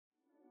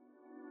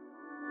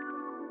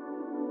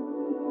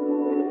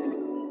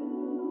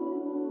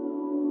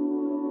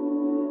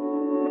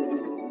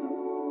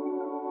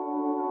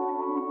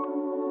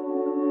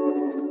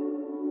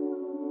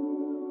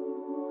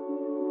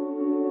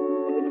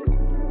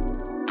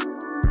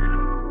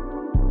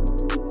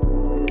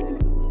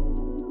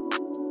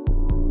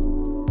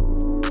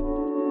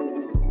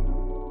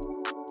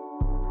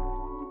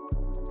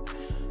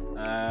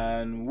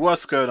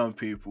What's going on,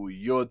 people?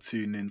 You're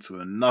tuned into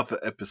another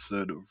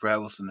episode of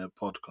Rails in the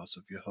podcast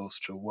with your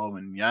host, Joel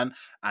and Yan,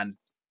 and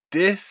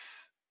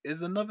this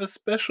is another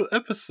special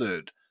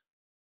episode.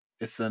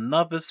 It's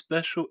another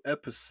special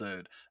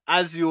episode.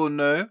 As you all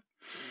know,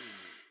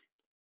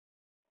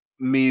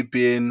 me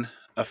being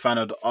a fan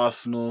of the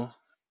Arsenal,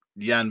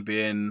 Yan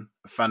being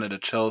a fan of the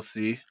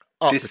Chelsea,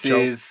 Up this the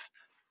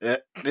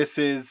Chelsea. this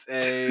is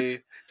a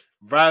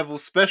rival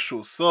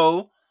special.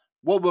 So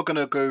what we're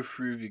gonna go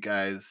through with you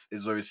guys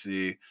is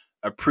obviously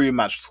a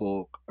pre-match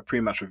talk, a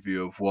pre-match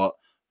review of what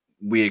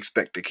we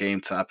expect the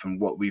game to happen,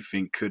 what we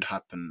think could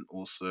happen.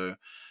 Also,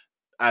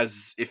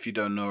 as if you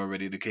don't know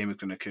already, the game is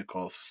gonna kick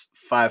off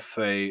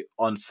 5:30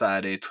 on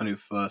Saturday,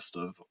 21st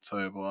of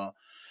October,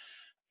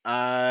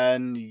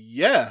 and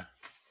yeah,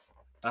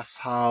 that's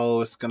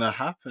how it's gonna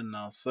happen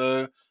now.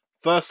 So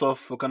first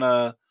off, we're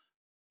gonna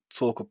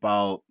talk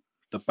about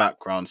the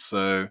background.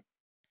 So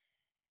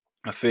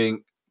I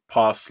think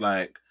past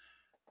like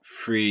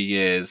 3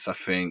 years, I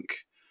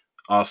think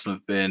Arsenal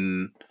have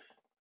been,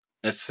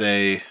 let's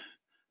say,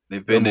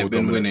 they've been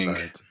winning,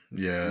 side.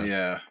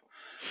 yeah,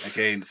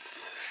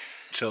 against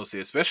Chelsea,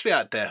 especially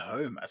at their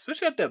home,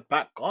 especially at their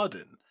back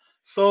garden.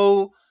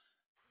 So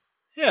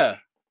yeah,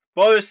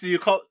 but obviously you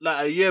can't,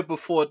 like, a year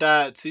before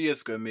that, 2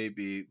 years ago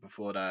maybe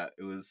before that,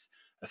 it was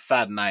a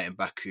sad night in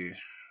Baku.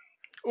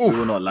 Oof, We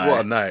will not lie.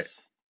 what a night.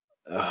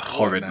 A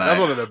horrid night. That's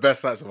one of the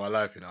best nights of my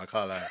life, I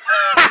can't lie.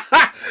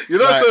 You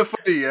know what's so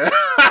funny, yeah?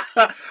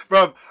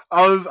 Bro,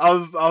 I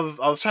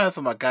was trying to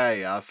tell my guy,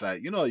 yeah? I was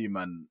like, you know you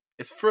man,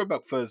 it's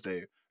Throwback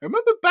Thursday.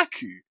 Remember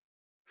Baku?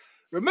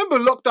 Remember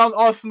lockdown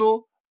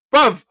Arsenal?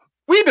 Bruv,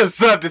 we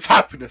deserve this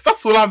happiness.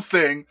 That's what I'm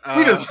saying.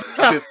 We deserve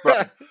this,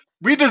 bruv.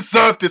 We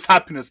deserve this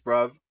happiness,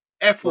 bruv.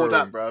 F all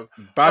that, bruv.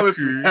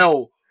 Baku,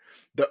 hell.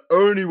 The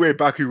only way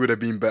Baku would have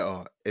been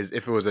better is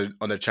if it was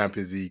on a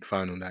Champions League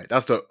final night.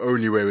 That's the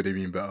only way it would have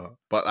been better.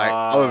 But like,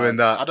 other than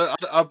that,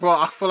 bro,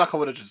 I feel like I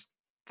would have just.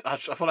 I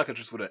feel like I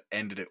just would have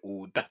ended it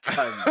all that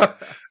time.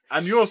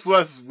 And yours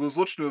was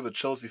watching it with a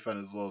Chelsea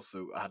fan as well,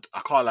 so I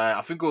can't lie.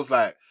 I think it was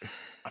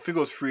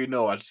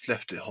 3-0. I just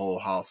left the whole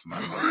house,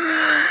 man.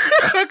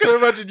 I can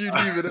imagine you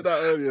leaving it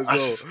that early as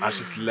well. I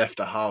just left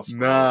the house,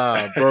 bro.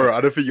 Nah, bro, I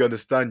don't think you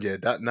understand. Yeah,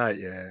 that night,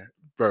 yeah,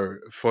 bro.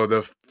 For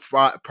the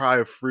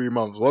prior 3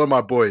 months, one of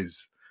my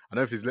boys, I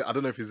don't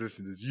know if he's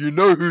listening to this. You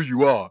know who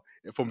you are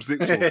from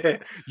sixth form.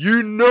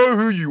 You know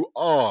who you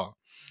are.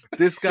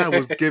 This guy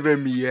was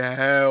giving me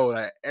hell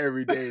like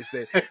every day.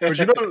 Because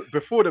you know,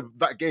 before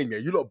that game, yeah,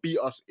 you lot beat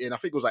us in, I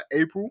think it was like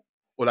April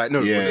or like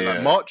was it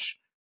like March?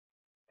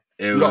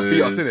 You lot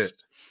beat us,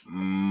 innit?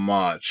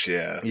 March,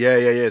 yeah.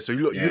 Yeah. So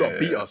you lot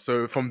beat us.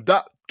 So from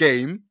that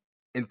game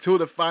until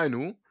the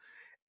final,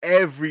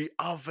 every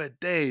other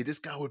day, this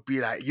guy would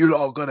be like, you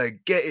lot are gonna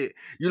get it.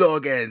 You lot are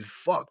getting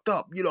fucked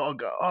up. You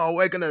lot are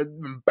we're gonna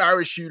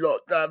embarrass you lot,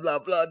 blah, blah,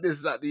 blah,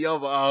 this, that, the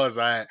other. I was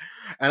like,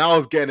 and I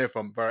was getting it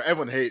from, bro,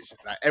 everyone hates,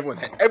 like,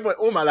 everyone,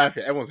 all my life,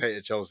 everyone's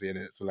hated Chelsea,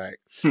 innit? So, like,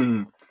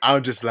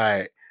 I'm just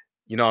like,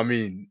 you know what I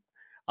mean?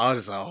 I was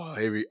just like,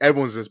 oh,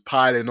 everyone's just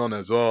piling on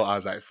as well. I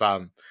was like,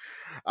 fam.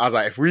 I was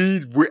like, if we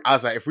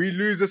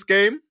lose this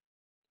game,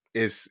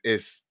 it's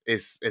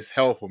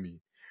hell for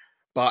me.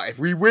 But if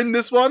we win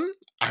this one,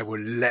 I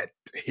will let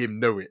him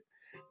know it,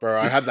 bro.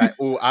 I had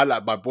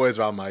like my boys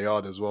around my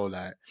yard as well.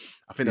 Like,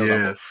 I think there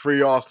was like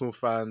 3 Arsenal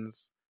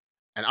fans,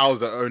 and I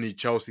was the only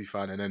Chelsea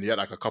fan, and then you had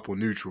like a couple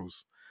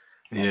neutrals.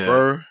 But,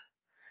 bro,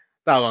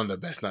 that was one of the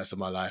best nights of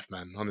my life,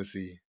 man.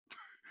 Honestly,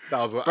 that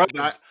was what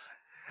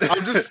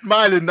I'm just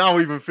smiling now,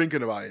 even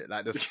thinking about it.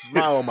 Like the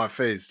smile on my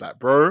face, like,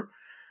 bro.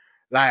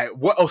 Like,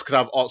 what else could I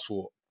have asked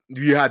for?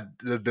 You had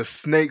the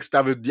snakes,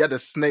 David. You had the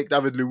snake,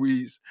 David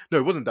Luiz. No,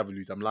 it wasn't David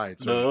Luiz. I'm lying.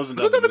 Sorry. No, it wasn't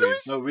David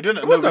Luiz. No, we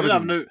didn't. No,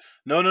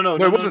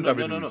 it wasn't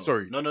David Luiz.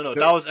 Sorry. No.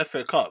 That was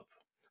FA Cup.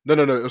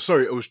 No.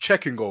 Sorry, it was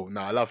Czech in goal.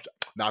 I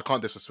I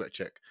can't disrespect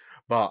Czech.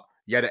 But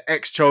you had an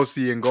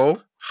ex-Chelsea in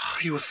goal.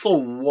 He was so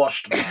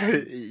washed,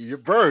 man.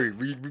 bro,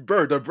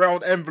 the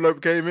brown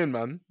envelope came in,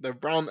 man. The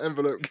brown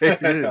envelope came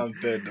in. I'm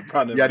dead. The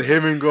brown envelope. You had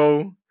him in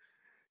goal.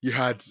 You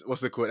had,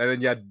 what's it called? And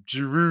then you had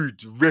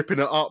Giroud ripping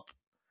it up.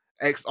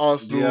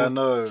 Ex-Arsenal. Yeah, I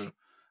know.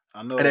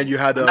 And then you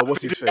had,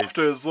 what's his face?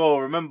 After as well,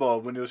 remember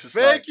when he was just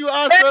Thank you,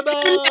 Arsenal!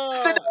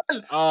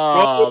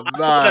 Oh, man. I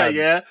saw that,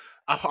 yeah.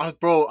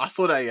 I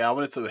saw that, yeah. I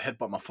wanted to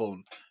headbutt my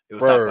phone. It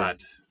was that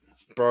bad.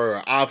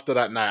 Bro, after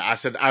that night,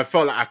 I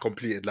felt like I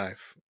completed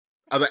life.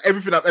 I was like,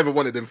 everything I've ever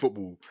wanted in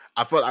football,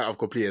 I felt like I've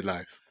completed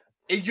life.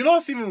 You know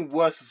what's even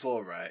worse as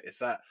well, right? It's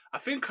that I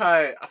think when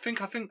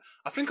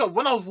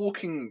I was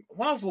walking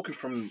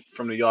from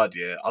the yard,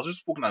 yeah, I was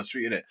just walking down the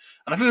street, innit?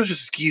 And I think it was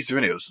just a skeezer,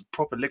 innit? It was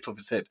proper licked off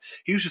his head.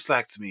 He was just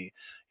like to me,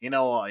 you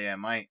know what, yeah,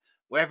 mate,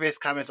 whether it's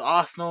coming to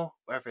Arsenal,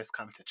 whether it's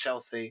coming to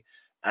Chelsea,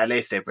 at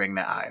least they bring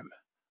that home.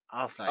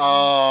 I was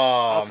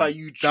like,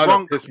 you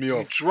drunk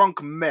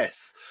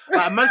mess.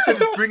 Like, a man said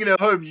he's bringing it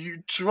home,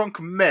 you drunk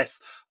mess.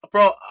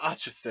 Bro, I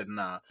just said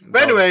nah.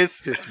 But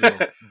anyways. Piss me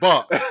off.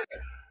 But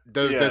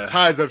the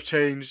tides have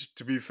changed,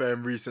 to be fair,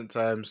 in recent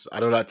times. I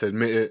don't like to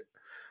admit it.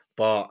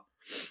 But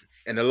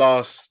in the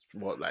last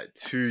like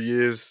 2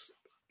 years,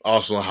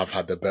 Arsenal have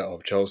had the better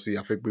of Chelsea.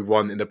 I think we've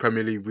won in the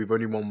Premier League. We've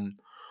only won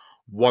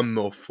one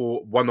or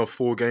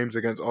four games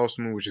against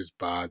Arsenal, which is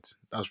bad.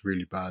 That's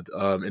really bad.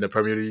 In the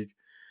Premier League,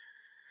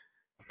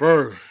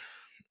 bro.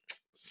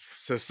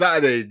 So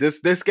Saturday,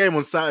 this game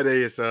on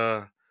Saturday is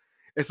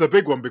it's a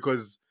big one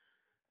because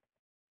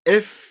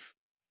if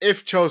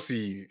if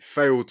Chelsea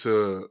fail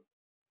to,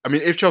 I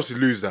mean, if Chelsea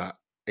lose that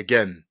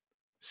again,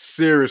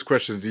 serious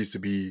questions needs to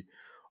be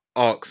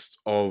asked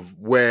of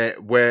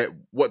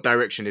what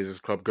direction is this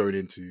club going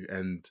into,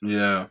 and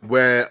Yeah,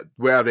 where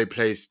are they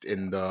placed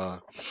in their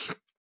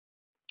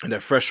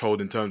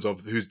threshold in terms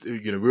of who's,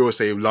 we always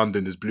say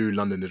London is blue,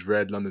 London is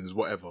red, London is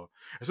whatever.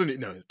 It's only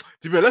no.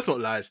 To be fair, let's not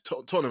lie.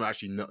 Tottenham are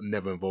actually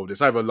never involved.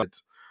 It's either London.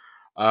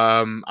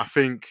 I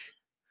think,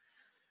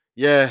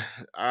 yeah.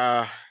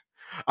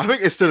 I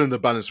think it's still in the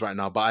balance right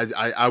now. But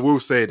I will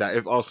say that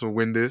if Arsenal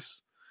win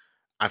this,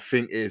 I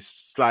think it's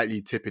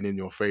slightly tipping in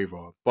your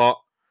favor. But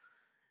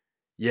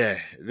yeah,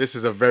 this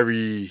is a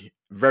very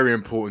very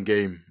important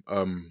game.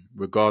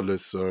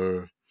 Regardless.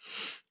 So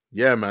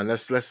yeah, man.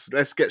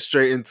 Let's get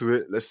straight into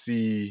it.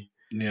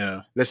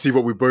 yeah, Let's see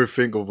what we both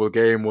think of the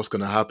game, what's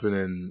going to happen,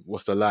 and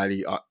what's the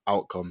likely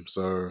outcome.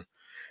 So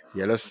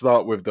yeah, let's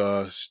start with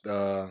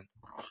the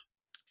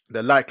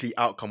likely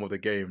outcome of the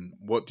game.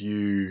 What do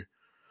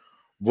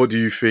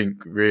you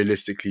think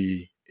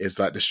realistically is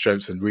like the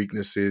strengths and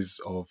weaknesses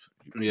of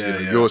yeah,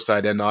 your yeah,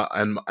 side and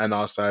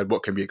our side?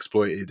 What can be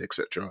exploited,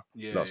 etc.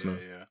 yeah, Let us yeah, know.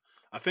 yeah.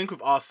 I think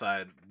with our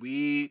side,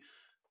 we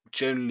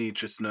generally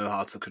just know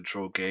how to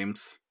control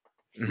games.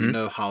 We Hmm.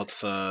 know how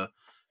to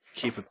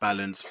keep a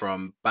balance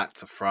from back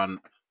to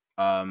front.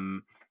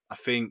 Um, I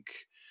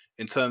think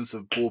in terms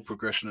of ball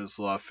progression as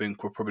well, I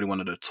think we're probably one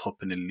of the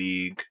top in the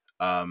league.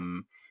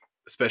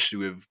 Especially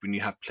with when you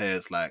have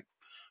players like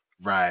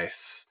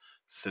Rice,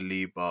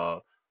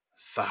 Saliba,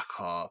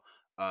 Saka.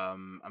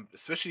 And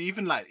especially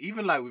even like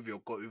with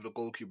with the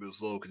goalkeeper as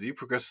well, because he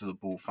progresses the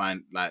ball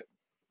fine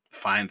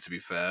to be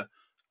fair.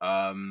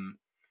 Um,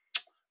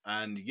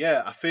 and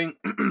yeah, I think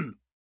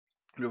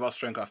with our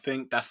strength, I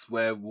think that's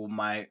where we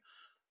might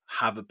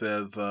have a bit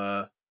of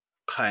a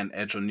kind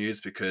edge on you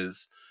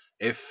because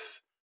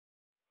if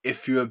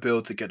if you are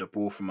able to get the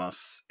ball from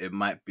us, it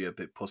might be a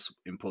bit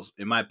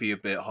It might be a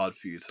bit hard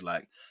for you to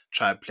like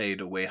try and play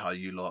the way how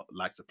you lot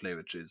like to play,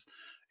 which is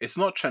it's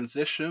not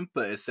transition,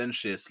 but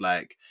essentially it's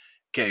like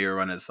get your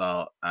runners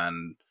out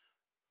and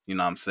you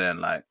know what I'm saying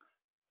like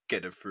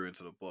get them through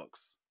into the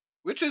box,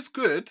 which is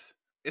good.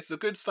 It's a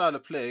good style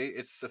of play.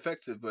 It's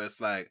effective, but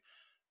it's like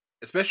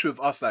especially with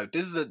us, like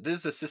this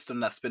is a system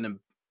that's been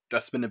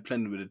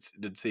implemented with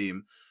the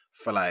team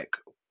for like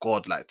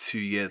God, like 2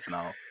 years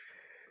now.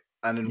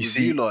 And then You with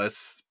you see, lot,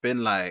 it's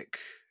been like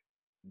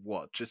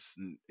what? Just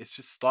it's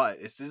just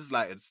started. This is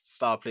like a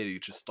style play that you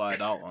just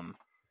started out on.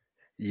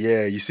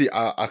 yeah, you see,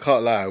 I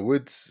can't lie.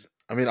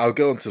 I mean, I'll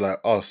get on to like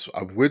us.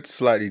 I would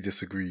slightly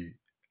disagree,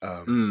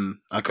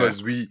 Okay.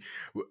 because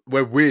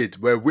we're weird.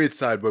 We're a weird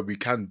side where we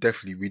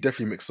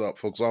definitely mix up.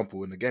 For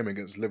example, in the game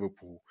against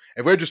Liverpool,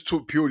 if we're just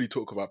purely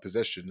talk about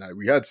possession, like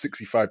we had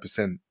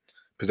 65%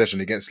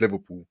 possession against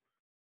Liverpool.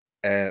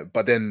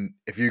 But then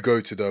if you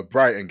go to the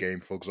Brighton game,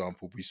 for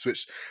example, we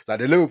switched like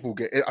the Liverpool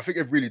game. I think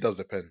it really does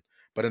depend.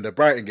 But in the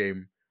Brighton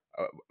game,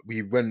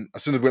 we went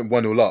as soon as we went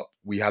 1-0 up,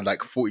 we had like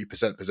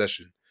 40%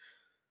 possession.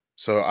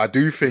 So I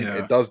do think it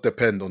Yeah. does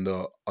depend on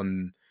the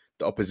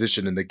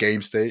opposition and the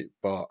game state.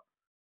 But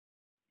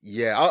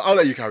yeah, I'll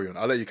let you carry on.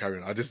 I'll let you carry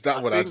on. I just that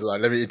I one. I just think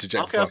like let me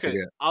interject okay, before I okay.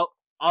 forget.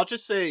 I'll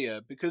just say yeah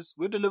because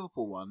with the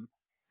Liverpool one,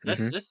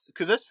 Hmm. let's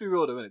be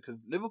real though, innit?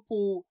 Because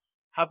Liverpool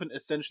haven't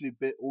essentially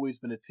always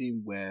been a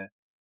team where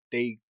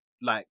they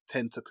like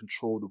tend to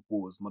control the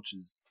ball as much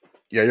as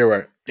Yeah, you're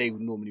right. they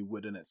normally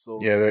would in it.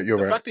 So Yeah, you're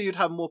the right. fact that you'd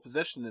have more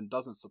possession and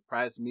doesn't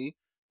surprise me.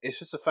 It's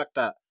just the fact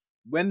that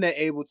when they're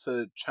able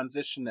to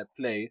transition their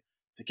play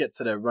to get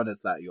to their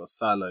runners like your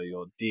Salah,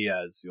 your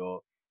Diaz,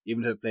 your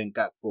even if they're playing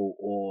Gakpo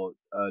or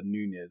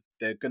Nunez,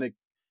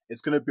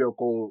 it's gonna be a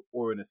goal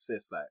or an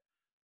assist like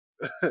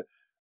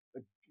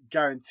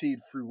guaranteed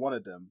through one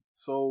of them.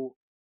 So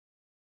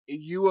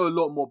you were a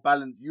lot more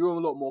balanced. You were a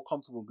lot more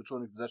comfortable in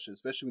controlling possession,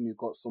 especially when you've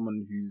got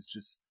someone who's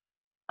just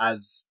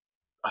as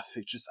I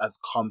think just as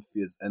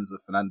comfy as Enzo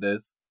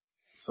Fernandez.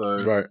 So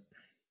Right.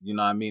 you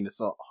know what I mean? It's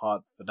not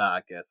hard for that,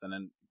 I guess. And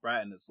then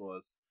Brighton as well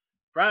as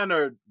Brighton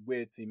are a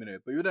weird team anyway,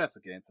 but you don't have to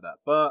get into that.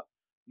 But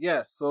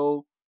yeah,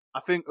 so I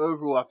think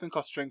overall, I think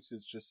our strength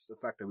is just the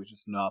fact that we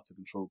just know how to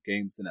control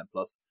games in it.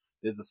 Plus,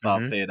 there's a star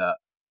Hmm. player that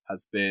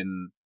has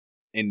been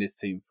in this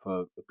team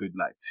for a good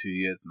like 2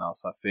 years now.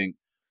 So I think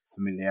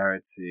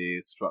familiarity,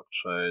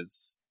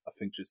 structures, I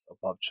think just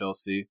above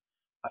Chelsea.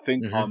 I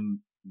think Hmm.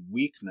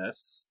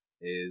 weakness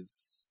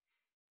is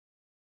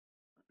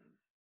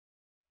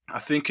I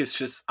think it's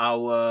just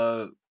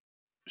our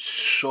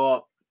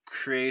short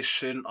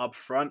creation up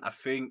front. I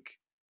think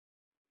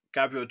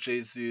Gabriel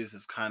Jesus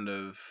is kind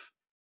of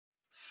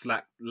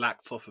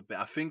lacked off a bit.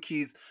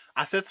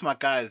 I said to my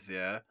guys,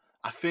 yeah,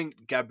 I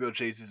think Gabriel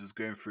Jesus is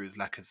going through his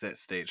Lacazette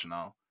stage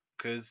now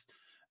because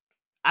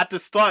at the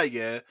start,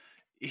 yeah,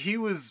 he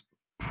was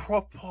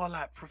proper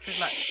like prophet.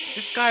 Like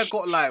this guy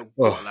got like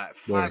what, Oh like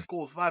boy, 5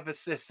 goals, 5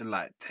 assists, and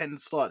like 10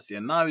 starts. Yeah,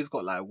 now he's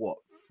got like what,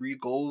 3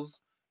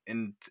 goals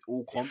in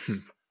all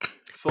comps.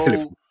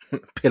 So,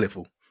 pitiful,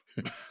 pitiful.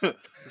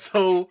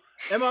 so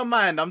in my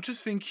mind, I'm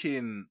just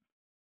thinking,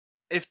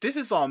 if this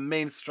is our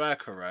main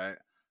striker, right,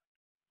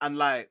 and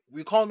like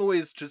we can't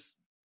always just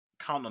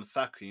count on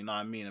Saka, you know what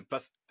I mean? And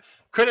plus,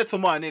 credit to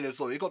Martinelli as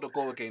well. He got the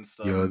goal against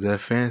Your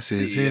defense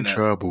is City, in innit?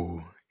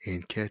 trouble.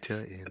 In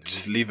Ketia in the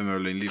Just room. leave him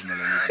alone, leave him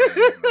alone, leave him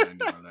alone, leave him alone,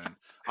 leave him alone.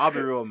 I'll be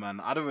real, man.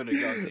 I don't really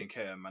get on taking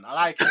care of him, man. I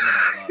like him in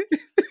it, but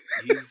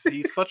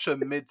he's such a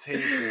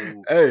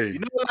mid-table. Hey,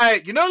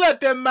 Like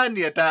them man,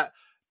 yeah,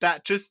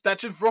 that just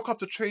rock up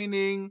to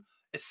training,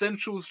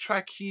 essentials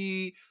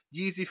tracky,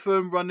 Yeezy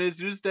foam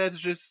runners. You're just there to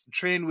just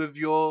train with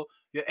your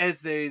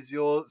Ezes,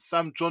 your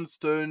Sam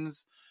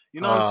Johnstones.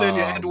 You know what I'm saying?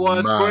 Your oh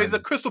Edwards, bro. He's a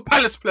man, Crystal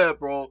Palace player,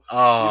 bro.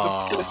 He's a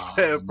Palace oh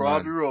player, bro.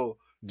 I'll be man. real.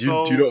 Do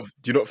you So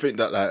not think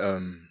that like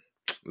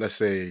let's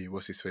say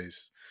what's his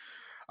face?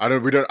 I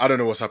don't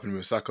know what's happening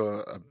with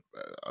Saka.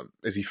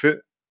 Is he fit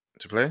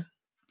to play?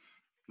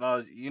 no,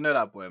 you know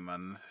that boy,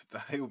 man.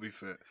 He'll be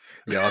fit.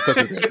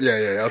 Yeah,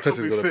 yeah, He'll Arteta's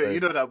be gonna fit. play. You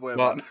know that boy,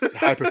 But man.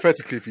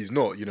 hypothetically, if he's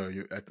not,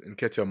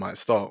 Nketiah might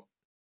start.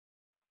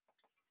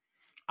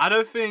 I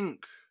don't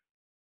think.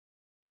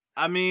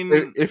 I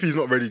mean, If he's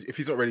not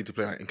ready to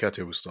play,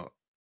 Nketiah will start,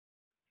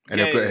 and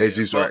they'll yeah, put yeah, yeah.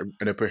 Jesus right, But and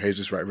they'll put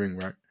Jesus right wing,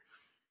 right?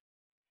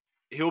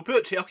 he'll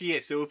put okay, yeah.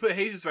 So he'll put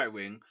Jesus right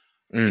wing,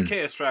 Mm.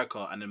 Nketiah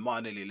striker, and then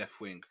Martinelli left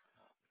wing.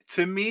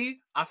 To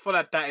me, I feel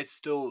like that is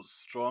still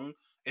strong.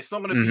 It's not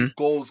going to Hmm. be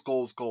goals,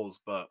 goals, goals,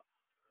 but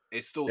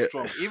it's still Yeah,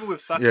 strong. Even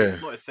with Saka, yeah,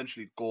 it's not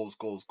essentially goals,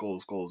 goals,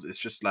 goals, goals. It's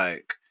just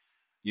like,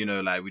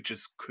 like we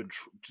just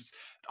control. Just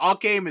our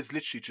game is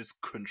literally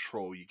just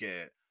control. You get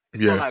it?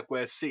 It's not yeah, like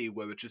we're City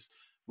where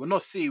we're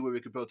not City where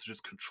we could be able to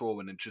just control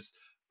and then just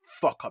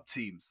fuck up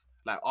teams.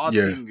 Like our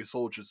yeah, team is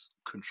all just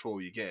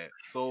control. You get it?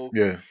 So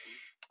yeah.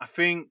 I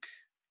think,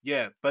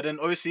 yeah, but then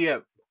obviously, yeah,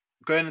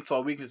 going into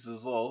our weaknesses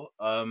as well.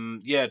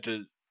 Yeah,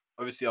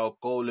 obviously our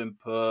goal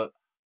input,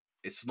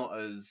 it's not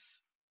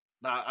as,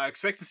 now I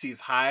expect to see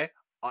is high.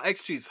 Our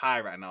XG is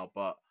high right now,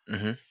 but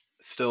Hmm.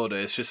 still, though,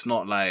 it's just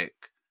not like,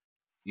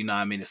 you know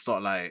what I mean? It's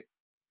not like,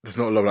 There's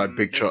not a lot of like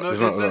big there's no,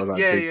 There's not there's a no, lot of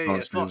like yeah, big yeah, yeah.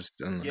 It's not, chances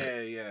and like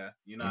yeah, yeah.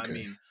 You know what I okay.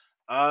 mean?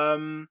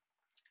 Um,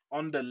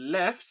 on the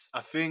left,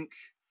 I think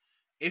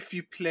if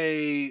you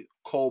play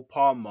Cole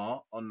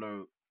Palmer on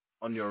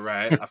your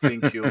right,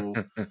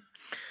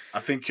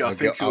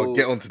 I'll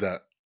get onto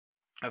that.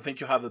 I think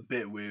you'll have a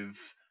bit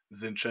with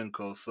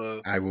Zinchenko.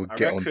 So I will I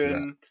get onto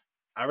that. reckon,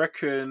 I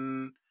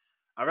reckon,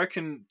 I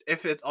reckon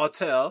if it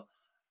Arteta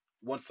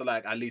wants to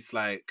like at least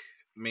like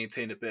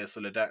maintain a bit of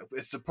solidarity,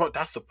 that's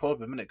the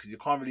problem, isn't it? Because you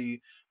can't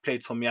really play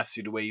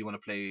Tomiyasu the way you want to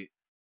play.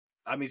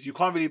 I mean, you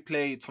can't really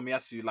play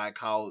Tomiyasu like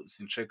how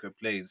Zinchenko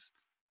plays.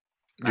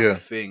 That's Yeah,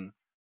 the thing,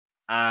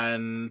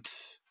 and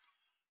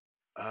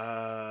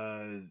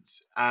uh,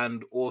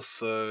 and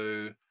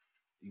also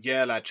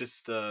yeah, like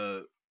just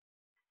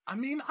I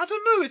mean, I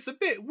don't know. It's a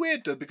bit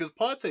weird though because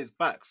Partey's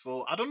back,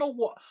 so I don't know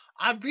what.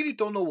 I really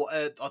don't know what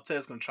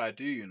Arteta's gonna try to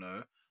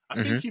do. I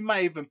think hmm, he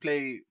might even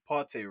play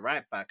Partey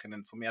right back and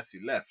then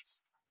Tomiyasu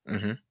left.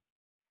 hmm.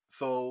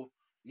 So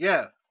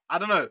yeah, I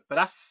don't know, but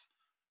that's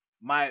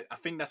my. I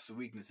think that's the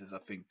weaknesses. I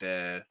think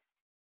they're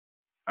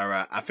all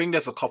right. I think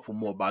there's a couple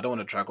more, but I don't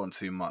want to drag on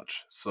too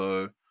much.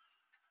 So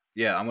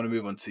yeah, I'm gonna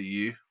move on to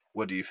you.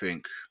 What do you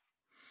think?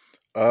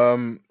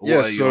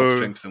 Yeah. What are your So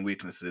strengths and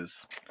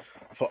weaknesses?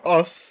 for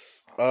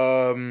us,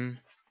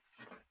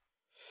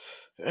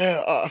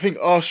 yeah, I think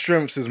our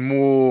strengths is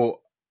more.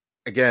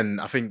 Again,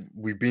 I think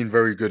we've been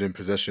very good in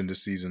possession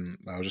this season.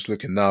 I was just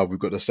looking now; we've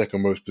got the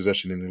second most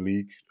possession in the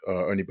league,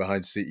 only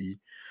behind City.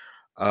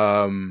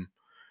 Um,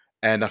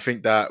 and I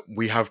think that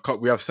we have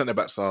centre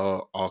backs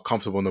that are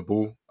comfortable on the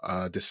ball.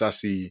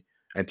 Disasi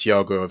and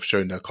Thiago have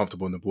shown they're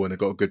comfortable on the ball and they've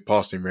got a good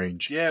passing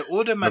range. Yeah,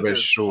 all them man Whether do it's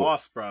is short,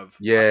 pass,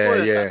 bruv. I saw yeah,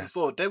 their stats yeah, as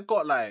well. They've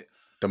got like,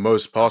 the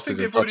most I passes think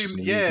and they've already, touches in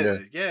the league. yeah, Yeah,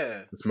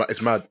 yeah.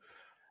 it's mad.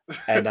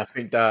 And I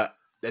think that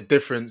the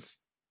difference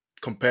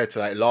compared to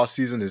like last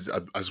season is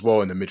as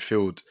well in the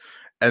midfield.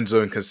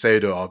 Enzo and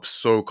Casado are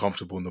so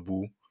comfortable on the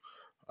ball.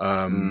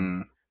 Um,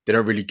 Mm, they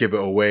don't really give it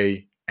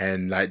away,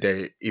 and like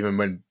they even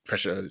when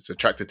pressure is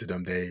attracted to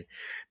them,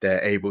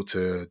 they're able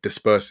to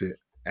disperse it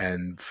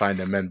and find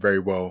their men very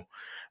well.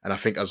 And I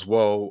think as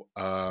well,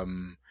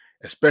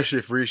 especially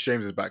if Reece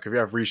James is back, if you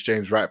have Reece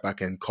James right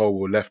back and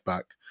Colwell left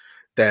back,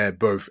 they're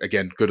both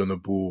again good on the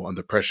ball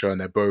under pressure, and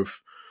they're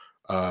both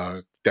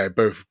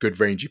good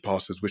rangy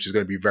passes, which is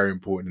going to be very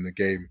important in the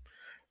game.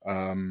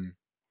 Um,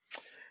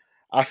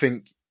 I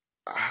think,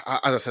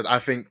 as I said, I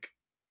think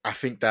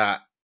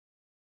that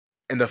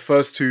in the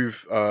first two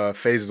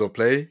phases of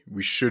play,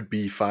 we should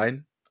be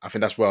fine. I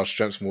think that's where our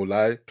strengths more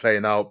lie.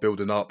 Playing out,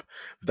 building up,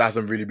 that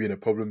hasn't really been a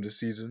problem this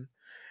season.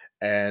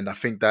 And I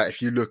think that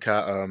if you look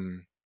at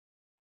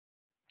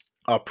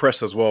our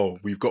press as well,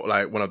 we've got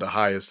like one of the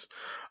highest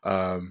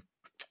um,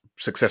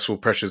 successful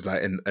pressures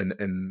like in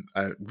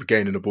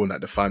regaining the ball in like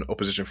the final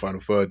opposition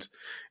final third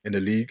in the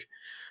league.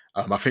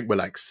 I think we're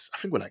like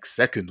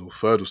second or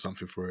third or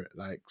something for it.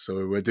 Like,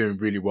 so we're doing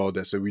really well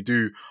there. So we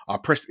do our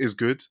press is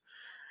good,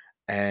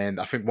 and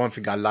I think one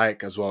thing I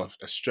like as well,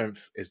 a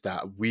strength, is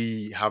that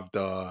we have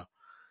the,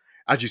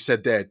 as you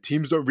said there,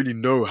 teams don't really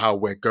know how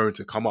we're going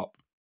to come up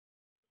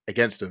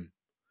against them.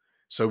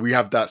 So we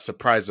have that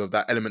surprise of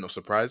that element of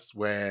surprise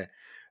where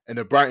in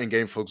the Brighton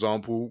game, for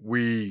example,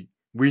 we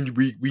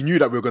knew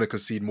that we were going to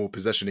concede more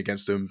possession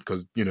against them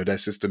because their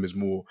system is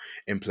more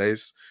in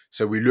place.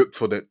 So we looked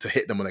for to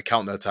hit them on a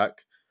counter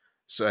attack.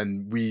 So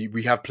and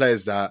we have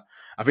players that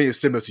I think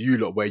it's similar to you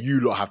lot, where you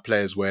lot have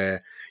players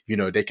where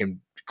they can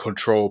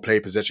control play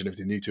possession if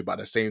they need to, but at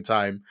the same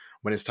time,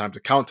 when it's time to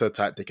counter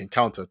attack, they can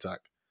counter attack.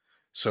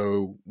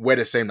 So we're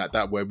the same like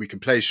that, where we can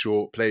play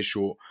short,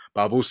 but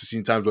I've also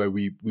seen times where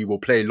we will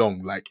play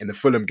long, like in the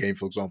Fulham game,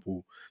 for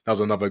example. That was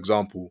another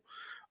example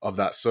of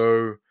that.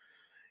 So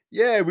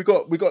yeah, we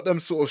got them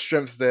sort of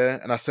strengths there.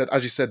 And I said,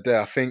 as you said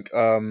there, I think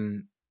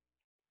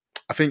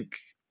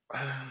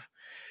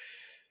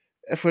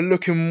if we're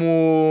looking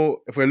more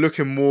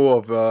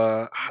of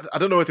I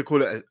don't know what to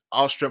call it,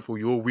 our strength or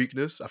your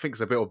weakness. I think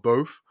it's a bit of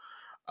both.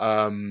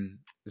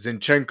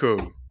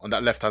 Zinchenko on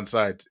that left hand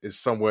side is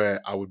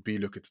somewhere I would be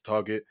looking to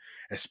target,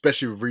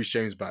 especially with Reece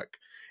James back.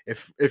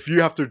 If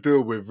you have to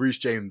deal with Reece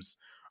James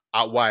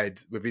out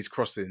wide with his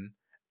crossing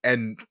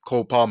and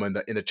Cole Palmer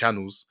in the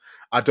channels,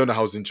 I don't know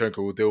how Zinchenko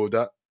will deal with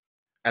that.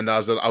 And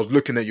as I was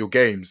looking at your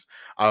games,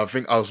 I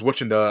think I was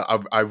watching I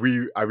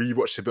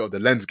rewatched a bit of the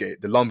Lens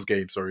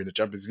game, sorry, in the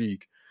Champions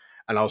League,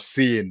 and I was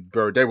seeing,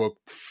 bro, they were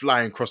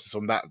flying crosses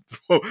from that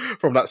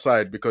from that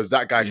side because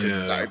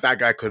Yeah. that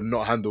guy could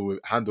not handle it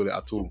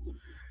at all. Yeah.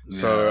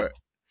 So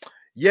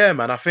yeah,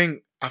 man, I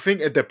think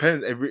it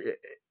depends.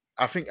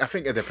 I think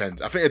it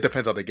depends. I think it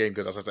depends on the game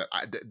because, as I said,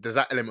 there's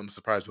that element of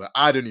surprise where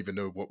I don't even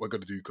know what we're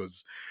gonna do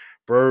because,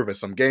 bro, there's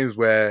some games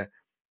where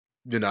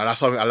and that's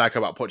something I like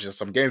about Poch. There's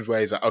some games where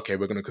he's like, okay,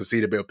 we're gonna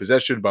concede a bit of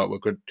possession, but we're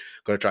gonna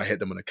try to hit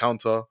them on the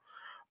counter.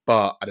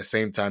 But at the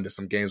same time, there's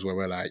some games where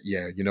we're like,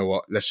 yeah, you know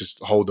what? Let's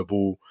just hold the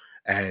ball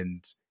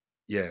and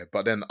yeah.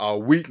 But then our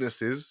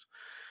weaknesses,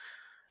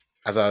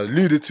 as I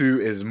alluded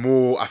to, is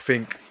more. I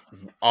think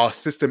our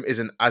system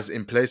isn't as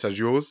in place as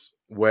yours,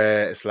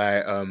 where it's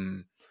like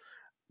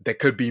there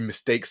could be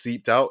mistakes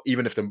seeped out.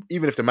 Even if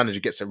the manager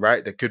gets it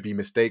right, there could be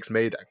mistakes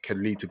made that could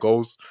lead to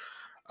goals.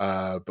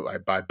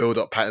 But by build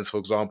up patterns, for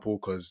example,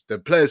 because the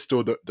players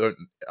still don't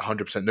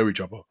 100% know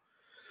each other.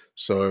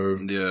 So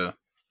Yeah.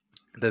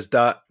 there's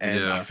that,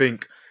 and I Yeah.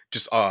 think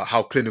just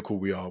how clinical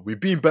we are. We've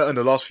been better in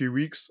the last few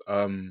weeks.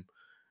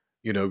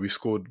 We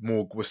scored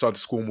more. We're starting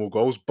to score more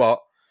goals, but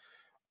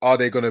are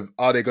they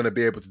gonna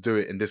be able to do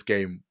it in this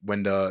game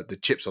when the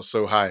chips are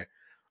so high?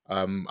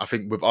 I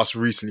think with us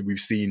recently, we've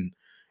seen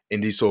in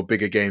these sort of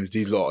bigger games,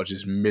 these lot are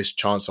just missed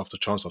chance after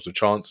chance after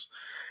chance.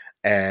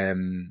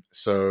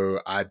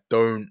 So I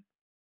don't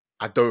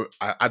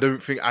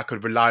think I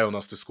could rely on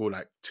us to score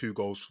like two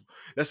goals.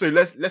 Let's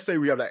say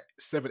we have like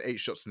 7, 8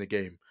 shots in the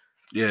game.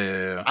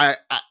 Yeah. Yeah.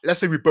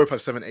 Let's say we both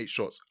have 7, 8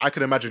 shots. I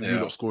can imagine you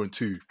Yeah. lot scoring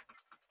two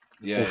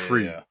Yeah. or Yeah.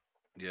 three. Yeah.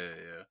 Yeah.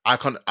 Yeah. I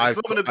can't. It's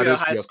not going to I be a don't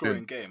high see us doing.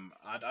 scoring game.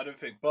 I don't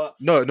think. But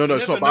No, no, you no.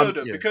 It's never not. But know I'm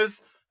though, yeah,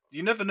 because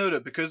you never know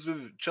that because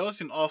with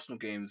Chelsea and Arsenal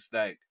games,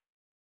 like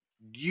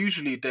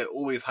usually they're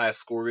always high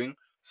scoring.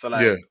 So yeah,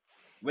 like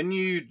when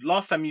you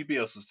last time you beat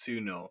us was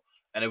 2-0,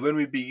 and then when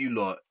we beat you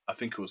lot, I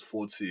think it was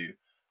 4-2.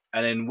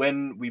 And then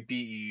when we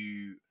beat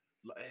you,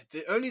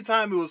 the only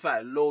time it was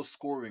like low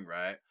scoring,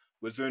 right,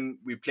 was when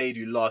we played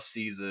you last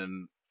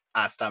season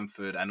at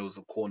Stamford and it was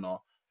a corner.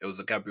 It was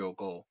a Gabriel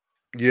goal.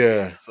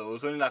 Yeah, yeah, so it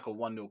was only like a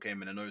 1-0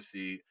 game, and then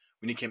obviously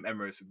when you came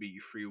Emirates, we beat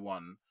you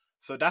 3-1.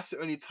 So that's the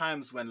only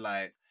times when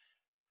like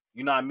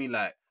you know what I mean,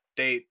 like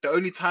the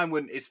only time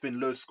when it's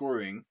been low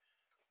scoring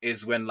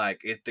is when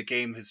like the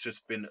game has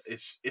just been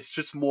it's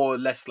just more or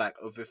less like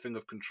of a thing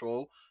of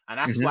control, and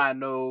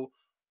hmm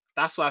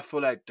that's why I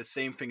feel like the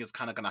same thing is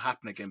kind of gonna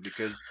happen again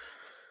because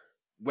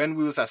when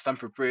we was at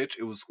Stamford Bridge,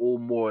 it was all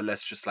more or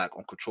less just like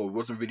on control. It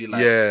wasn't really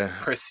like yeah.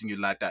 pressing you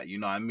like that. You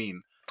know what I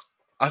mean?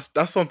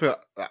 That's something.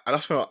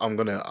 That's what I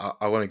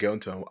want to get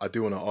onto. I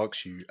do want to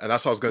ask you, and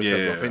that's what I was going to say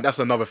as well. I think Yeah, that's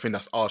another thing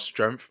that's our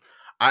strength.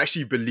 I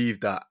actually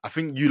believe that. I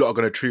think you lot are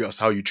going to treat us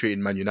how you treated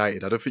Man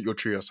United. I don't think you'll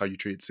treat us how you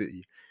treated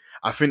City.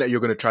 I think that you're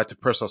going to try to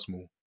press us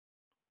more.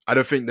 I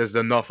don't think there's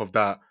enough of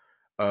that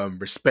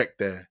respect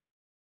there.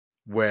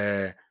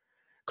 Where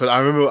because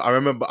I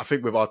remember. I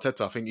think with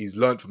Arteta, I think he's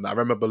learned from that. I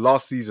remember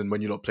last season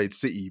when you lot played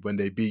City when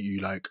they beat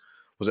you like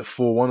was it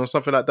 4-1 or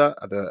something like that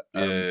at the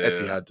yeah,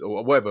 Etihad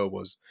or whatever it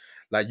was.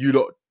 Like you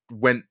lot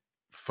went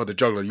for the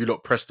juggler. You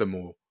lot pressed them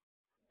all,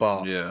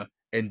 but yeah,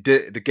 in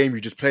the game you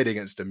just played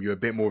against them, you're a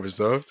bit more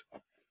reserved.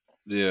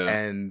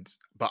 yeah,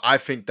 But I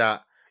think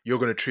that you're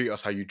going to treat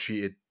us how you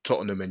treated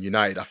Tottenham and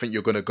United. I think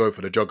you're going to go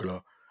for the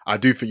juggler. I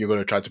do think you're going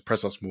to try to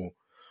press us more.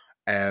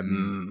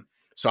 Um, mm,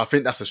 so I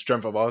think that's a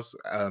strength of ours.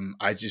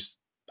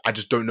 I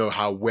just don't know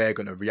how we're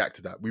going to react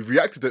to that. We've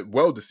reacted it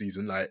well this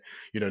season. Like,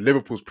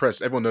 Liverpool's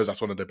press, everyone knows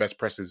that's one of the best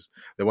presses.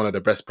 They're one of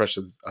the best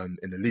pressers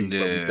in the league,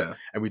 but Yeah.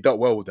 we dealt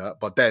well with that.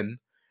 But then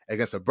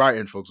against a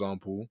Brighton, for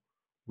example,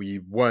 we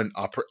weren't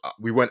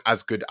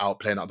as good out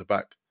playing out the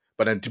back.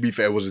 But then to be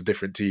fair, it was a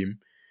different team.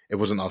 It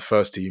wasn't our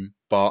first team,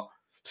 but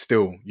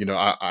still,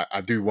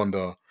 I do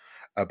wonder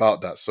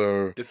about that.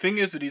 So The thing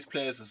is with these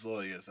players as well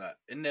is that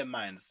in their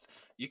minds,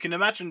 you can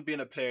imagine being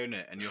a player in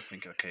it and you're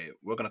thinking, okay,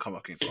 we're gonna come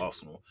up against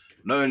Arsenal,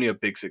 not only a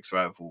Big Six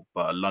rival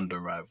but a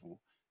London rival.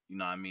 You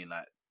know what I mean?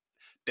 Like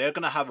they're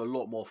gonna have a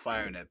lot more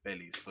fire in their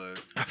belly. So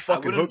I I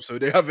fucking hope wouldn't. so.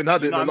 They haven't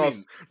had You it know what I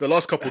mean? the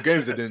last couple of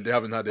games. They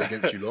haven't had it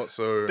against you lot.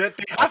 So They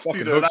I have to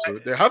fucking though. hope Like so.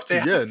 They have to. they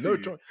Yeah, have no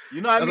to. choice.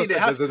 You know what I As I mean? They said,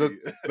 have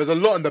to. there's a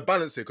lot in the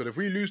balance here. Because if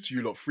we lose to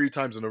you lot 3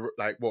 times in a row,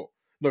 like what?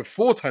 No,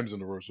 4 times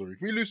in a row. Sorry,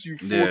 if we lose to you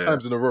four Yeah.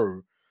 times in a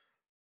row,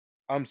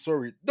 I'm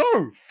sorry.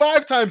 No,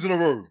 5 times in a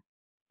row.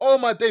 Oh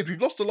my days,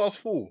 we've lost the last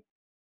 4.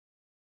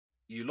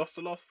 You lost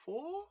the last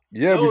four?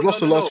 Yeah, we've No, no, lost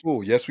the no, no, last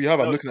 4. Yes, we have.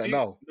 I'm no. looking at it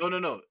now. No, no,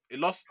 no. It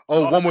lost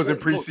Oh, last one was in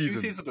quarter. No, two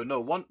pre-season. seasons ago. No,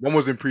 one. One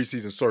was in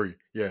pre-season. Sorry.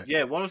 Yeah.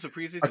 Yeah, one was the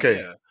preseason. Okay.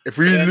 Yeah, If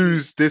but we then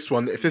lose this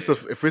one, yeah. if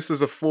this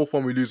is a 4th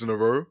one we lose in a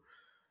row,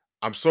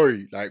 I'm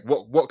sorry. Like,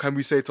 what can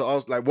we say to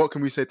us? Like, what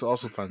can we say to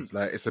Arsenal fans?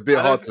 Like, it's a bit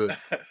I hard don't. to. I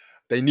don't.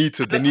 They need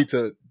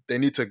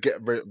to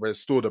get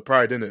restore the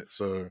pride in it.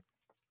 So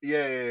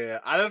Yeah.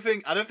 I don't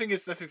think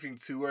it's anything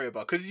to worry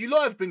about because you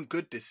lot have been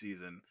good this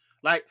season.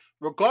 Like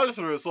regardless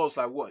of the results,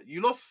 like what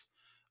you lost.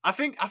 I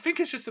think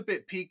it's just a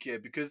bit peak here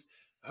because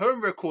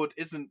home record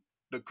isn't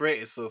the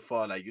greatest so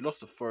far. Like you lost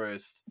to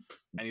Forest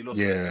and you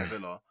lost to Aston yeah,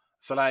 Villa.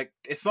 So like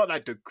it's not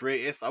like the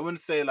greatest. I wouldn't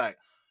say like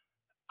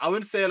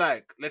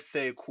let's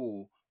say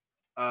cool.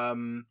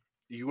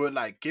 You wouldn't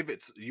like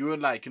you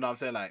wouldn't like you know what I'm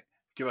saying like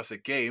give us a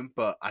game,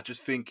 but I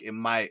just think it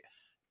might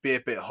be a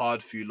bit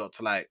hard for you lot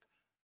to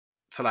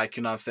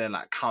you know what I'm saying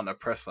like counter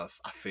press us.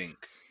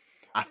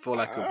 I feel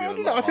like it'll be I a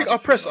don't know. lot I think harder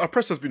for you lot. our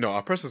press has been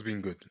our press has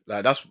been good.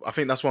 Like I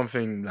think that's one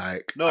thing.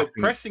 Like I No think.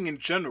 pressing in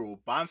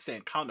general, but I'm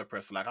saying counter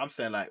press. Like I'm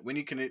saying like when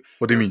you can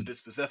What be do you able to mean?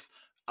 dispossess.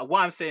 What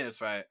I'm saying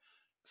is right.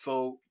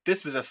 So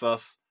dispossess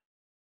us.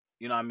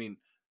 You know what I mean?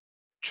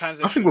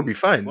 I think we'll be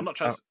Transition. Well, fine. not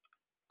trans.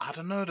 I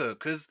don't know though,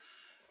 because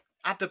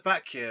at the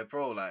back here,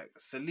 bro, like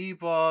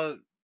Saliba,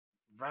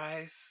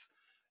 Rice,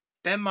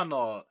 them man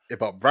are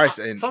But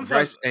sometimes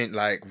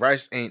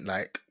Rice ain't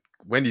like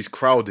when he's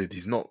crowded.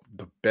 He's not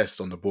the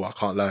best on the ball. I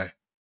can't lie.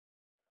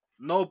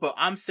 no, but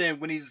I'm saying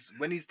when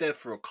he's there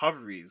for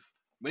recoveries,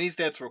 when he's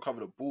there to recover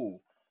the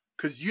ball,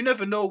 because you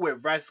never know where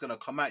Rice is gonna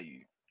come at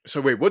you.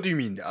 So wait, what do you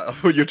mean? I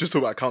thought you're just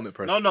talking about counter No,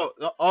 press. no,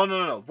 no, oh no,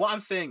 no, no. What I'm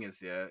saying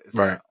is, yeah, is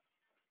Right. that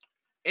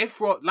if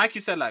we're like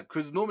you said, like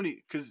because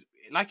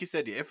like you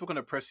said, yeah, if we're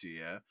gonna press you,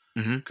 yeah,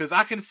 Mhm. because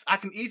I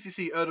can easily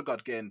see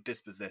Erdegaard getting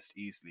dispossessed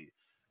easily,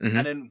 and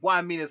Mhm. then what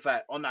I mean is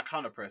like on that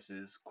counter press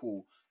is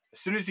cool. As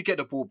soon as you get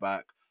the ball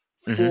back,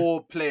 Mhm.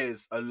 4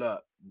 players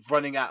alert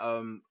running at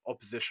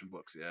opposition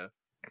box, yeah.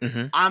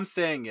 Mhm. I'm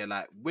saying, yeah,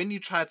 like when you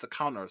try to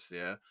counter us,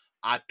 yeah,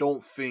 I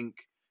don't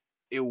think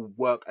it will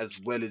work as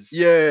well as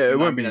Yeah, you know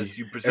what I mean as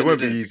you it won't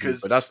presented be it easy,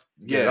 because but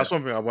yeah, that's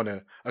one thing I want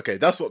to. Okay,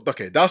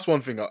 that's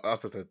one thing.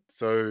 As I said,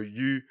 so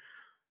you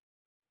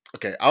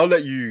okay? I'll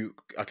let you.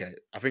 Okay,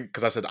 I think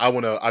because I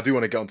do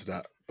want to get onto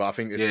that, but I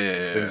think there needs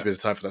yeah. to be the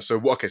time for that. So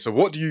okay, so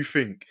what do you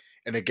think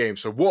in a game?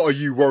 So what are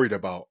you worried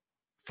about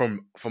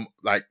from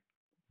like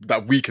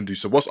that we can do?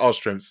 So what's our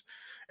strengths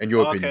in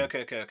your Oh, okay, opinion?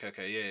 okay, okay, okay,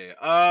 okay,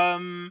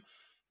 yeah.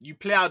 You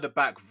play out the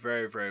back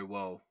very, very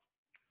well,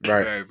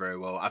 Right. very, very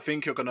well. I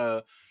think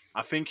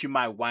you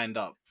might wind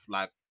up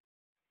like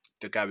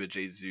the guy with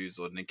Jesus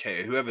or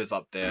Nikita, whoever's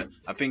up there.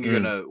 I think you're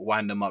Mm. gonna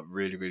wind them up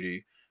really,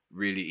 really,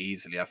 really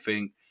easily. I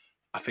think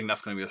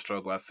that's gonna be a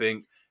struggle. I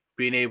think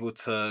being able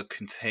to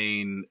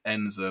contain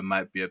Enzo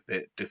might be a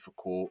bit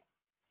difficult.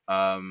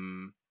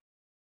 Um,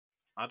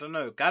 I don't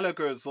know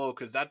Gallagher as well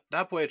because that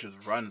boy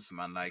just runs,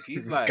 man. Like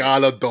he's like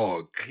Gala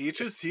dog. he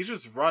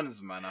just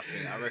runs, man.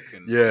 I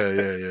reckon.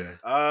 Yeah.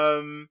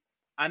 Um,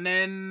 and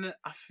then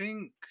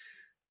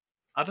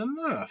I don't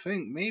know. I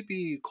think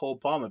maybe Cole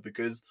Palmer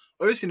because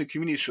obviously in the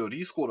community shield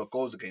he scored a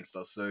goals against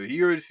us, so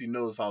he obviously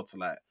knows how to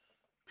like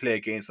play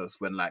against us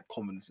when like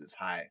confidence is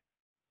high.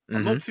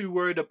 I'm not Mhm. too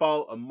worried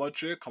about a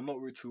Modric. I'm not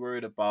really too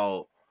worried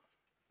about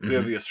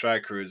whoever Mhm. your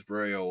striker is,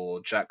 Brio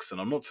or Jackson.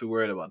 I'm not too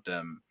worried about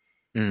them.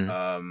 Mhm.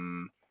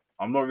 Um,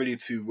 I'm not really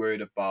too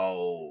worried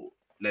about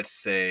let's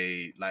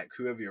say like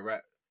whoever your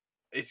right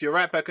is your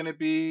right back going to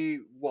be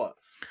what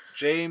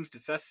James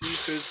Disassi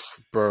because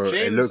Bro,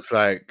 James.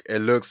 it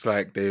looks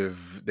like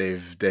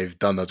they've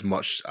done as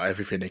much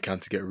everything they can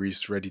to get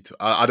Reese ready to.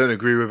 I don't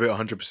agree with it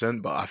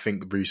 100%, but I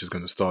think Reese is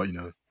going to start.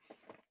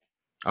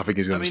 I think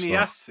he's I going to mean, he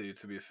start. has to.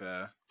 To be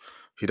fair,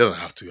 He doesn't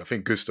have to. I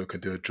think Gusto can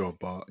do a job,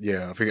 but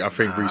yeah, I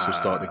think Reese will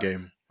start the nah,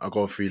 game. I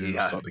got a feeling he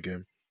he'll ha- start the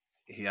game.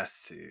 he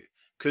has to.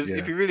 Because if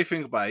Yeah, you really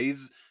think about it,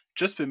 he's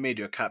just been made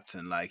your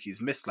captain. Like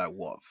he's missed like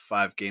what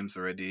 5 games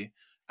already,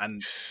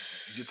 and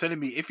you're telling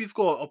me if he's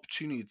got an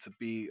opportunity to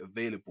be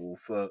available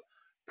for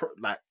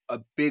like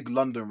a big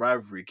London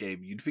rivalry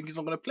game, you'd think he's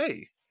not going to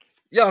play.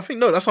 Yeah, I think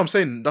no. That's what I'm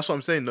saying. That's what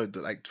I'm saying. No,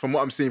 like from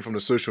what I'm seeing from the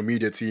social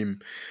media team,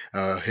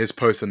 his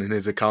post and in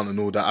his account and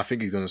all that, I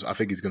think he's gonna. I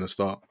think he's gonna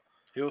start.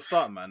 He'll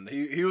start, man.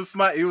 He was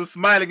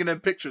smiling in them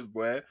pictures,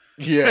 boy.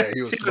 Yeah,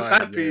 he was He was smiling.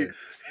 happy.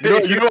 Yeah,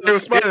 you know why he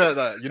was smiling at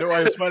that. You know why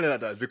he was smiling at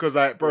that? It's because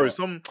like, bro, What?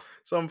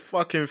 some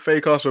fucking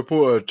fake ass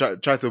reporter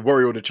tried to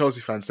worry all the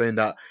Chelsea fans, saying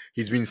that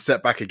he's been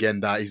set back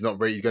again, that he's not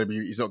ready.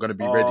 He's not gonna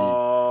be ready.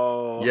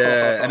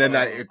 Yeah, and then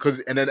like, Oh, because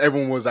and then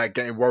everyone was like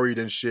getting worried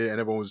and shit, and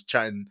everyone was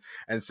chatting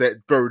and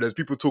said, "Bro, there's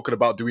people talking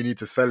about do we need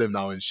to sell him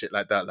now and shit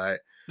like that. Like,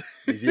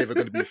 is he ever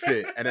going to be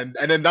fit?" And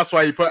then that's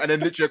why he put. And then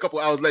literally a couple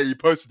of hours later, he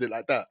posted it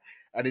like that.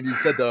 And then he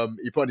said,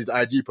 he put on his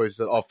IG post,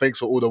 he said, "Oh, thanks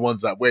for all the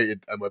ones that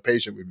waited and were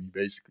patient with me,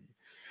 basically."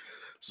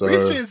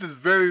 Reece So James is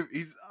very.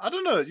 He's. I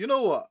don't know. You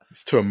know what?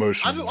 it's too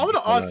emotional, I'm man.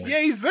 gonna ask.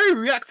 Yeah, he's very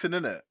reacting,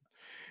 isn't it?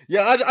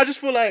 Yeah, I just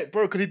feel like,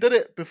 bro, because he did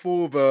it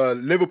before the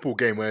Liverpool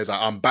game where it's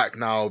like, I'm back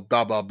now,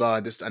 blah, blah, blah,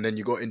 and then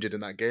you got injured in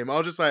that game. I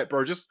was just like,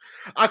 bro,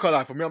 I can't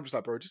lie, for me, I'm just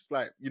like, bro, just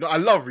like, I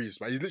love Reece,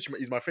 man.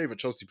 He's my favorite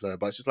Chelsea player,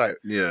 but it's just like,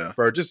 Yeah.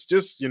 bro,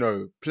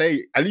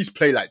 at least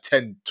play like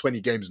 10, 20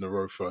 games in a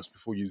row first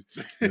before you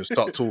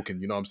start talking,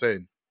 you know what I'm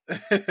saying?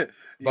 Yeah,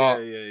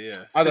 But,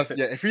 yeah,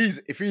 yeah,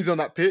 if he's on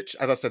that pitch,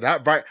 as I said,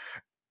 that right,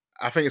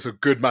 I think it's a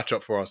good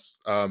matchup for us.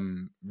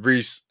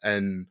 Reece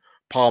and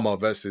Palmer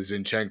versus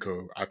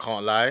Zinchenko. I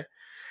can't lie.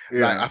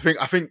 Like yeah,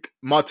 I think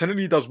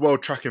Martinelli does well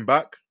tracking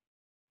back.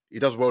 He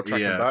does well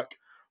tracking yeah, back,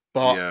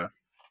 but yeah.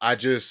 I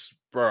just,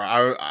 bro,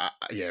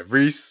 yeah,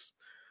 Reece.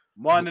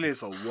 Martinelli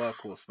is a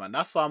workhorse, man.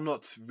 That's why I'm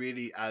not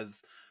really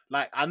as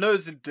like. I know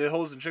the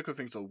whole Zinchenko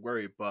thing's a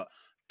worry, but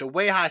the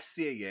way I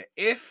see it,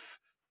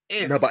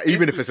 yeah, No, but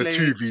even if if we it's a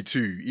two play, v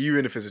two,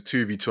 even if it's a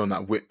 2v2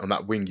 on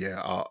that wing,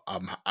 yeah,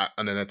 on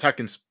an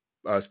attacking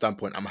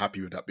standpoint, I'm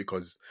happy with that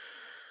because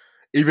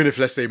even if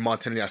let's say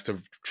Martinelli has to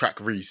track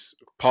Reece,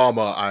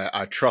 Palmer,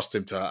 I trust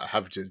him to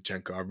have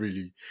Zinchenko. I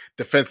really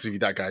defensively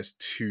that guy's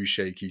too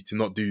shaky to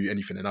not do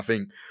anything. And I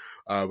think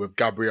with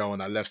Gabriel on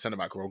that left centre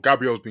back role,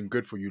 Gabriel's been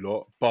good for you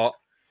lot, but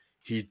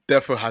he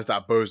definitely has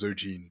that bozo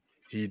gene.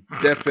 He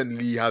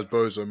definitely has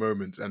bozo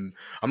moments, and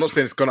I'm not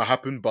saying it's gonna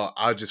happen, but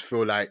I just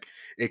feel like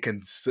it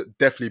can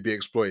definitely be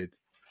exploited.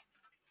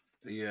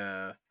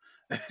 yeah,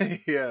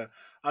 yeah.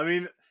 I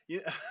mean,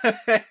 yeah,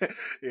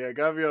 yeah,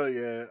 Gabriel.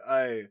 Yeah,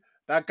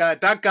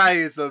 that guy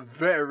is a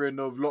veteran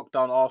of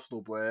lockdown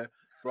Arsenal, boy.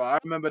 Bro, I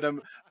remember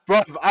them.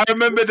 Bro, I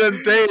remember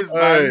them days,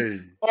 man. Hey,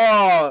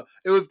 Oh,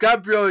 it was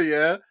Gabriel.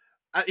 Yeah,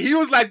 he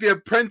was like the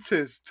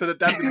apprentice to the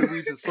David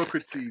Luiz and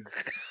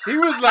Socrates. He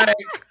was like,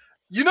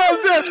 you know what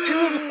I'm saying? He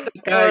was like the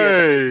guy.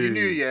 Yeah, that you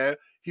knew. hey, Yeah,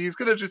 he's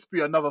gonna just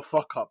be another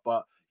fuck up,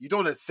 but you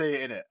don't want to say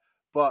it in it.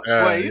 But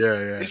boy, yeah,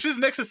 yeah. it's just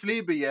next to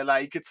Saliba, yeah.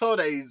 Like you could tell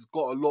that he's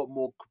got a lot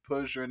more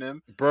composure in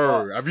him.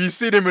 But Bro, have you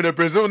seen him in the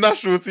Brazil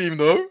national team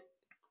though?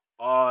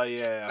 oh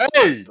yeah, I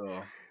suppose Hey,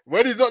 so.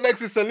 when he's not next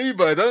to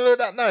Saliba, it doesn't look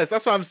that nice.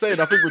 That's what I'm saying.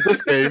 I think with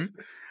this game,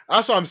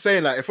 that's what I'm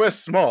saying. Like, if we're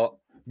smart,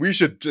 we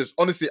should just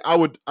honestly, I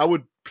would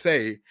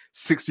play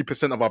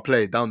 60% of our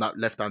play down that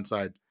left hand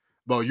side.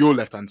 Well, your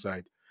left hand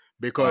side.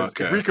 Because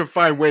if we Okay, can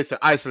find ways to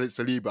isolate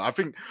Saliba, I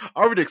think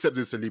I already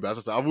accepted Saliba. As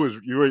I said,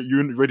 you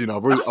already know.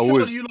 I that's how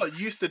always you lot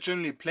used to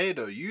generally play,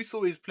 though. You used to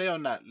always play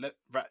on that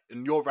right,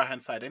 in your right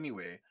hand side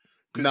anyway,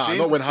 because nah, not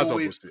James when was Hazard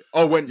always was it.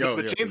 Oh, when no, yo,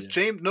 but yeah, okay, yeah,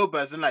 James, but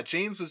as in like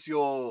James was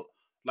your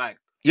like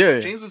yeah,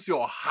 James was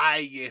your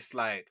highest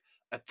like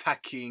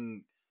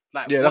attacking,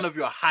 like yeah. one That's of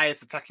your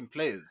highest attacking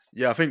players.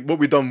 Yeah, I think what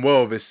we've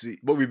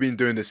been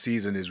doing this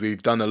season is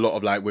we've done a lot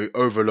of like we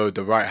overload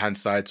the right hand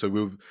side.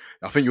 So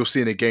I think you'll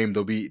see in a game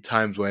there'll be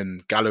times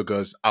when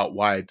Gallagher's out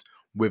wide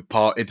with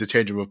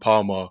interchanging with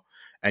Palmer,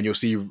 and you'll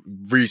see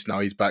Reece now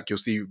he's back. You'll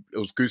see it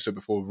was Gusto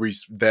before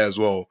Reece there as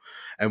well.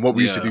 And what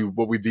we used to Yeah, do,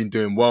 what we've been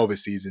doing well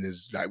this season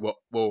is like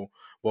we'll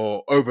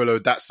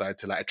overload that side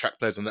to like attract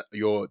players on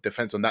your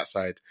defense on that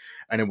side,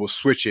 and then we'll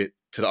switch it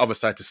to the other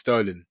side to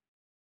Sterling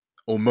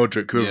or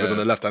Modric, whoever's on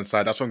yeah. the left hand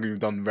side. That's something we've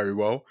done very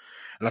well.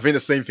 And I think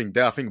the same thing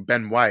there. I think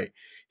Ben White,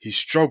 he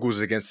struggles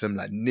against some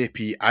like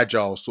nippy,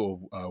 agile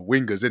sort of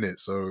wingers in it.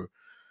 So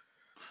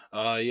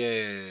Yeah,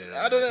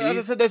 yeah, I don't yeah. know.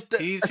 As I said,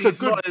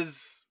 He's not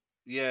as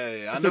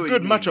I it's know a what you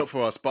good mean. matchup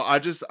for us. But I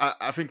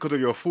think because of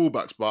your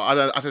fullbacks. But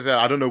as I said,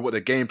 I don't know what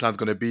the game plan's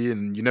going to be,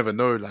 and you never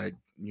know. Like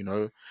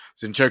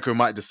Zinchenko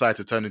might decide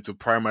to turn into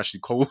Prime Ashley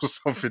Cole or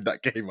something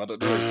that game. I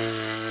don't know.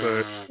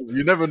 So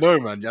you never know,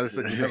 man. As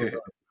I said, you never know.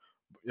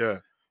 Yeah,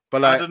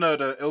 but I like don't know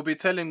though. It'll be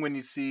telling when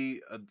you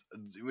see.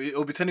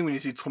 It'll be telling when you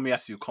see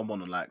Tomiyasu come on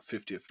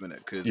 50th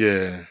minute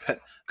yeah.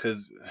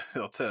 because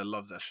Arteta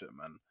loves that shit,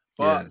 man.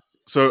 But Yes.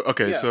 So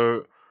okay, yeah,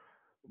 so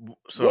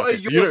what are okay,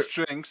 so your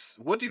strengths?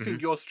 What do you think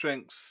mhm, your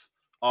strengths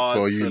are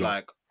for you to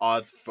lot.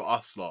 are for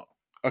us lot?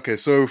 Okay,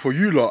 so for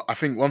you lot, I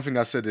think one thing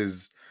I said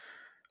is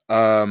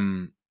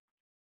um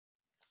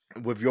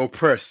with your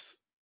press,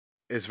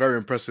 it's very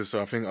impressive.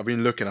 So I think I've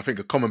been looking. I think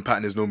a common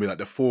pattern is normally like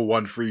the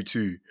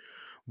 4-1-3-2,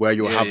 where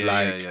you'll Yeah, have yeah, yeah,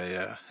 like yeah,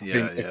 yeah, I yeah,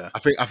 think if yeah.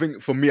 I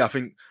think for me, I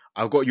think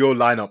I've got your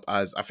lineup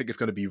as I think it's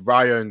going to be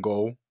Raya in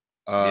goal.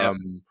 Yep,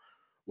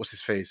 What's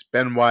his face?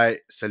 Ben White,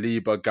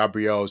 Saliba,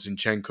 Gabriel,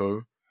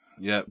 Zinchenko.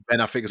 Yep. Then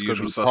I think The it's going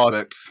to usual be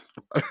suspects.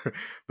 but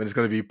it's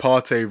going to be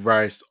Partey,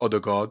 Rice,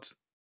 Odegaard,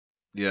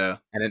 Yeah.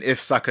 and then if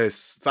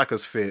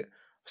Saka's fit,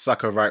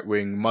 Saka right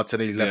wing,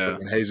 Martinelli left wing,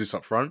 Yeah. and Jesus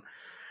up front.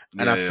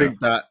 And I Yeah. Yeah. think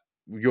that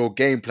your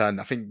game plan,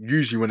 I think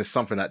usually when it's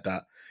something like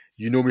that,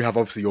 you normally have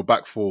obviously your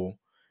back four,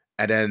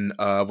 and then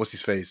what's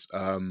his face?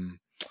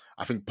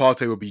 I think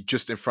Partey will be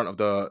just in front of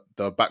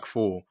the back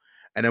four,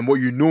 and then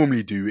what you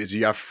normally do is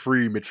you have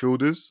three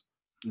midfielders.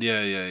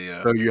 Yeah. Yeah.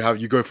 Yeah. So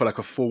you go for like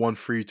a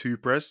 4-1-3-2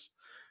 press.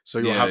 So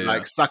you'll Yeah. have Yeah.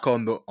 like Saka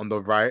on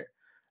the right, Yeah.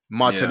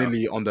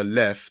 Martinelli on the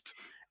left,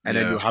 and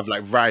then you'll Yeah. have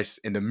like Rice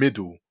in the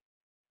middle,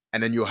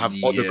 and then you'll have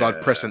Odegaard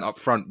Yeah. pressing up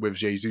front with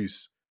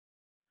Jesus.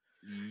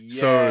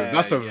 So Yeah.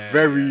 that's Yeah.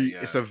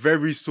 Yeah. it's Yeah. a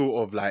very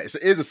sort of like, it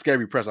is a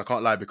scary press, I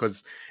can't lie,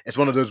 because it's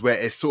one of those where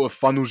it sort of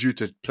funnels you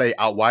to play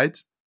out wide.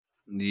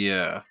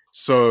 Yeah.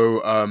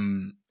 So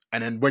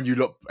and then when you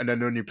look, and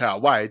then when you play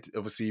out wide,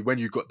 obviously when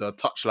you got the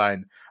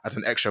touchline as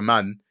an extra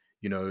man,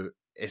 you know,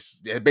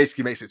 it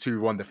basically makes it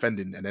 2-1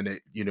 defending, and then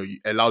it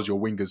allows your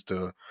wingers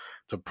to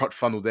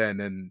funnel there, and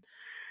then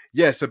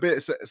yeah, it's a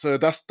bit. So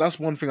that's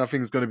one thing I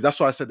think is going to be. That's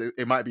why I said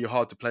it might be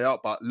hard to play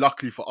out. But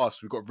luckily for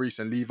us, we've got Reece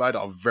and Levi that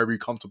are very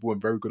comfortable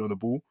and very good on the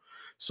ball. Yeah.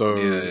 So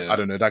I Yeah.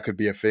 don't know. That could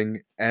be a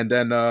thing. And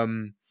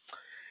then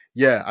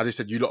yeah, I just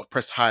said you lot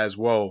press high as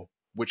well,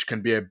 which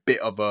can be a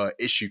bit of a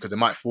issue because it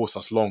might force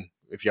us long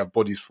if you have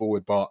bodies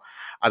forward. But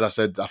as I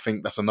said, I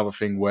think that's another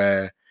thing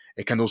where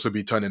it can also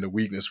be turned into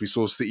weakness. We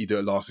saw City do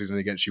it last season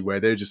against you, where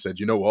they just said,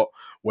 you know what,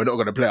 we're not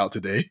going to play out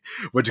today.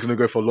 We're just going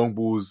to go for long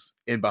balls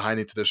in behind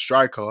into the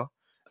striker,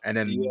 and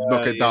then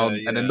knock Yeah. it Yeah. down,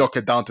 and then Yeah. knock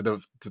it down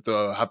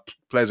to have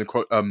players in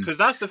Because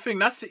that's the thing.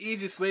 That's the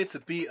easiest way to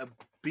beat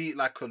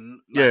like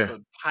yeah. a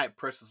tight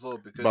press as well.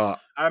 Because But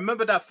I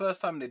remember that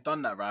first time they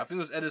done that, right? I think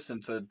it was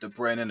Edison to De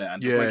Bruyne in it,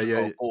 and De Bruyne yeah, just got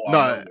yeah, a goal out of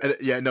no, nowhere.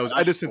 yeah, no, it was And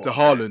I just Edison to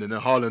thought, okay, Haaland, and then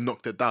Haaland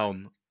knocked it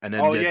down, and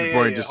then oh yeah, yeah, De yeah,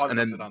 Bruyne yeah. just, Holland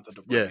and knocked it then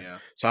down to De Bruyne. yeah. Yeah,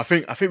 So I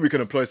think we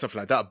can employ something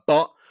like that,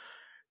 but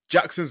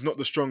Jackson's not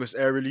the strongest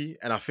aerially,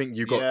 and I think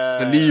you got yeah,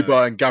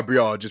 Saliba and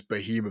Gabriel are just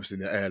behemoths in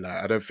the air. Like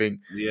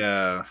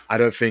yeah. I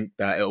don't think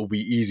that it'll be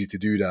easy to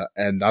do that.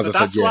 And as So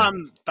I said, yeah,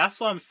 that's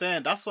what I'm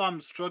saying. That's why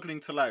I'm struggling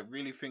to like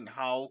really think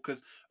how,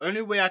 because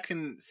only way I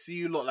can see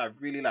you lot like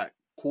really like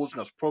causing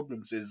us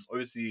problems is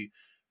obviously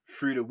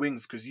through the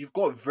wings, because you've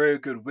got very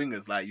good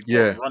wingers. Like you've got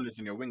yeah. runners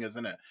in your wingers,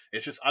 in it.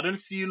 It's just I don't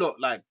see you lot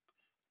like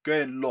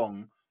going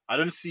long. I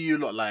don't see you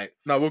lot like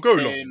No, we'll go long.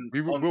 playing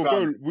on We'll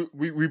ground. go.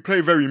 We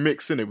play very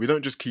mixed in it. We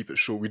don't just keep it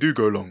short. We do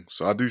go long.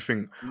 So I do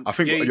think Yeah,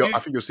 you do. I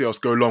think you'll see us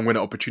go long when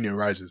the opportunity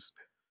arises.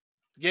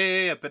 Yeah,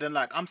 yeah, yeah. But then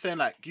like I'm saying,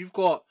 like you've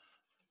got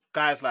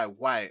guys like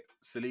White,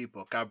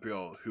 Saliba,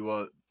 Gabriel, who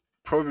are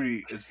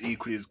probably as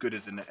equally as good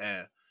as in the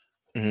air.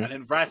 Hmm. And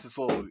then Rice as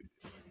well.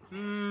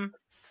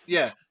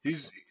 Yeah,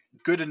 he's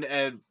good in the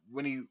air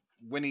when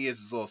he is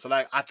as well. So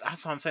like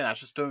that's what I'm saying. I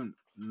just don't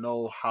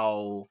know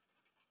how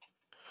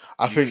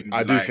you can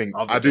like other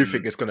I do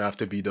think than it's gonna have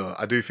to be the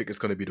I do think it's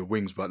gonna be the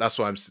wings, but that's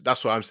what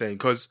I'm saying,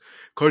 because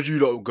you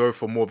lot go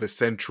for more of a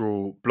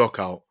central block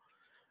out.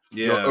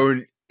 Your yeah.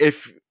 own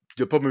if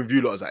the problem with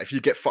you lot is that if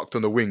you get fucked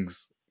on the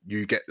wings,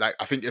 you get like,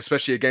 I think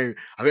especially again,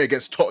 I think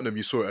against Tottenham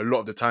you saw it a lot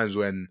of the times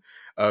when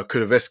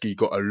Kulusevski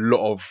got a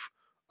lot of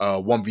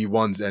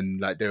 1v1s, and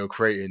like they were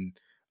creating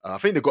I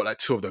think they got like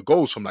two of the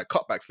goals from like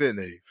cutbacks, didn't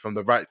they? From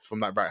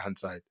that right hand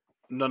side.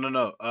 No, no,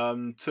 no.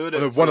 Two of Oh, the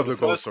no, one so of the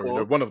the goals, sorry.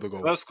 No, one of the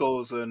goals. first goal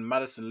was when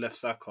Madison left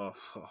Saka.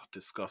 Oh,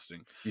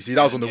 disgusting. You see,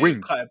 that And was then on the yeah, he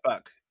wings. cut it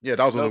back. Yeah,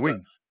 that was on No, the but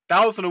wing.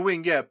 that was on the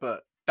wing, yeah.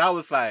 But that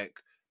was like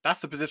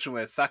that's the position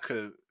where Saka.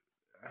 No,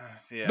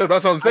 Yeah,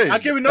 that's what I'm I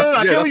saying. get what, no, no,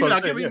 I get what That's you what mean. I'm I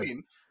get saying. what you Yeah.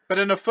 mean. But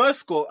in the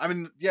first goal, I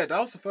mean, yeah, that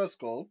was the first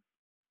goal,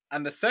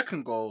 and the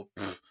second goal,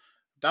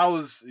 that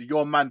was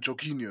your man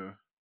Jorginho.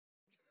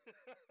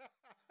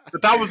 So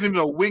that wasn't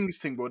even a wings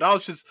thing, bro. That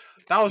was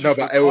No, just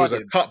but it was a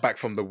retarded. cutback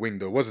from the wing,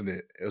 though, wasn't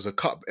it? It was a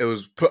cut. It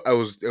was put.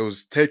 It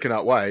was taken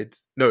out wide.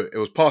 No, it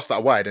was passed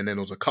out wide, and then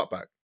it was a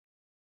cutback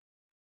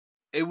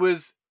It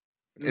was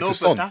into no, but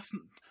Son. that's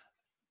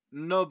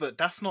no, but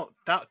that's not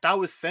that. That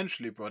was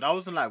centrally, bro. That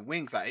wasn't like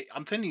wings. Like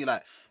I'm telling you,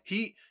 like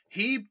he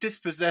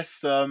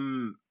dispossessed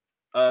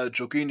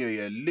Jorginho,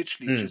 yeah,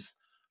 literally Mm,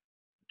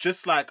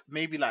 just like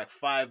maybe like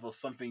 5 or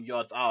something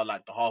yards out,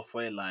 like the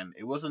halfway line.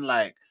 It wasn't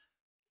like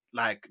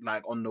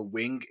on the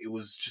wing. It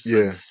was just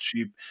a yeah.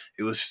 stupid.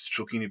 It was just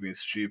Jorginho being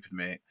stupid,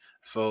 mate.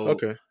 So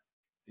Okay.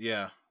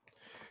 yeah,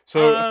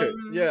 So okay.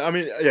 Yeah. I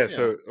mean, yeah. yeah,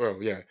 So well,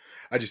 yeah.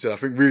 As you said, I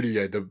think really,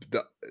 yeah,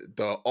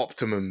 the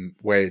optimum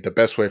way, the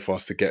best way for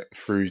us to get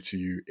through to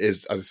you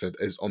is, as I said,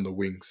 is on the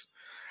wings.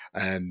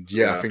 And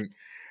yeah, yeah.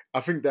 I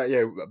think that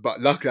yeah,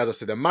 but luckily, as I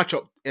said, the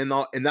matchup in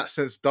that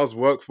sense does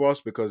work for us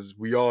because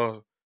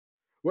we're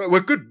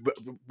good. But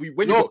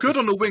when you You're got good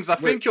on this, the wings. I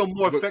we're, think you're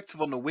more we're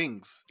effective on the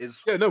wings.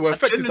 Is yeah, no, we're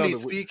affected down generally the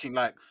speaking,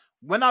 like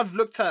when I've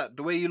looked at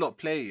the way you lot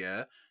play,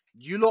 yeah,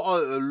 you lot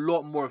are a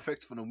lot more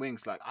effective on the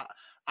wings. Like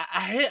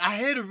I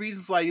hear the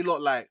reasons why you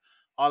lot like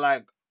are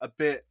like a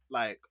bit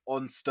like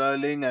on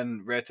Sterling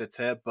and Rare,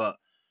 but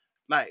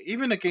like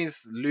even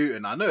against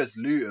Luton, I know it's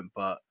Luton,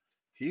 but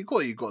he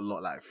got a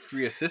lot like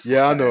 3 assists or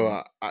Yeah, I know.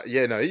 something.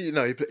 Yeah, no,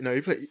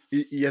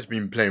 he has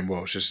been playing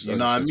well. It's just You as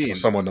know I what I said, for mean?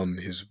 someone on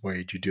his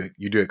wage,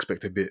 you do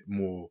expect a bit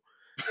more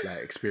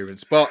like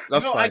experience, but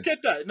that's No, I fine.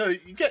 get that. No,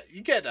 you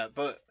get that,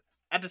 but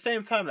at the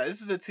same time, like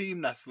this is a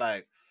team that's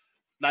like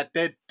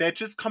they're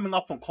just coming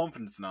up on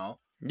confidence now,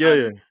 Yeah,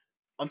 yeah. and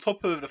on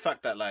top of the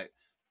fact that like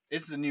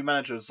this is a new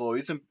manager as well,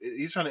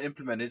 he's trying to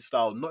implement his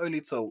style not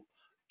only to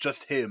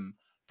just him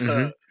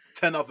Hmm. to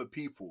 10 other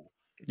people,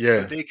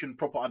 so Yeah. they can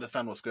proper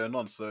understand what's going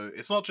on. So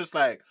it's not just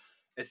like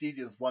as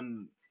easy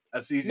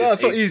No, as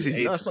it's not easy.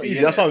 A No, to it's not B easy.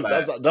 in it. It's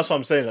like That's what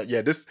I'm saying. Like,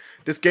 yeah, this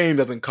game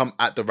doesn't come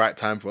at the right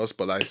time for us,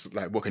 but like,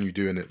 like, what can you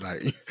do in it?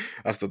 Like,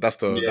 that's the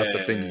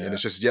thingy, and yeah,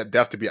 it's just yeah, they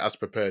have to be as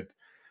prepared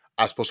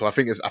as possible. I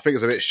think it's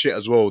a bit shit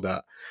as well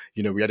that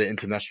we had an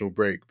international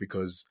break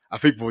because I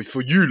think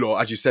for you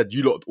lot, as you said,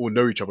 you lot all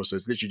know each other, so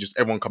it's literally just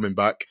everyone coming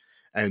back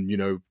and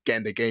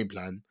getting the game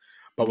plan.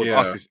 But with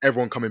us, yeah, it's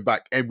everyone coming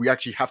back, and we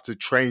actually have to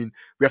train.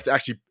 We have to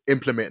actually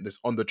implement this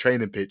on the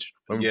training pitch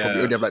when we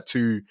probably yeah, only have like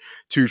two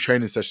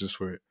training sessions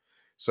for it.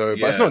 So,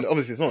 but it's yeah, not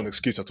obviously it's not an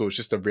excuse at all. It's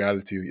just a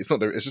reality. It's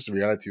not. It's just a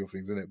reality of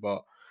things, isn't it?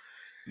 But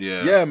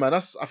yeah, yeah, man, I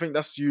think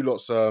that's you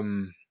lot's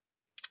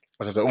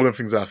as I said, all the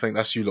things that I think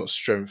that's you lot's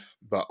strength,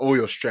 but all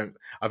your strength,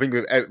 I think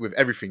with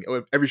everything,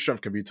 every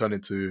strength can be turned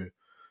into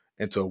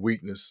a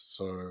weakness.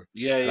 So,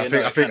 yeah, and I yeah. No,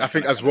 think I it think can, I it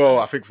can, think it as can, it well,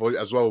 I can. think for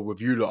as well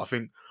with you lot, I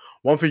think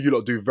one thing you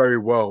lot do very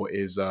well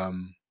is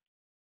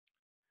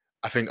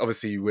I think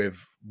obviously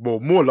with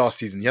more last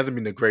season, he hasn't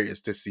been the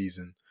greatest this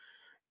season.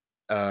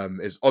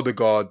 Is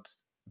Odegaard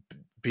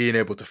being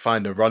able to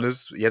find the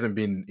runners? He hasn't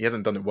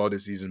done it well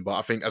this season, but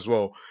I think as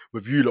well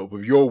with you lot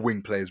with your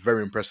wing play is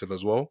very impressive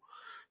as well.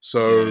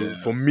 So Yeah,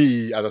 for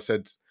me, as I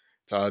said,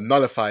 to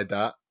nullify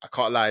that, I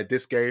can't lie.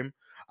 This game,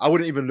 I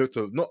wouldn't even look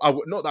to not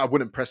that I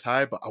wouldn't press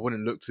high, but I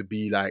wouldn't look to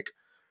be like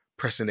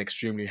pressing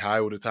extremely high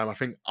all the time. I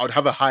think I would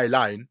have a high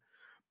line,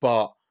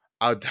 but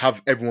I'd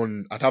have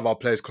our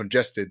players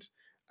congested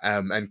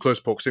and close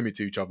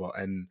proximity to each other,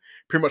 and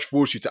pretty much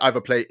force you to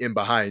either play in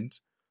behind,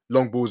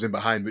 long balls in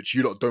behind, which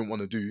you lot don't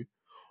want to do,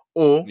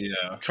 or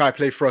yeah, try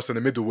play for us in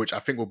the middle, which I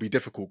think will be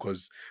difficult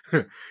because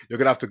you're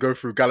gonna have to go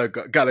through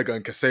Gallagher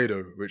and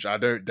Casado, which I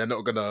don't. They're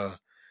not gonna.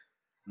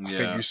 I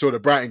think you yeah, saw the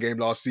Brighton game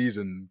last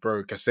season,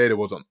 bro. Casado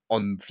was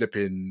on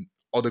flipping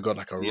Odegaard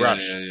like a yeah,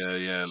 rush. yeah, yeah,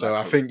 yeah. So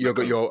I think Like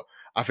a,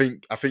 I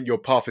think your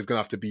path is gonna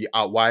have to be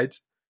out wide.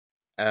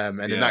 And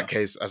in that yeah,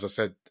 case, as I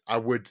said, I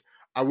would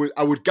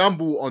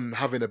gamble on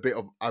having a bit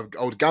of. I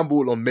would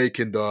gamble on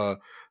making the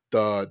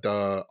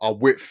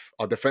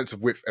our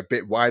defensive width a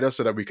bit wider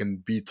so that we can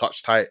be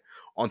touch tight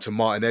onto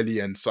Martinelli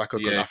and Saka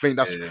because yeah, I think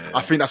yeah, that's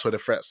I yeah, think that's where the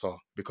threats are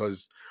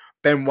because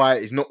Ben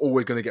White is not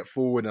always going to get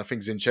forward, and I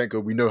think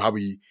Zinchenko, we know how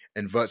he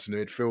inverts in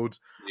the midfield.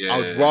 yeah, I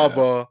would yeah, yeah.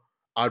 rather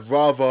I'd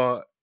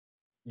rather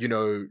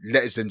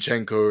let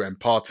Zinchenko and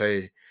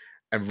Partey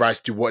and Rice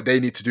do what they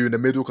need to do in the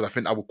middle because I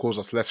think that will cause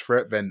us less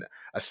threat than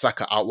a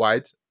Saka out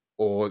wide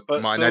or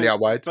Martinelli out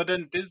wide.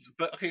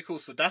 But okay, cool.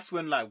 So that's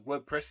when like we're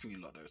pressing you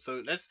lot though.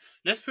 So let's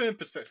put it in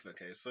perspective.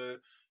 Okay,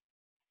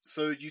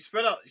 so you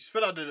spread out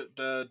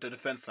the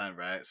defense line,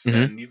 right? So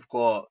Hmm. then you've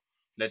got,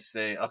 let's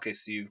say, okay,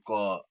 so you've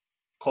got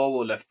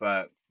Colwell left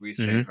back, Reece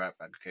Hmm. James right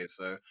back. Okay,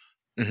 so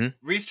Hmm.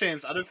 Reece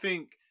James, I don't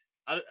think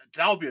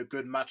that would be a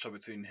good matchup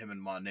between him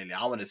and Martinelli.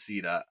 I want to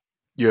see that.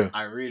 Yeah,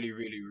 I really,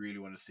 really, really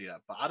want to see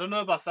that. But I don't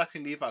know about Saka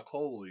and Levi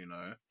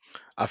Colwell.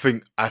 I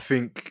think I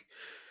think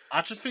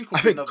I just think it'll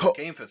I be think another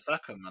game for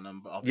Saka,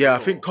 man. I'll be yeah, I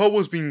think real.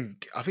 Colwell's been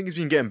I think he's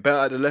been getting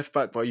better at the left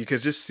back, but you can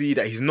just see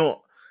that he's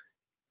not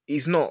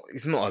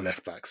a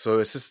left back. So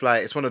it's just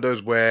like it's one of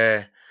those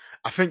where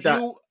I think that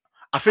He'll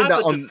I think have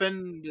that a on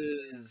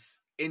defender's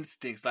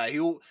instincts. Like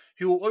he'll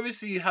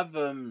obviously have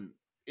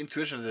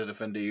intuition as a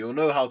defender. He'll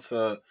know how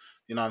to,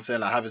 what I'm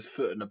saying, like have his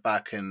foot in the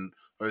back and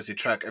obviously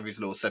track every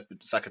little step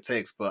Saka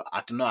takes. But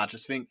I don't know. I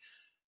just think,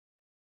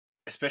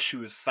 especially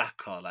with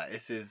Saka, like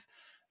this is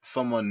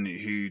someone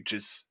who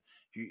just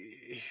who,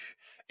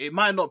 it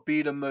might not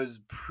be the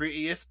most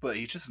prettiest, but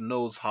he just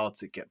knows how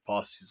to get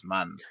past his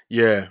man.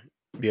 yeah,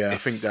 yeah, I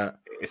think It's that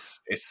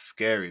it's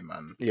scary,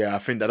 man. yeah, I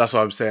think that's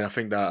what I'm saying. I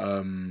think that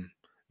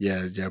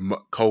yeah,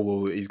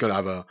 Cole he's gonna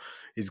have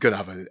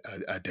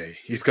a day.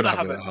 He's He's gonna gonna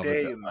have have a a have a,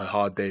 day, a man.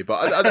 hard day.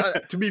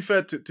 But to be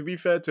fair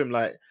to him,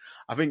 like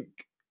I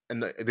think in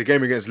the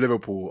game against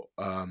Liverpool,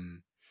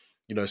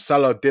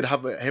 Salah did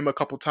have him a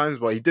couple times,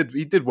 but he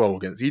did well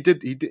against he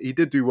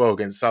did do well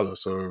against Salah.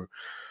 So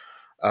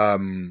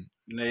um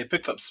He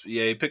picked up.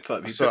 Yeah, he so picked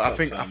I up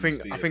think I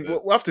think I speed a think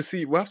bit. we'll have to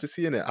see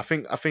in it. I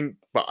think,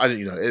 but I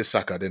don't, it's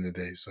Saka at the end of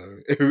the day, so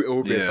it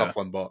will be a Yeah, tough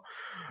one. But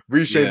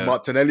Reece James yeah,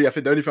 Martinelli, I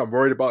think the only thing I'm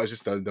worried about is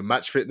just the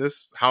match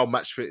fitness. How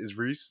match fit is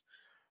Reece?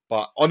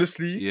 But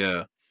honestly,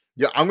 yeah.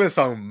 yeah, I'm gonna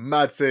sound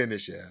mad saying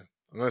this. Yeah,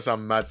 I'm gonna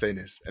sound mad saying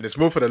this, and it's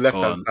more for the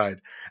left Go hand on.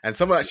 side. And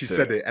someone actually Let's hear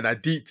said it. it, and I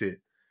deeped it,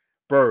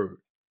 bro.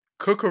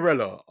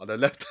 Cucurella on the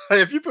left.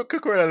 If you put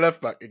Cucurella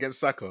left back against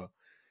Saka,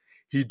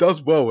 he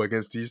does well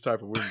against these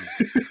type of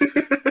wingers.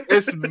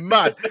 It's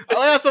mad.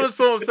 I had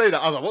someone say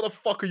that. I was like, what the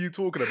fuck are you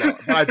talking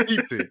about? But I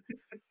deeped it.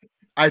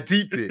 I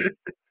deeped it.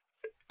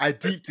 I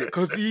deeped it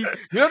because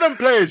them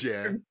players,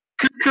 yeah,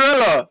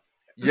 Cucurella.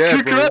 It's yeah,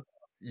 Cucurella. bro,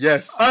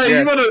 yes, Oh, you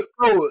yes. wanna,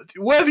 bro,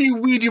 whatever you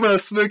weed you wanna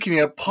smoke in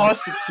here,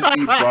 pass it to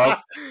me, bro.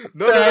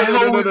 No, The no, no, no, no,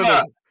 hell no, was no,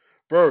 that? no,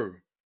 bro.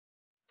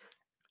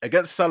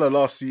 Against Salah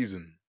last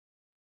season,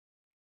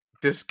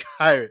 this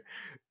guy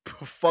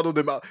funneled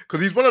him out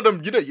because he's one of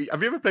them. Have you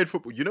ever played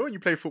football? You know when you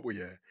play football,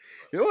 yeah,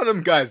 you're one of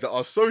them guys that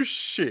are so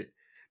shit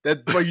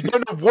that, but you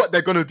don't know what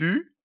they're gonna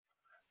do,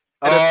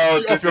 and it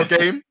puts Oh, you off your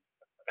game.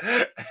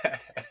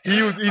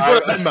 He's one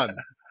of them, man.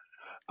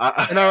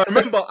 And I,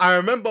 I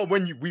remember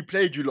when we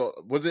played you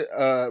lot. Was it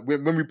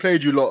when we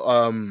played you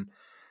lot?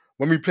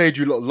 When we played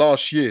you lot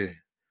last year.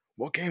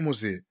 What game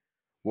was it?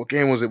 What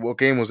game was it? What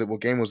game was it? What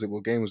game was it?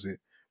 What game was it?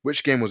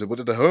 Which game was it? Was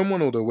it the home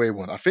one or the away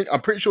one?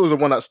 I'm pretty sure it was the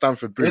one at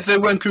Stamford is Bridge.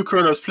 it when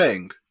Cucurella was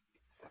playing?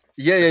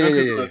 Yeah, yeah, It's yeah, when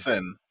yeah, Cucurella yeah, was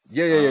in.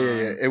 yeah, yeah, yeah,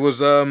 yeah,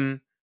 yeah.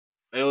 Um,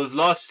 it was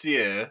last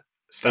year, It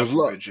was Stamford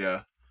Bridge,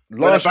 yeah.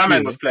 When last Aubameyang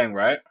year. was playing,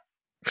 right?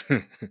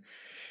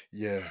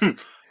 Yeah.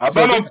 So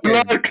Aubameyang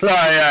blood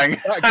crying.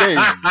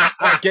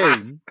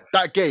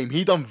 that game,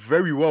 he done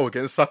very well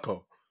against Saka.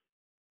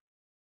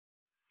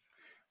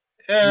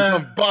 He Yeah,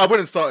 done, but I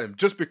wouldn't start him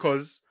just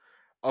because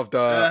of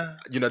yeah.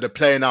 the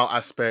playing out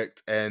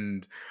aspect,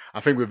 and I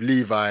think with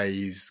Levi,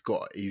 he's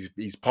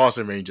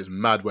passing range is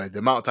mad. Where the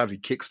amount of times he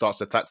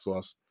kickstarts attacks to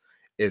us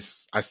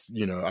is I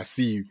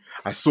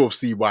sort of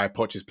see why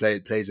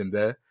Poch plays him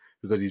there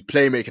because his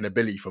playmaking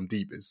ability from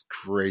deep is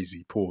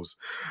crazy. Pause.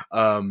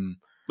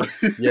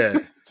 Yeah.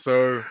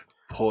 So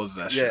Pause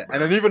that yeah, shit, and bro.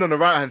 then even on the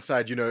right hand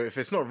side, if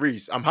it's not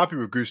Reese, I'm happy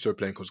with Gusto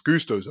playing because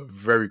Gusto's a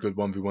very good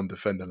 1v1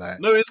 defender. Like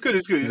No, it's good.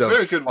 It's good. he's It's a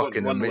very good. One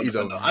he's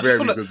a defender. very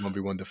good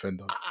 1v1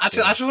 defender. I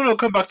So just want to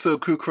come back to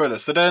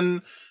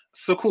Cucurella.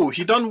 So cool.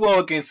 He done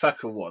well against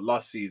Saka. What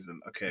last season?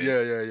 Okay.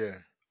 yeah, yeah, yeah.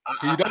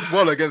 He I, does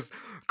well against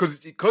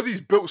because he's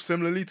built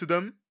similarly to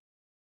them.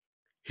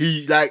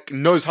 He like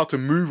knows how to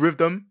move with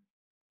them,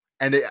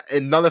 and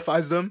it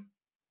nullifies them.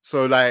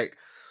 So like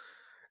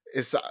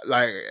it's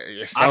like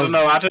it I don't sounds.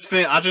 know. I just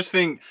think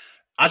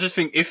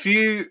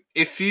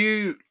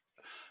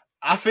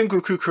I think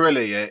with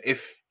Cucurella, yeah,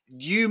 if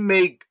you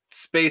make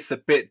space a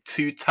bit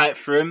too tight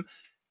for him,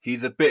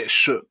 he's a bit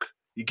shook.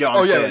 You get what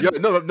I'm Oh yeah, yeah.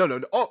 saying? No, no, no,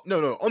 no. Oh,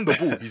 no, no. On the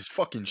ball, he's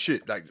fucking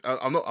shit. Like Yeah.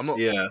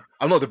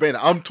 I'm not debating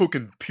that. I'm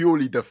talking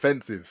purely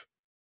defensive.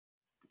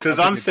 I'm Because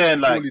I'm talking saying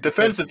like purely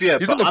defensive. defensive, yeah,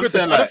 He's but not a I'm good.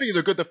 saying I don't like think he's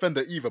a good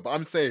defender either. But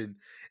I'm saying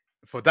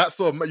for that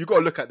sort of, you got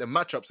to look at the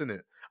matchups in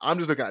it. I'm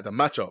just looking at the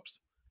matchups.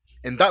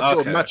 In that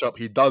sort of okay, matchup,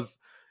 he does.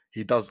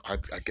 He does. I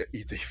get.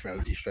 He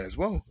fares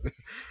well.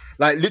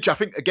 Like literally, I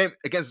think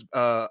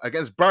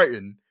against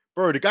Brighton,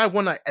 bro, the guy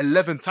won like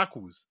 11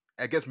 tackles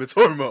against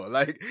Mitoma.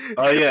 Like,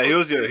 oh yeah, he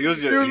was he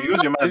was your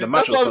man of the mad.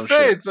 match That's or what I'm some shit.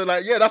 saying. So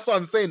like, yeah, that's what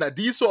I'm saying. Like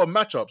these sort of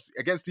matchups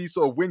against these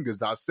sort of wingers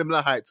that are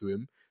similar height to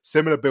him,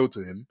 similar build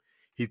to him,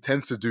 he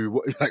tends to do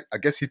what. Like, I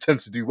guess he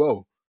tends to do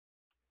well.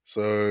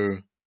 So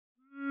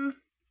Mm,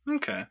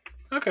 okay,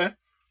 okay,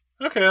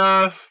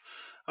 okay.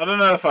 I don't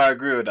know if I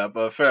agree with that,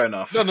 but fair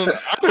enough. no, no, no.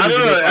 I don't I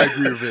even know if I don't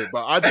agree with it,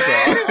 but I'm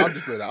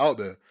just putting it out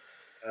there.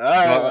 know. All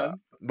right, But man.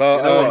 You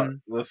but know what?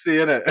 We'll see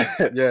in it.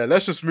 yeah,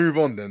 let's just move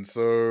on then.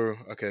 So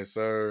okay,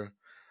 so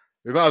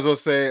we might as well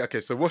say okay.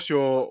 So what's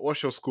your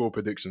score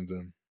predictions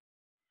then?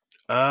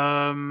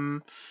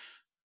 um,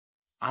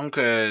 I'm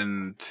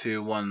going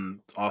 2-1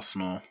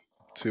 Arsenal.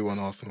 2-1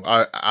 Arsenal.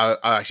 I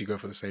actually go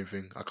for the same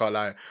thing. I can't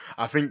lie.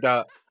 I think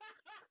that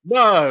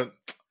no,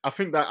 I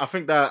think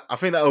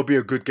that will be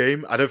a good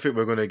game. I don't think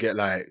we're gonna get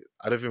like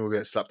I don't think we'll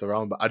get slapped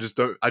around, but I just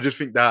don't. I just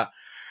think that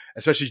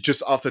especially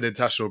just after the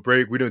international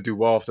break, we don't do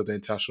well after the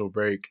international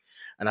break,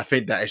 and I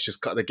think that it's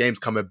just the games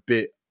come a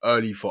bit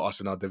early for us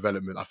in our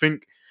development. I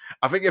think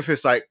if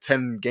it's like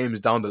 10 games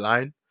down the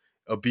line,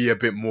 it'll be a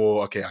bit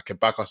more okay. I can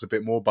back us a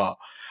bit more, but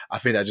I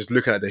think that just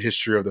looking at the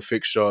history of the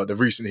fixture, the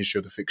recent history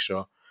of the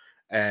fixture,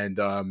 and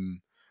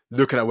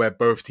looking at where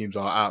both teams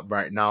are at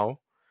right now.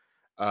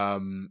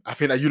 I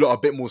think that you lot are a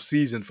bit more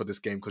seasoned for this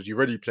game because you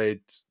already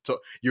played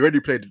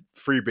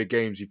three big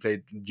games. You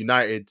played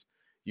United,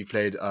 you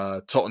played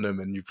Tottenham,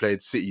 and you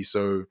played City.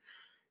 So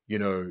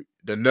the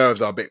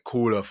nerves are a bit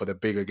cooler for the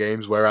bigger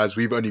games. Whereas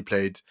we've only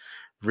played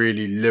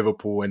really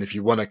Liverpool, and if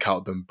you want to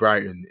count them,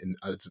 Brighton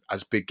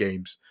as big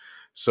games.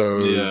 So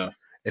Yeah,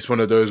 it's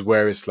one of those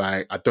where it's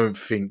like I don't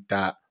think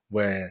that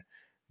we're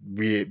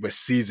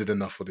seasoned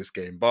enough for this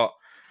game, but.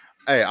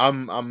 Hey,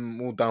 I'm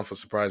all down for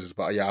surprises,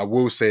 but yeah, I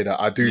will say that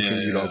I do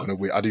think you lot are yeah. gonna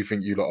win. I do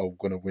think you lot are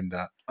gonna win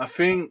that. I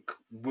think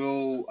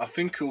we'll. I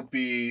think it'll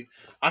be.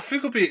 I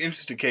think it'll be an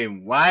interesting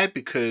game. Why?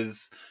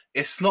 Because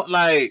it's not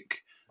like.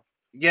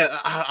 Yeah,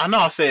 I know.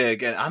 I'll say it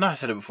again. I know I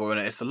said it before.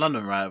 And it's a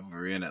London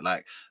rivalry, innit?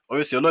 Like,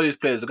 obviously, a lot of these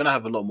players are gonna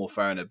have a lot more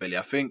fire in their belly.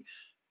 I think.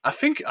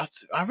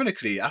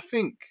 Ironically, I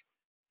think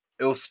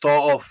it'll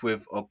start off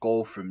with a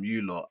goal from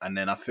you lot, and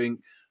then I think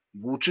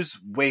we'll just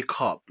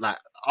wake up. Like,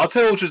 I'll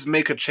tell you, we'll just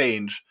make a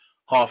change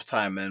half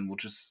time, and we'll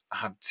just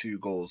have two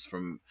goals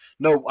from.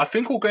 No, I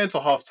think we'll go into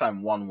half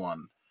time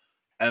 1-1.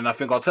 And I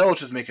think Arteta will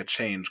just make a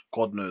change,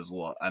 God knows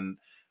what, and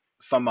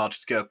somehow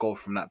just get a goal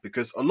from that.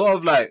 Because a lot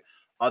of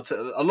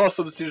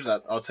substitutions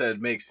that Arteta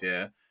makes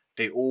here,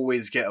 they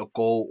always get a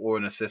goal or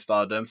an assist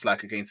out of them. So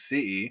like against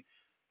City,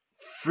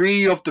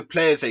 3 of the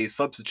players that he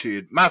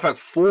substituted, matter of fact,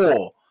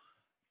 4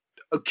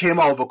 came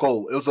out of a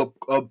goal. It was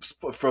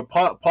for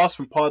a pass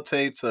from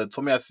Partey to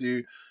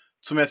Tomiyasu.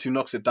 Tomiyasu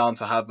knocks it down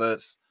to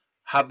Havertz.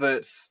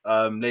 Havertz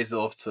lays it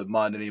off to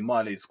Martinelli.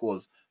 Martinelli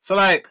scores. So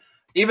like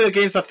even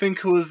against, I think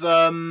it was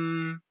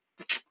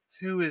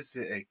who is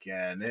it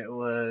again? It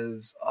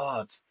was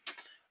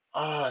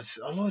it's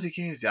a lot of the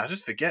games. Yeah, I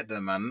just forget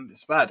them, man.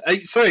 It's bad.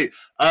 Sorry,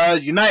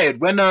 United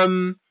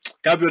when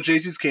Gabriel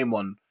Jesus came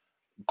on,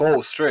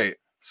 goal straight.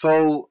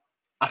 So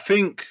I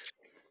think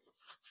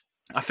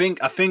I think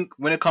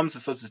when it comes to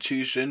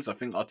substitutions, I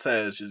think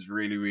Arteta is just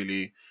really,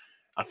 really.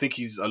 I think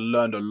he's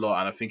learned a lot,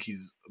 and I think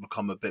he's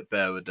become a bit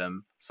better with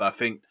them. So I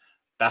think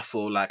that's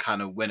all like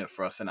kind of win it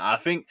for us. And I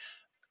think,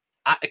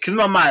 because in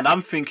my mind,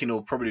 I'm thinking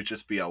it'll probably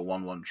just be a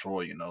 1-1 draw,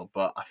 you know.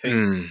 But I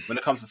think when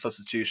it comes to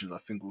substitutions, I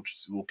think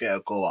we'll get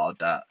a goal out of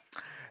that.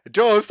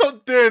 Joel,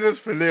 stop doing this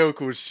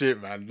political shit,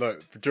 man.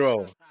 Look,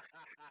 Joel,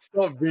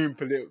 stop being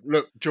political.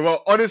 Look,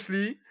 Joel,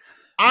 honestly,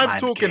 I'm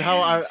Mind talking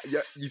how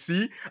games. you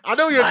see, I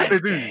know what you're trying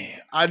to Mind do.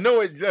 I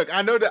know it. games. Look,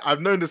 I know that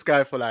I've known this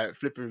guy for like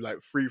flipping like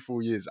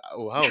 3-4 years.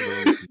 Or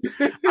however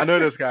long. I know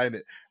this guy in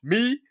it.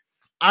 Me,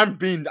 I'm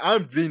being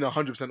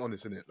 100%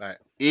 honest in it. Like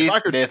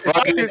If they're if I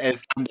fucking could,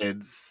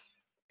 standards,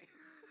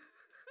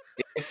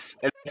 it's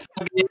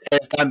fucking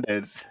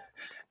standards.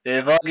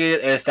 They're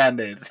fucking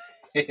standards.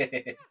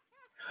 hey,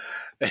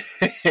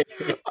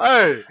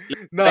 God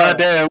nah,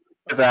 damn,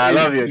 I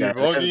love you it's guys.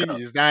 Let's Foggin go.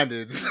 is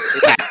standards.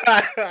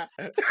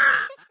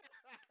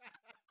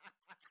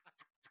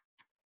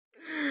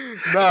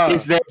 It's nah.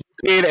 it's the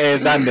fucking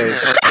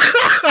standards.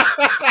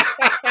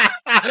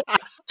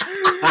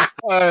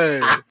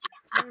 hey.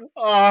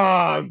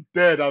 Oh, I'm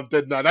dead. I'm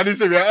dead now. That needs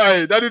to be.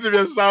 Hey, that needs to be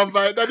a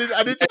soundbite. I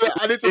need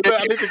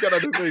to get on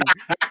the thing.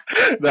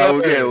 No,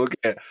 Hey, we'll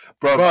get.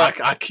 Bro, but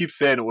I keep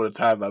saying it all the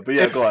time, man. But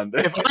yeah, if go on.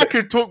 if I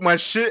could talk my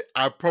shit,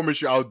 I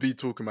promise you, I would be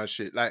talking my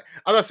shit. Like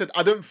as I said,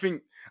 I don't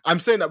think I'm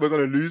saying that we're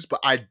gonna lose, but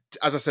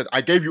as I said,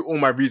 I gave you all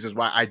my reasons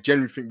why I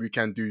genuinely think we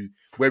can do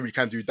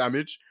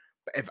damage.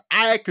 But if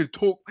I could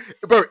talk,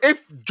 bro,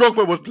 if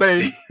Drogba was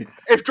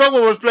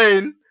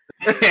playing,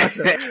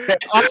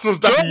 Arsenal's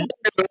Drop, daddy.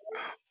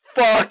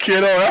 fuck you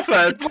know, that's If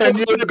like Drogba 10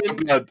 years was ago, playing,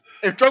 blood.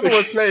 if Drogba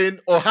was playing,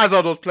 or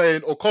Hazard was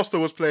playing, or Costa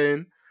was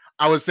playing,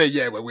 I would say,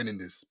 yeah, we're winning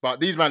this.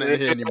 But these men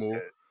ain't here anymore.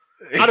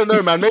 I don't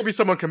know, man. Maybe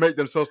someone can make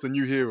themselves the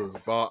new hero,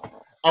 but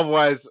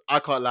otherwise, I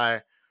can't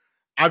lie.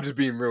 I'm just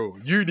being real.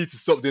 You need to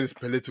stop doing this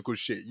political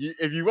shit.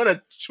 If you want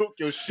to talk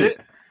your shit,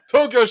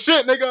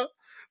 nigga.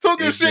 Talk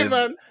your It's shit, the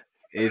man.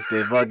 it's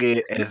the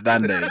fucking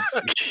standards.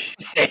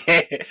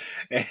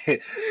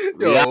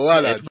 Yo, Real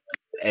voila.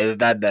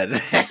 standards.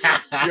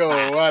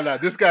 Yo, voila.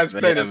 This guy's But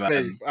playing yeah, it safe.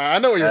 man. I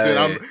know what you're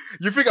doing. Hey,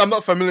 You think I'm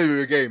not familiar with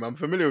your game? I'm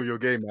familiar with your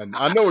game, man.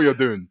 I know what you're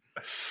doing.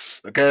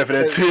 okay, for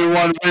the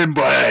 2-1 win,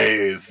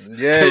 boys.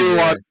 Yeah, 2-1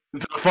 yeah. to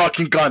the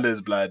fucking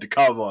Gunners, blood.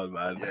 Come on,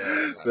 man. Yeah,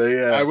 man. But I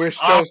yeah. wish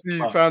Chelsea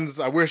fans,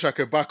 I wish I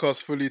could back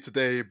us fully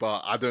today,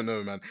 but I don't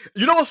know, man.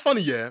 You know what's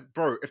funny, yeah?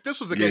 Bro, if this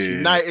was against Yeah.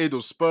 United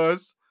or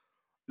Spurs,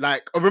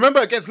 like, remember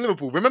against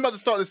Liverpool? Remember at the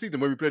start of the season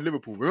when we played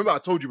Liverpool? Remember I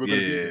told you we were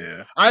going to beat them?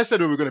 Yeah. I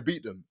said we were going to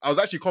beat them. I was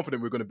actually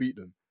confident we were going to beat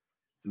them.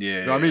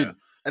 You know what I Yeah. mean?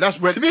 And that's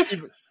when, To be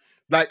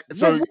like, what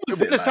so was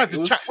when it it's time like?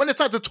 to It chat, was when it's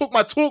time to talk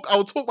my talk, I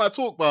will talk my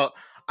talk, but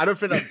I don't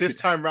think that this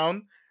time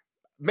round,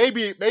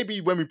 maybe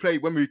when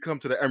we come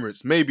to the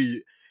Emirates,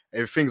 maybe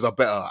if things are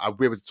better, I'll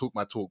be able to talk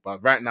my talk.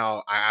 But right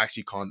now, I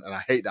actually can't, and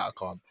I hate that I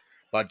can't.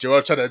 But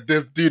Joel trying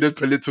to do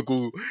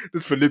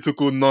this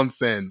political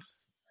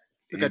nonsense.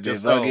 Look is at the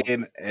yourself.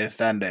 fucking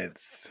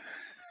standards.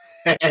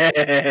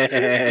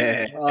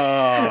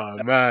 Oh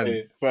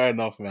man, fair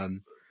enough,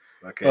 man.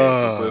 Okay, we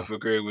Uh both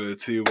agree with a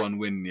 2-1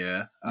 win,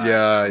 yeah?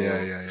 Alright, yeah.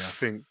 cool. I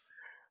think.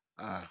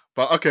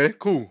 But okay,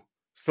 cool.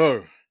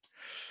 So,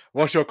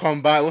 what's your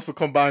combine? What's the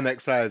combine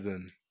next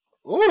season?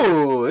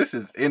 Oh, this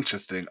is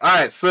interesting.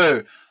 Alright,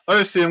 so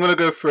obviously I'm gonna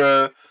go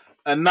for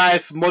a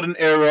nice modern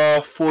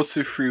era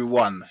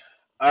 4-2-3-1.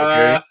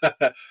 Okay.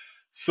 Uh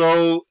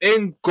so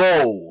in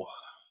goal,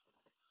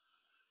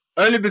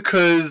 only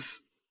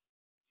because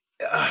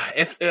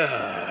if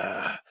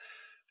uh,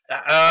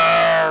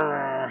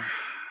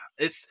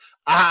 it's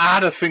I had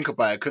to think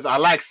about it because I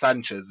like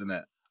Sanchez in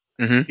it.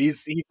 Mm-hmm.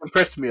 He's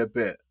impressed me a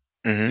bit.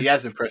 Mm-hmm. He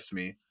has impressed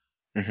me.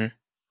 Mm-hmm.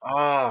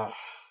 Ah,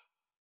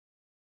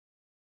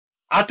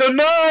 I don't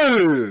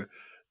know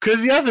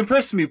because he has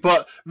impressed me,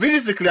 but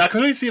realistically, I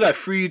can only see like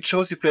 3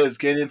 Chelsea players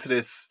getting into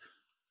this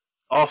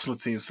Arsenal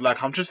team. So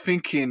like, I'm just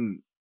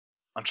thinking,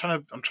 I'm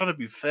trying to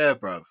be fair,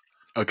 bruv.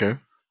 Okay.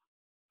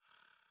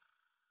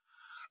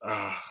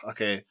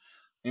 Okay,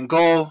 in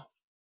goal,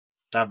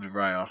 David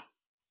Raya.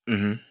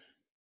 Mm-hmm.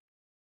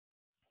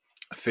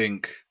 I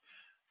think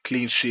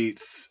clean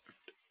sheets.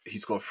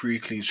 He's got 3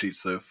 clean sheets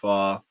so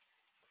far.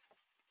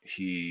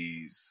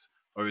 He's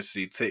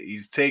obviously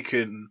he's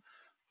taken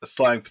a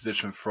starting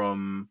position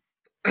from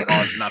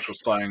our natural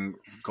starting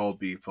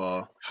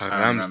goalkeeper,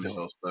 Aaron Ramsdale.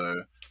 Ramsdale. So you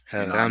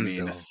know what I mean.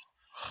 Ramsdale. It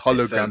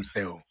Hologram says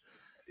still.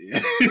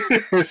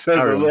 it says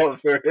Carry a on. lot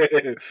for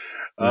him.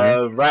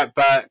 Mm-hmm. Right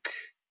back,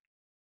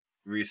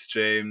 Reece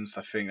James.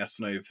 I think that's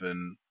not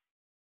even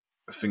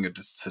a thing to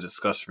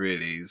discuss.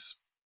 Really,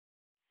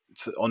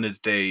 on his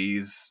day,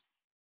 he's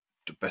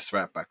the best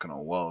right back in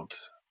the world.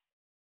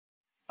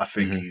 I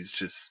think Mm-hmm. he's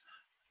just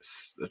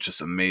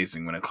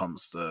amazing when it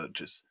comes to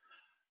just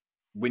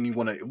when you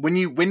want to when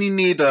you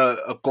need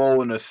a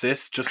goal and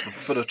assist just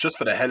for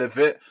the hell of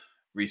it.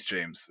 Reece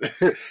James,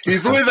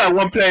 he's always that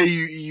one player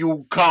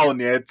you count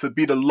to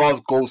be the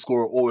last goal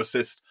scorer or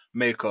assist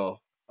maker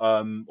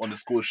on the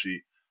score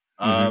sheet.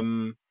 Mm-hmm.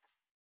 Um,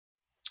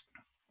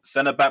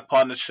 Centre back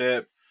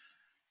partnership.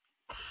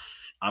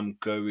 I'm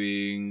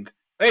going.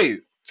 Hey,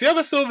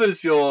 Thiago Silva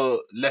is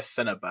your left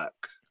centre back.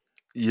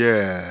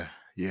 Yeah,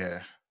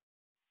 yeah.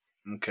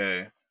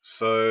 Okay,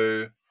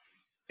 so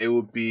it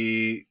would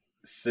be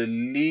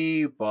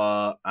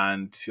Saliba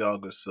and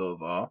Thiago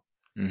Silva.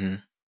 Mm-hmm.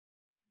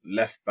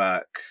 Left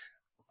back,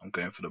 I'm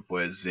going for the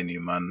boy Zinni,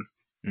 man.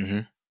 Mm-hmm.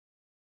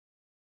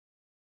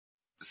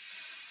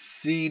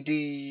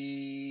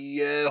 CD,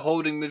 yeah,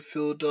 holding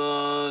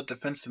midfielder,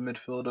 defensive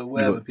midfielder, You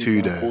whatever got two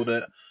people want to there. call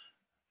it.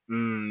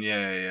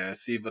 Yeah.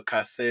 It's either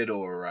Caicedo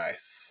or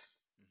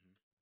Rice.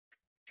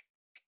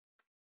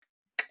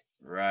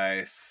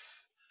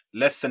 Rice.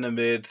 Left centre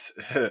mid,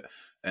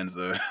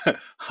 Enzo.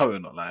 I will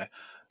not lie.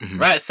 Mm-hmm.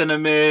 Right centre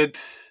mid,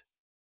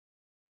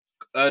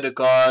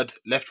 Erdegaard.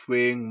 Left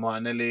wing,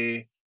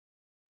 Martinelli.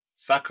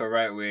 Saka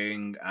right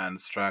wing, and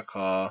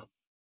striker,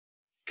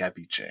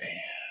 Gabby J.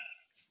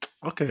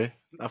 Okay.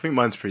 I think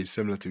mine's pretty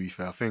similar to be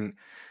fair. I think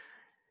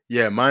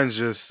yeah, mine's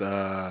just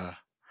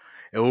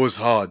it was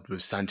hard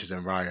with Sanchez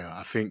and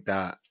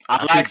Raya.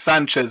 I like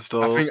Sanchez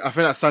though. I think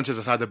that Sanchez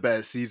has had a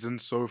better season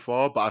so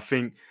far, but I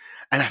think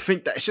that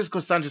it's just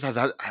because Sanchez has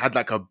had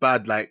like a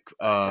bad like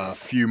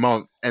few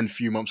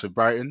months with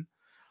Brighton.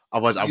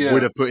 Otherwise, I would Yeah,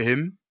 have put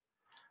him,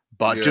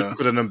 but just yeah.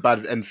 because of them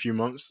bad end few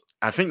months,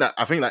 I think that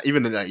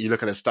even like you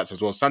look at the stats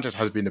as well, Sanchez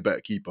has been the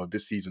better keeper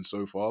this season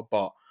so far.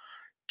 But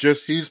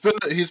just He's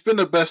been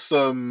the best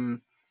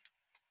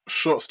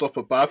shot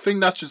stopper, but I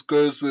think that just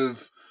goes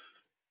with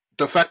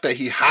the fact that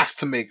he has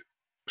to make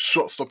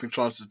shot stopping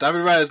chances.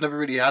 David Raya has never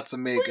really had to what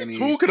make are you any.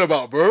 talking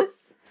about, bro?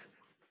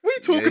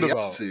 What are you Yeah, talking he has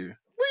about? to.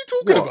 What are you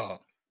talking What?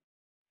 about?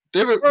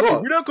 David? Bro,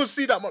 What? we don't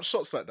concede that much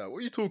shots like that. What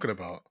are you talking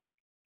about?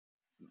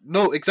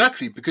 No,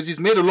 exactly because he's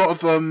made a lot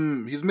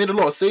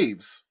of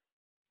saves.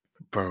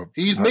 Bro,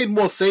 He's made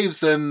more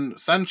saves than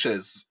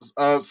Sanchez.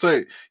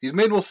 Sorry, he's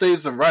made more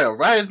saves than Raya.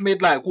 Raya's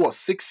made like what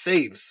 6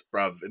 saves,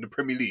 bruv, in the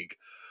Premier League.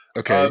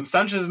 okay.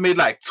 Sanchez made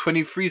like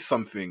 23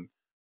 something.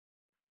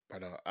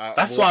 Brother,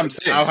 That's what I'm I'll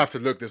saying. have to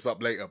look this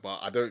up later, but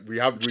I don't. We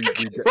have Check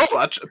we it, bro.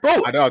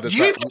 Bro, I don't have the you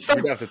time. need to We some.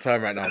 don't have the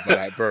time right now. But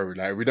like, bro,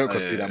 like we don't Oh,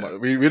 concede yeah, that yeah.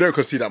 much. We don't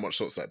concede that much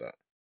shots like that.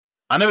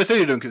 I never said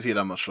you don't concede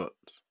that much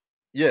shots.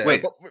 Yeah,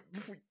 Wait, but what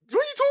are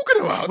you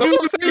talking about? That's wait,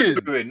 what I'm saying.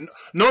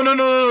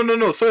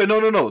 no. Sorry,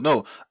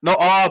 no.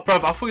 Ah,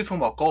 bruv, I thought you were talking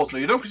about goals. No,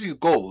 you don't concede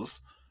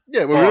goals,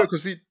 Yeah, but but we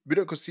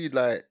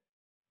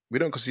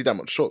don't concede that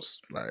much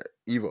shots like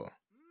either.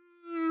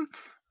 mm,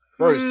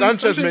 Bro,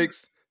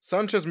 Sanchez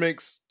Sanchez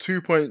makes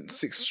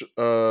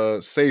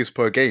 2.6 saves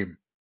per game.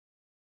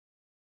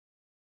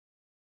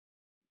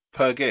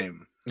 per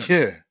game.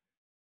 Yeah,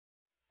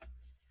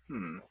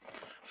 Hmm.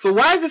 So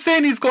why is it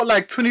saying he's got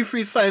like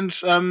 23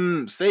 saves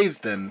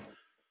then?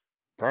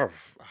 bro,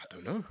 I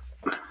don't know.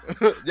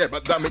 Yeah,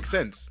 but that makes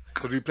sense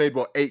because we played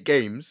what 8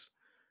 games,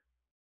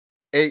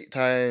 8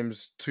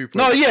 times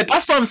No, 2.6. yeah,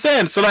 that's what I'm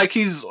saying. So like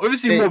he's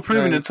obviously more Eight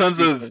proven in times terms two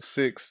of point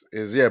six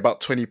is yeah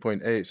about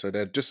 20.8. So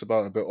they're just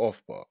about a bit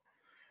off, but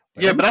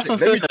yeah, but that's what I'm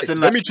saying. As in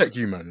like let me check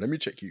you, man. Let me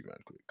check you, man,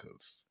 quick,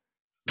 because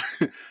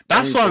let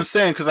that's me what I'm check.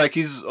 saying because like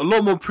he's a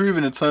lot more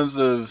proven in terms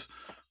of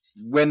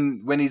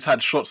when he's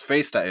had shots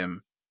faced at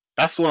him.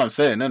 That's what I'm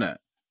saying, isn't it?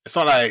 It's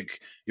not like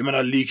you're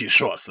gonna leak his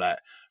shots, like,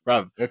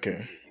 bruv,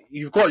 Okay.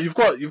 you've got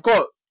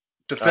Oh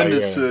defenders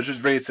yeah. who are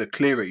just ready to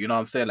clear it. You know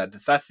what I'm saying? Like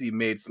Disasi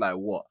made like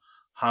what,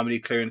 how many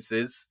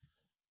clearances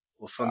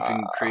or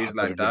something I crazy don't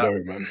like even that.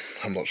 know, man.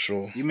 I'm not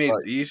sure.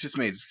 He's just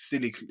made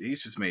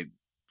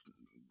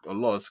a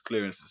lot of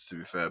clearances to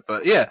be fair.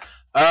 But yeah,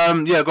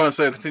 yeah, go on.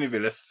 So continue the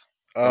list.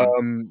 Go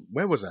on.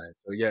 Where was I?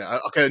 So yeah,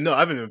 okay, no, I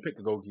haven't even picked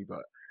the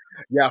goalkeeper.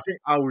 Yeah, I think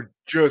I would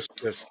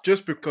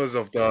just because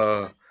of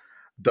the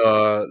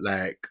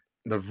like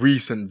the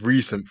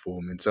recent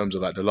form in terms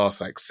of like the last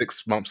like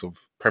 6 months of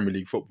Premier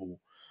League football.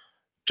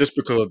 Just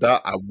because of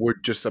that, I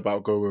would just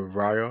about go with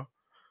Raya.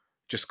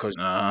 Just because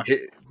Uh,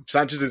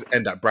 Sanchez's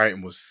end at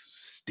Brighton was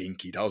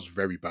stinky. That was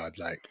very bad.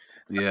 Like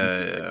I think yeah,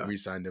 we yeah,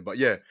 re-signed him, but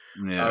yeah,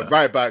 yeah,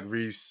 right back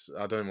Reese.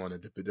 I don't want to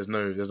debate. There's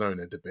no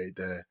debate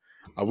there.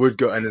 I would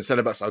go, and then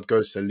centre backs. I'd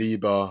go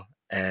Saliba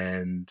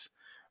and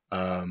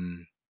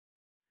um,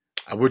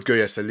 I would go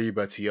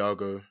Saliba,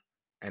 Thiago,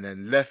 and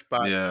then left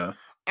back. yeah.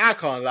 I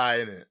can't lie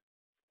in it.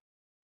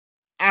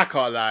 I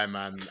can't lie,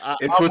 man.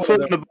 If I'm we're one of the.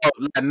 talking about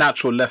like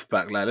natural left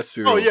back, like let's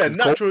be Oh real, yeah, because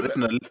goal natural.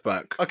 isn't a left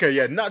back. Okay,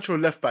 yeah, natural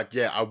left back.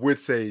 Yeah, I would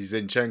say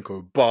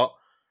Zinchenko, but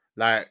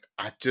like,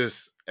 I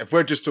just if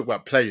we're just talking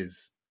about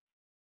players,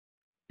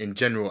 in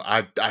general,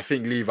 I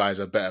think Levi is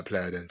a better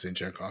player than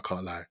Zinchenko. I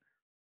can't lie.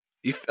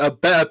 If a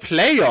better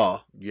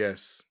player,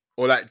 Yes.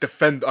 Or like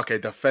defender. Okay,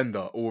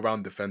 defender, all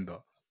round defender.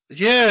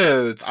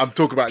 yeah, I'm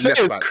talking about left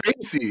player's back.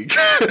 crazy.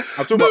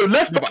 I'm talking No, about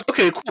left no, back.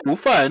 Okay, cool,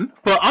 fine.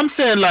 But I'm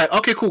saying like,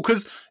 okay, cool,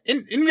 because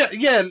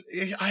yeah,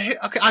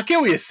 I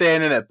get what you're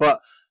saying in it, but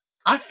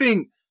I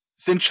think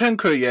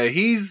Zinchenko, yeah,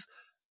 he's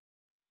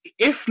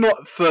if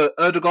not for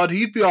Erdegaard,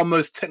 he'd be our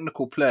most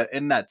technical player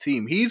in that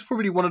team. He's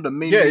probably one of the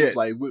main yeah, yeah, reasons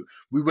like we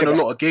yeah, win a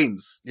lot of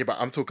games. but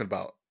I'm talking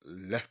about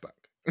left back.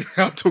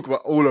 I'm talking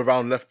about all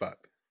around left back.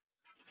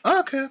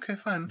 Okay,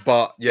 fine.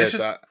 But yeah, It's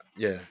just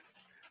yeah.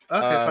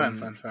 okay,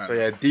 fine. So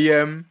yeah,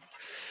 DM,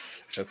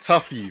 it's a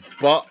toughie,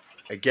 but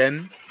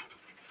again,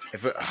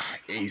 if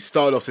he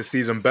started off the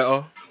season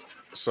better,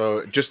 so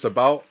not just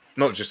about,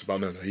 no,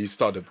 he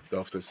started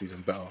off the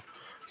season better.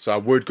 So I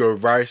would go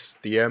Rice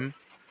DM.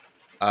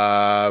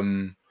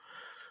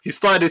 He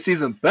started the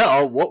season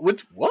better. What?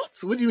 What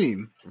do you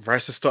mean?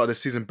 Rice has started the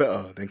season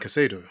better than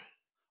Casado.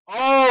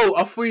 Oh,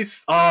 I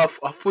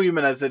thought you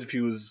meant I said if he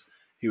was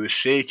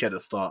shaky at the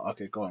start.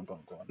 Okay, go on.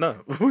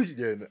 No,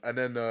 yeah, and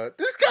then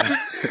this guy,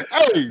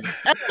 hey,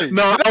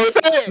 No, don't say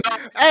it. no,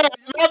 Hey, I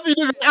love you,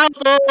 this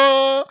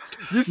outdoor.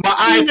 You see my me,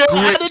 eyes yeah?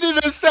 great.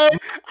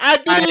 I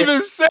didn't I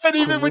even say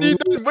anything when you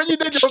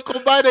did your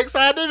combined X.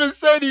 I didn't even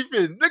say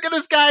anything. Look at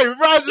this guy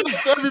rising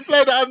up to every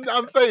play that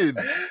I'm saying.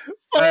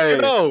 Fucking Hey,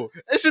 hell,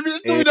 it should be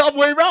the other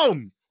way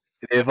around.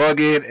 the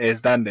Foggin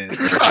Estandards.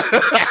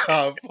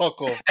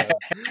 Fuck off,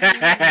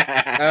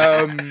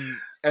 man.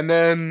 And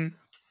then.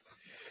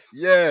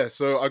 Yeah,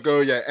 so I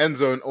go,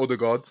 Enzo and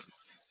Odegaard.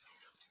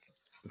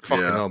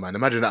 Fucking Yeah. hell, man.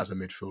 Imagine that as a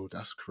midfield.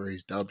 That's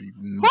crazy. That would be...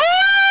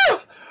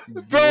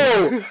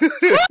 Bro!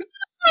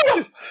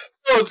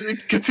 Oh,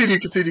 continue.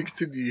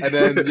 And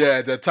then,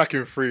 the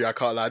attacking three, I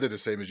can't lie, I did the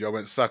same as you. I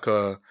went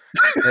Saka,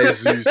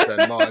 Jesus,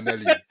 and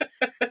Martinelli.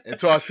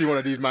 Until I see one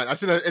of these man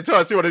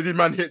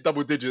hit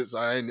double digits,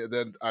 I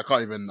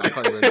can't even make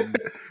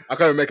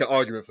an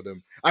argument for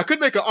them. I could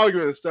make an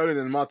argument with Sterling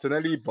and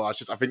Martinelli,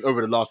 but I think over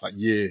the last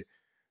year,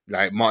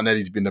 like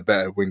Martinelli's been the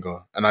better winger,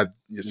 and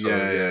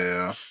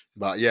yeah.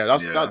 But yeah,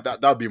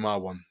 that'd be my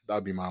one.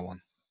 That'd be my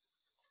one.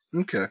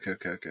 Okay.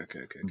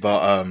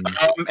 But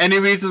any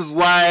reasons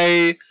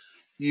why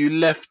you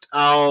left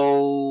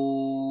out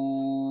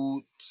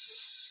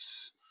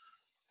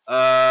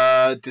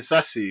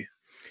Disassi?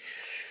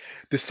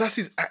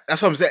 Disasi's,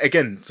 that's what I'm saying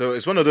again. So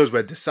it's one of those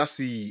where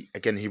Disasi,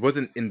 again, he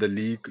wasn't in the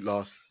league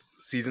last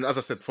season. As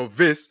I said, for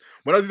this,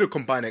 when I do the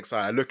combined XI,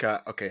 I look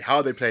at how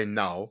are they playing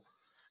now.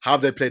 How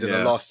have they played in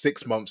the last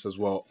 6 months as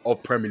well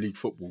of Premier League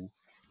football?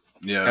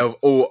 Yeah.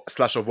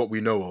 Of what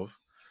we know of.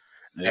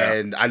 Yeah.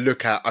 And I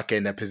look at,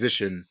 in their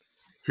position,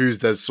 who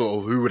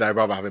would I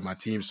rather have in my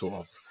team, sort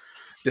of.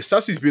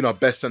 Disasi's been our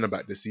best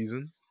centre-back this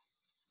season.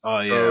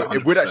 Oh, yeah. So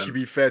it would actually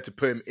be fair to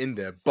put him in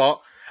there.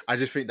 But I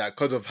just think that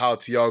because of how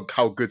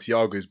good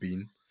Thiago's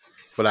been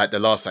for the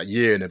last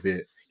year and a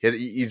bit,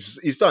 he's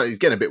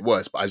getting a bit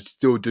worse, but I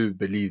still do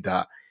believe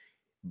that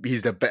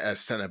he's the better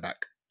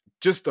centre-back.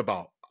 Just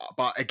about.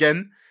 But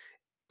again,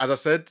 as I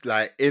said,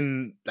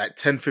 in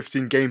 10,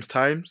 15 games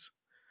times,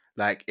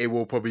 it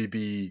will probably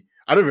be...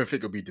 I don't even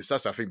think it'll be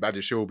Disasi. I think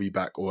Badiashile will be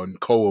back, or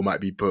Cole might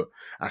be put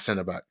at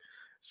centre-back.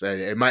 So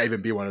it might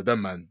even be one of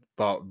them, man.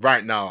 But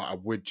right now, I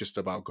would just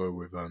about go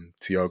with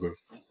Thiago.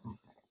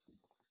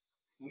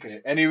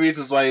 Okay. Any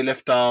reasons why you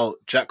left out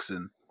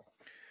Jackson?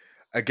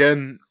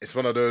 Again, it's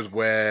one of those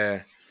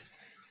where,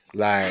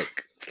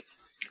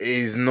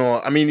 he's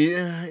not... I mean,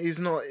 he's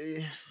not...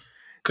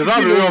 Because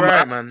I'm real,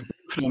 right, man.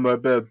 I'm a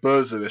bit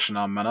Bozovish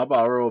now, man. I'm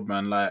about real,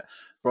 man.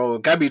 Bro,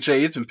 Gabby J,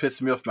 he's been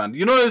pissing me off, man.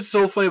 You know what's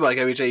so funny about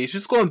Gabby J? He's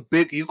just going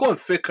big. He's going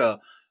thicker,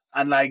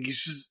 and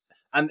he's just...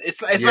 And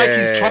it's like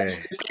he's trying.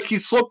 It's like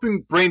he's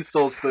swapping brain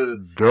cells for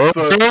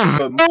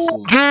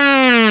muscles.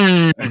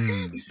 Hey,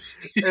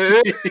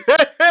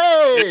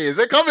 is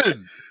it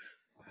coming?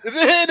 Is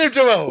it hitting him,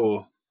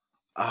 Joel?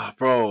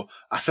 Bro,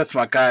 I said to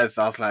my guys,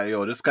 I was like,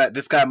 "Yo, this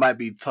guy might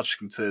be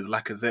touching to his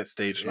Lacazette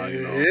stage now."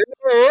 You know,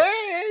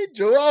 hey,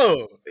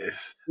 Joel.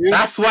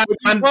 That's why,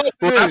 man.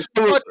 That's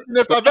why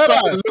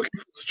I'm looking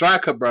for a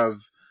striker,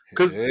 bruv.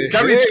 Because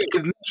Gary J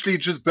is naturally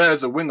just better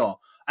as a winger.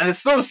 And it's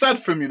so sad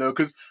for him, you know,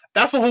 because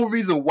that's the whole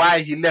reason why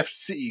he left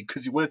City,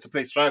 because he wanted to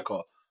play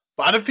striker.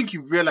 But I don't think he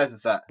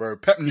realizes that. Bro,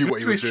 Pep knew what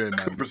he was doing,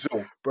 man.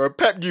 Bro,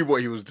 Pep knew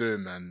what he was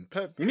doing, man.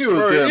 Pep, he knew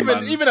what he was doing,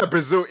 man. Even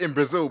in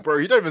Brazil, bro,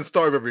 he don't even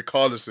start with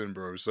Richarlison,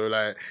 bro. So,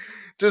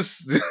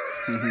 just...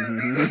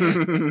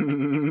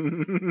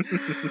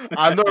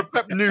 I know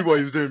Pep knew what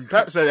he was doing.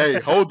 Pep said, hey,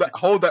 hold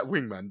that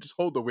wing, man. Just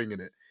hold the wing in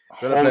it.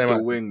 Hold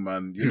the wing,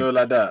 man. You know,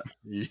 like that.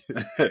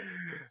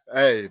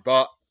 Hey,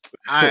 but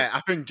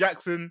I think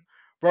Jackson...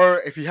 Bro,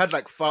 if he had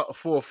 4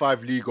 or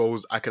 5 league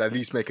goals, I could at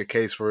least make a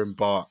case for him.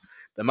 But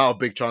the amount of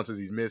big chances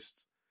he's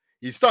missed,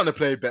 he's starting to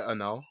play better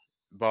now.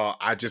 But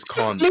I just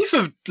can't. At least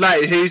with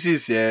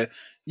Jesus, yeah,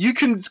 you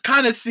can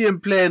kind of see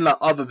him playing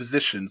other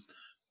positions.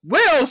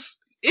 Where else?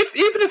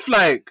 Even if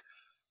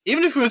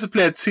even if he was to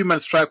play a 2-man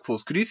strike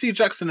force, could you see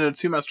Jackson in a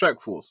 2-man strike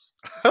force?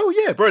 Oh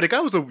yeah, bro. The guy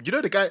was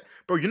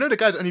the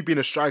guy's only been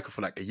a striker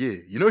for like a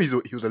year. You know,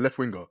 he was a left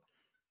winger.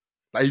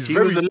 Like he's He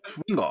was very, a left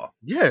winger.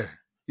 yeah.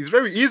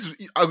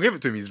 I'll give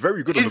it to him. He's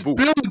very good on the His ball.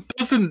 build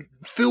doesn't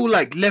feel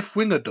like left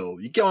winger though.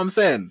 You get what I'm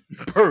saying?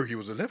 Bro, he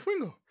was a left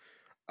winger.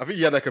 I think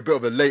he had like a bit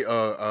of a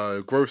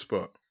later growth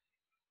spurt.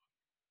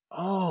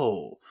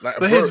 Oh, Like,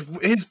 but bro,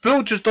 his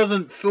build just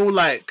doesn't feel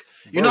like,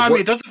 you know what I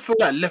mean? It doesn't feel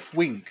like left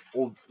wing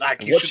or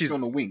like he should be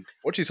on the wing.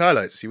 Watch his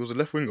highlights. He was a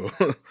left winger.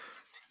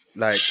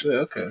 Like, shit,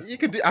 okay. you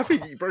could. I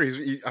think, bro.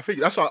 I think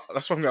that's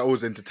something I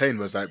always entertained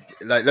was like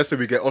let's say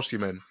we get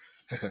Osimhen,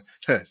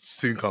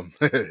 soon come.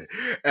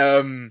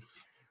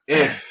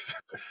 If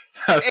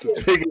that's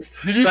the biggest.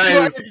 Did you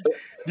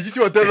see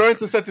what De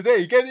Laurentiis said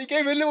today? He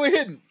gave a little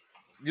hint.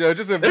 You know,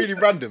 just a really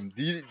random.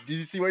 Did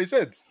you see what he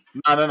said?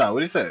 No. What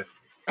did he say?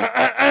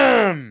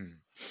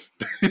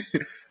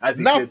 As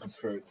he clears his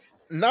throat.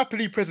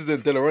 Napoli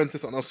president De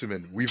Laurentiis on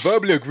Osimhen. We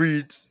verbally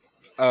agreed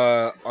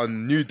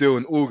on new deal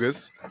in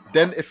August.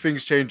 Then if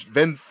things changed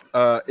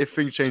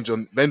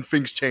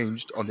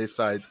on his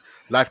side,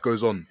 life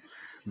goes on.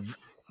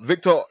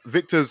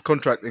 Victor's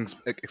contract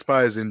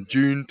expires in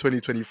June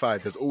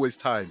 2025. There's always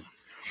time.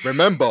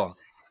 Remember,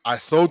 I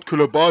sold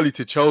Koulibaly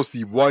to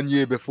Chelsea 1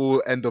 year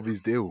before end of his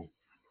deal.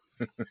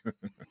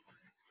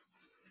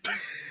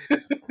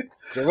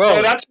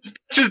 Joel. That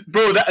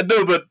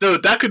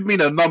could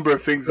mean a number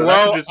of things.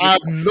 Well,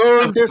 I've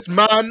known this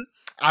man.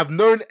 I've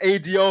known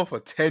ADL for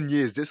 10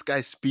 years. This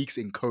guy speaks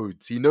in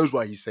codes. He knows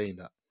why he's saying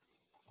that.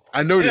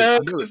 I know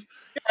this.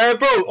 Yeah,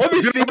 bro.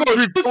 Obviously, do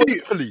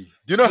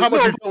you know how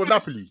much we bought with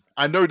Napoli?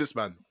 I know this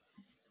man.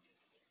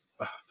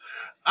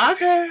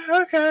 Okay.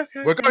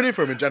 We're going in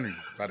for him in January,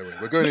 by the way.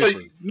 We're going in for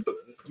him.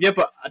 Yeah,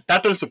 but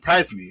that don't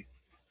surprise me.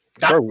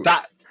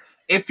 That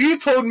if you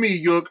told me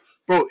you're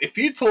going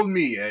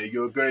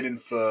in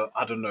for,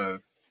 I don't know,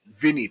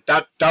 Vinny,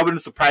 that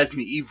wouldn't surprise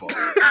me either.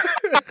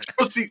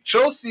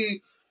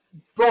 Chelsea,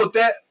 bro,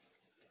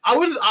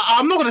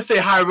 I'm not gonna say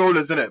high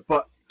rollers in it,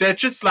 but they're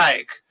just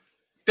like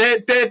they're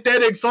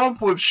the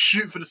example of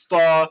shoot for the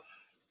star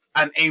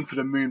and aim for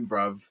the moon,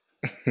 bruv.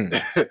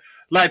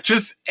 Like,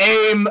 just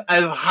aim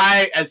as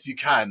high as you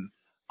can.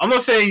 I'm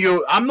not saying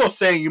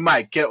you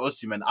might get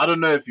Osimhen. I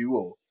don't know if you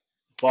will,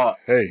 but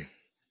hey,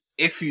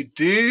 if you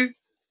do,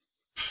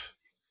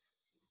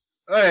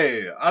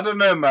 hey, I don't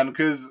know, man.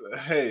 Because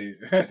hey,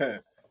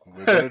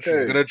 we're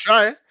gonna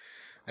try.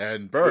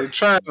 And bro,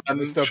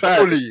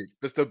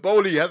 Mr.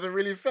 Bowley hasn't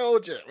really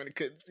failed yet when it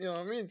could, you know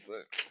what I mean? So,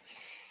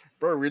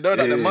 bro, we know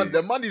that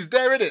the money's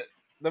there, innit?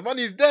 The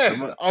money's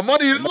there. Our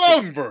money's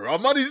long, bro. Our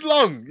money's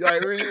long.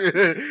 Like,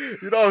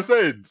 you know what I'm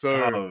saying?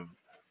 So,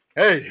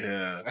 hey,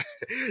 yeah.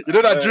 You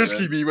know that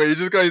Drewski meme where you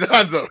just got his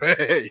hands up?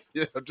 Hey,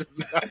 I'm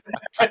just.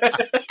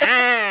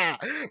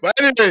 But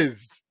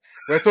anyways,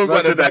 we're talking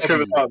about the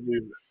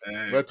derby.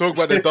 We're talking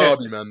about the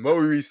derby, man. What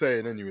were we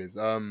saying, anyways?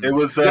 It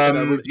was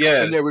with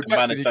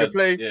Jackson, he can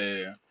play.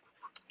 Yeah.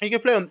 He can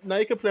play on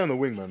the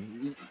wing,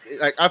 man.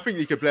 I think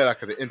he could play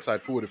like as an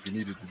inside forward if we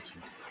needed him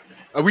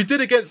to. We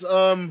did against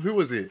who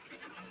was it?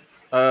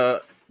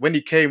 When he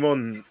came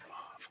on,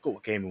 I forgot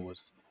what game it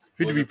was.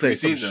 Who did we play?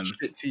 Some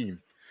shit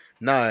team.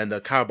 Nah, in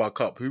the Carabao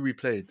Cup. Who we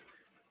played?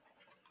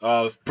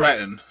 Oh, it was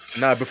Brighton.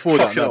 Nah, before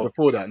that.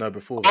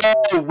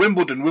 Oh,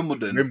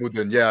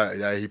 Wimbledon.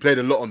 Yeah. He played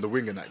a lot on the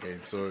wing in that game,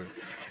 so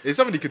it's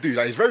something he could do.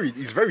 Like, he's very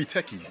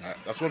techie. Like,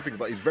 that's one thing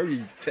about. He's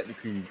very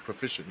technically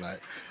proficient.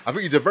 Like, I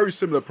think he's a very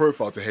similar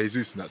profile to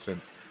Jesus in that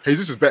sense.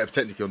 Jesus is better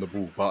technically on the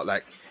ball, but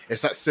like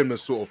it's that similar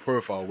sort of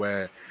profile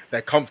where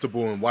they're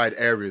comfortable in wide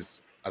areas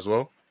as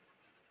well.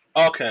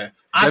 Okay,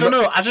 I don't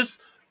know. I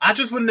just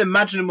wouldn't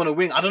imagine him on a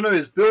wing. I don't know.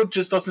 His build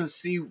just doesn't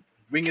see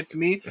winger to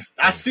me.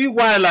 I see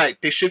why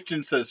like they shifted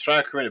into a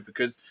striker in it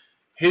because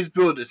his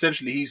build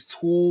essentially he's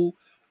tall.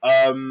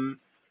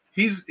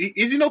 Is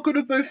he not good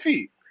with both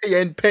feet?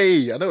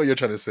 Pay. I know what you're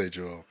trying to say,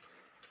 Joel.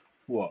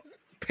 What?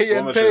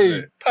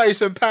 Pay.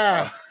 Pace and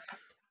power.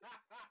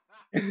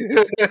 He's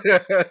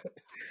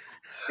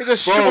a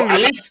strong.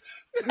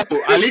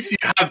 Bro, at least you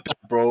have that,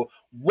 bro.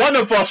 One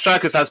of our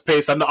strikers has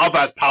pace and the other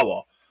has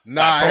power.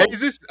 Nah,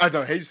 Jesus ain't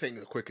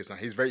the quickest. Now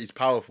he's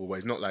powerful, but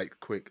he's not like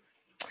quick.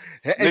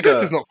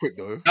 Nigga, is not quick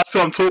though. That's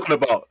what I'm talking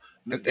about.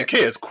 Ike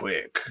is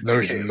quick. No,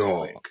 he's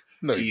not.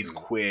 No, he's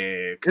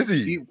quick. Is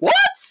he? What?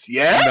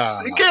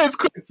 Yes. Ike is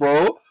quick,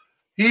 bro.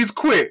 He's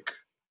quick.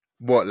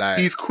 What, like?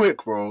 He's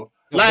quick, bro.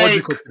 Like, what do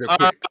you consider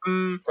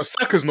quick? But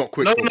Saka's not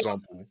quick, for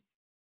example.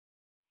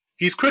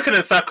 He's quicker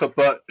than Saka,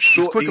 but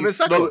he's quicker than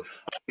Saka.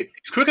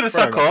 He's quicker than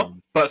Saka,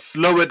 but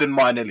slower than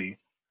Martinelli.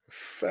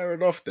 Fair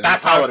enough, then.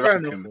 That's how I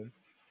rank him.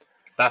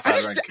 That's how I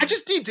rank him. I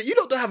just deep that you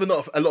don't have a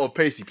lot of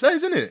pacey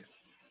players, innit?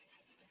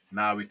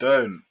 Nah, we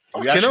don't.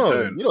 We actually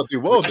don't. You don't do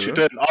well,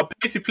 though. Our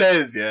pacey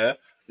players, is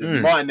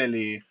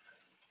Martinelli,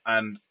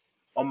 and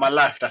on my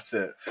life, that's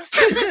it.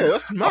 Yeah,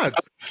 that's mad.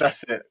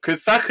 That's it.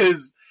 Because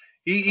Saka's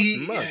he's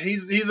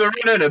a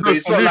runner, but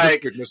he's not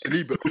like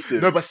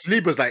explosive. No, but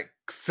Saliba's like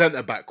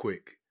centre back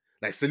quick.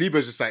 Like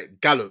Saliba's just like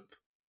gallop.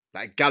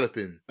 like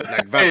galloping,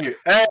 like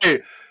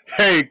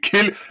Hey,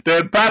 kill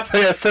the Mbappe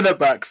at centre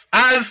backs.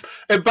 As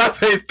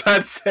Mbappe's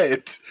dad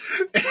said,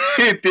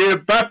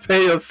 the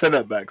Mbappe of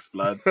centre backs,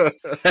 blood.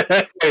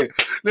 Hey,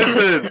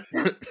 listen,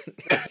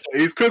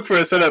 he's cooked for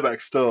a centre back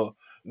still.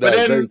 But that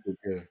is very then, good.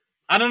 Yeah.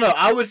 I don't know,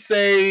 I would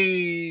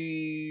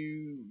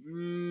say,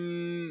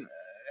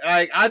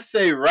 like, I'd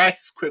say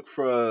Rice is quick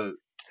for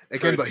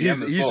Again, a but DM as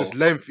he's well. just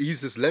length.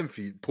 He's just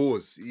lengthy.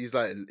 Pause. He's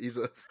a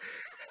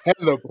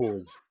hella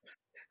pause.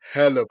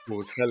 Hella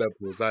pause. Hella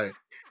pause. Hella pause.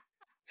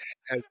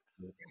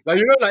 Like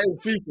like in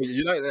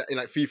FIFA, in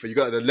like FIFA, you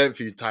got like, the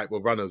lengthy type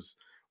of runners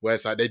where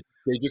it's like they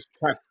just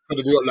kind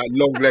of got like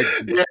long legs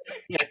and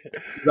Yeah.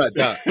 like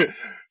that.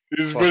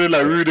 He's Fuck running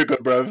like yeah. Rudiger,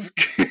 bruv.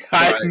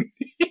 Right.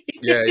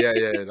 Yeah,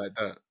 like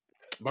that.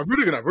 But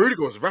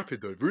Rudiger was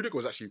rapid though. Rudiger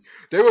was actually.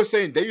 They used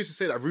to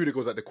say that Rudiger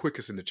was like the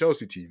quickest in the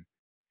Chelsea team.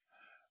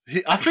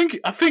 I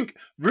think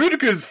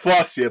Rudiger's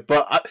fast, yeah,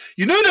 but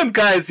you know them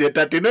guys, yeah,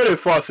 that they know they're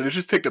fast and they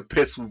just take the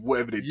piss with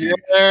whatever they do. So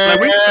like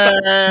when he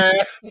does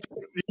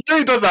Yeah,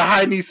 he does a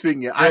high knees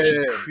thing, yeah, I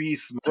just yeah,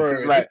 crease, man,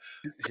 because bro. like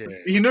Yeah.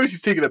 he knows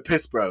he's taking a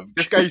piss, bro.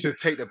 This guy used to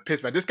take the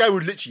piss, man. This guy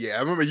would literally. Yeah,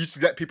 I remember he used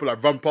to let people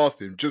like run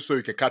past him just so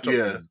he could catch up to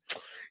Yeah, them.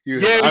 He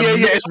was, yeah, I yeah,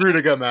 yeah. miss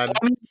Rudiger, man.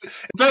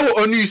 It's like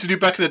what Onu used to do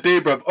back in the day,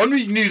 bro.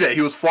 Onu knew that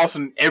he was faster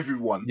than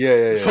everyone,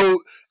 Yeah. so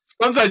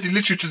sometimes he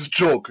literally just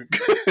jog.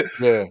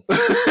 Yeah.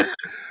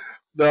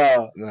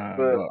 Nah, Nah,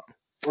 but but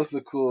what's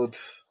it called?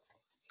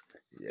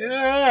 yeah,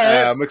 man.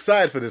 Yeah, I'm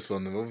excited for this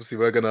one. Obviously,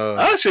 we're gonna.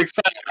 I'm actually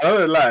excited. I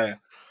don't lie.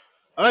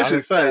 I'm I'm actually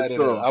excited. excited.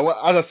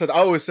 So As I said,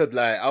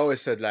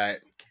 I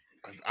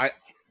I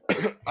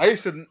I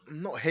used to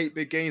not hate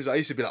big games, but I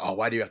used to be like, oh,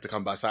 why do you have to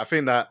come back? So I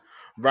think that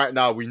right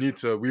now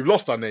we've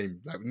lost our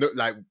name. Like, no,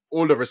 like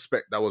all the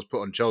respect that was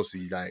put on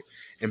Chelsea, like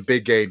in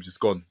big games, it's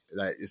gone.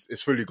 Like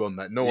it's fully gone.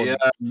 Like no yeah,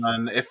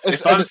 one. man. If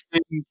It's, if I'm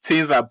seeing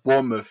teams like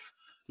Bournemouth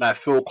like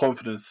feel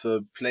confidence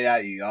to play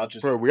at you,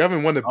 bro, we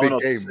haven't won a I don't big know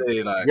what to game.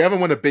 say. Like, We haven't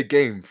won a big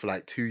game for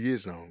like 2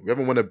 years now. We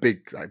haven't won a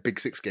big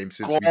six game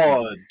since we beat.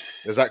 God,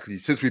 Exactly.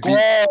 Since we beat.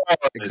 God.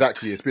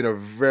 Exactly. It's been a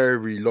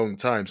very long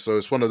time. So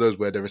it's one of those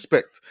where the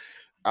respect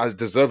as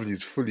deservedly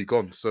is fully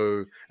gone.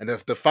 So and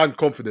the fan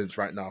confidence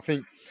right now, I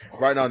think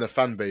right now in the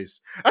fan base.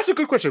 That's a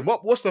good question.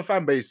 What's the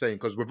fan base saying?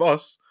 Because with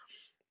us,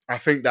 I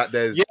think that Yeah,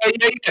 there's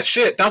yeah.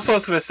 Shit, that's what I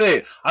was gonna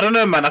say. I don't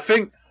know, man. I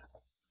think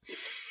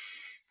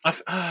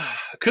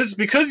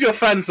because your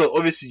fans are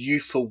obviously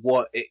used to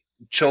what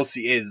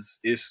Chelsea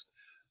is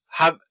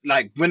have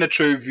like win a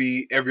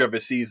trophy every other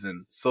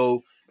season.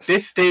 So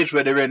this stage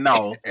where they're in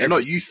now, they're every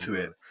not used season, to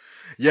it. bro.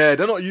 Yeah,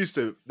 they're not used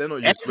to. They're not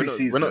used. Every We're not.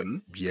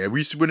 season, Yeah, we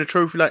used to win a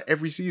trophy like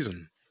every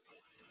season.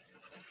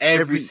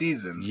 every Every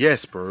season.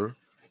 yes, bro.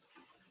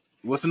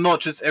 It was not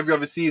just every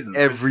other season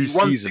because Every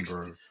season,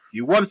 bro.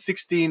 You won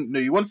 16. No,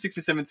 you won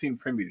 16-17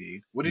 Premier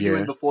League. What did you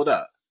win Yeah. before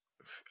that?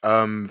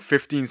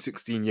 15,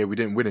 16, yeah, we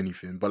didn't win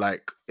anything. But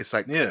like it's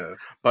like Yeah,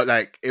 but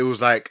like it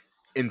was like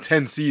in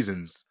 10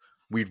 seasons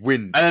we'd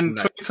win and then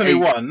like 8.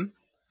 2021.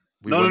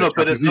 We No, won no, the no.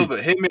 Champions No, League.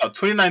 but hit me up.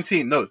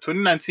 2019. No,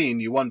 2019.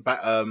 You won back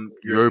Europa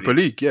Europa League,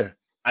 League, yeah.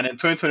 and then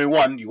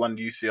 2021 you won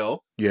UCL,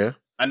 Yeah.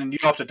 and then year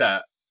after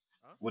that,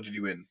 what did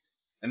you win?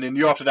 And then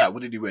year after that,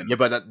 what did you win?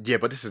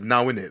 But this is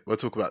now in it. I'm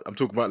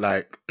talking about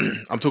like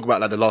I'm talking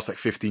about like the last like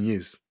 15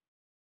 years.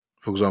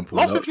 For example.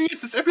 Last 15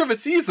 years is every other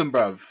season,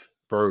 bruv.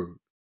 Bro,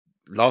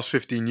 last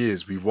 15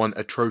 years we've won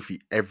a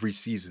trophy every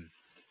season,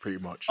 pretty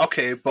much.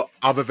 Okay, but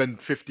Other than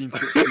 15,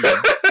 16.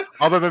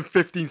 Other than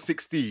 15,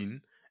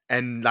 16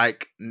 and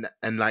like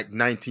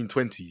 19,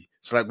 20.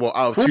 So like what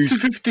out of 14,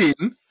 15.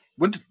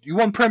 When did, you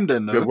won Prem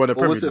then, we no? won the Or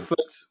Premier was it League.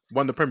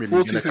 Won the Premier League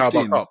and 14, the Carabao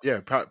 15? Cup.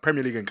 Yeah,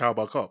 Premier League and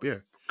Carabao Cup, yeah.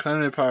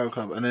 Canada Power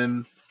Cup, and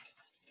then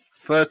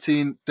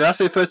 13. Did I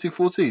say 13,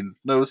 14?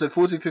 No, was it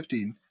 14,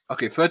 15?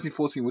 Okay, 13,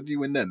 14. What did you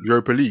win then?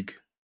 Europa League.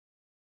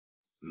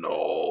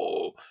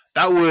 No,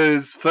 that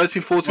was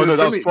 13, Oh 14 no, with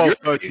that was Premier 12,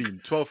 Europa League.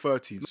 13. 12,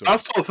 13, That sorry.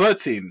 was 12,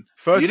 13.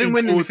 You didn't 13,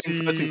 win anything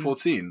 14. 13,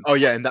 14. Oh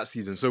yeah, in that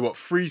season. So what,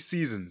 3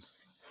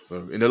 seasons?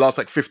 So in the last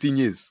like 15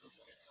 years,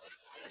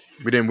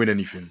 we didn't win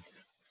anything.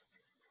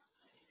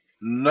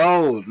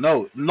 No.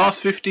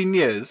 Last 15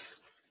 years.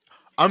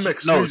 I'm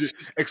No,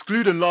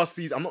 excluding last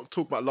season. I'm not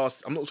talking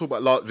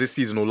about this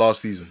season or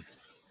last season.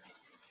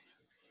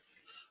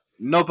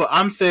 no, but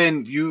I'm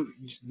saying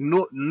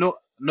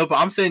but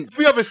I'm saying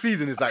Every other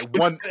season is like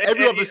one.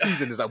 Every other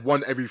season is like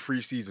one every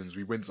 3 seasons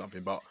we win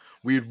something, but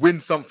we'd win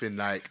something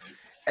like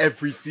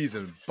every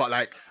season. But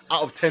like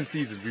out of 10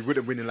 seasons, we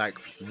wouldn't win in like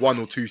 1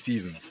 or 2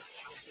 seasons.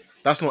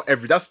 That's not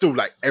every. That's still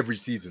like every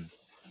season,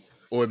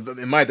 or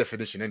in my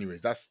definition,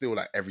 anyways. That's still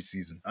like every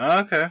season.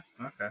 Okay.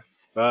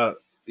 But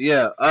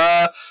yeah,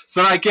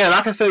 so like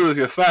like I said with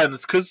your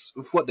fans, because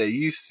of what they're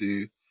used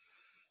to,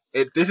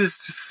 this is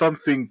just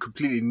something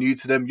completely new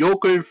to them. You're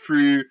going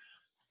through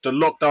the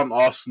lockdown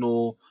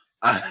Arsenal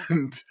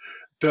and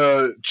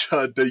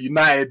the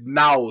United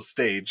now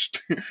stage.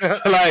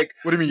 So like,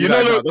 What do you mean you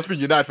United know, now? That's been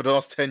United for the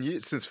last 10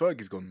 years since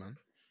Fergie's gone, man.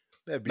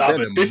 They'd be Nah, then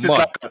but in this is mud.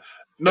 like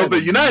no, Then but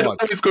in United mud.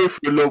 always go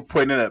through a low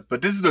point in it.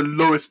 But this is the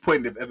lowest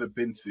point they've ever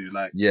been to.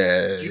 Like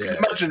Yeah, you can yeah.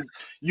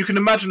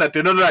 imagine, that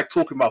they're not like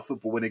talking about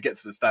football when they get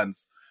to the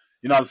stands.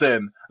 You know what I'm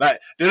saying? Like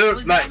they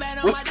don't like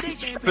what's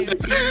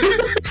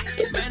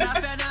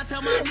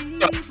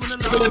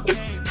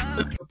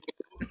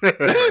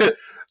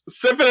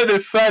Seven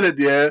is silent,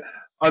 yeah,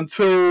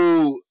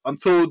 until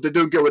they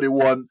don't get what they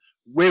want.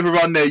 Wave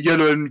around their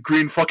yellow and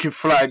green fucking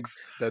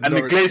flags, The and the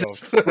Norwich Glazers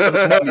scarves. spend all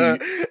the money.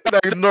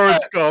 The Norwich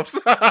scarves.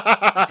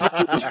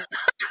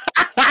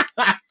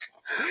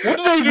 What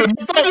do they even?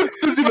 Stop. What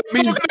does it even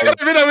mean, They're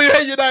bro? gonna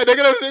hate United. They're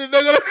gonna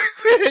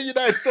hate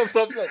United. Stop.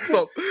 Stop the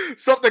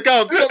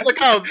count. Stop the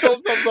count.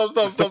 Stop the count.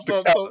 Stop. Stop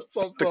the count.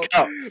 Stop the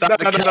count.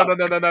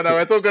 No.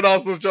 We're talking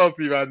Arsenal,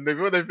 Chelsea, man. They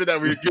think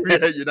that we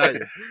hate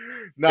United.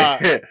 Nah.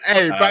 Hey,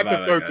 back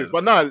to focus.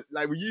 But nah,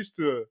 like we used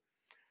to,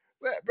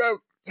 bro.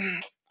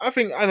 I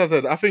think, as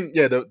I said,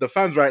 yeah, the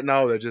fans right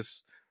now, they're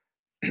just.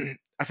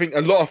 I think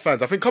a lot of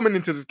fans. I think coming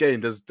into this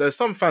game, there's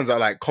some fans that are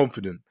like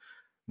confident,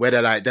 where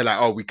they're like,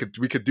 oh, we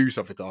could do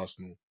something to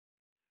Arsenal.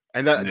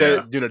 And that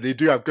they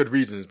do have good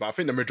reasons, but I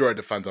think the majority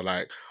of the fans are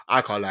like,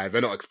 I can't lie,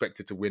 they're not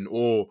expected to win,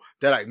 or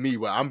they're like me,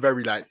 where I'm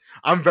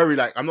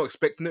not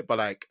expecting it, but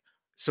like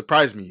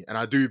surprise me, and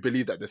I do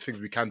believe that there's things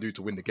we can do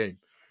to win the game.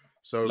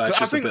 So like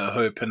just I think, a bit of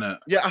hope in it.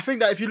 yeah, I think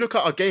that if you look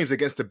at our games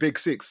against the big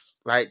six,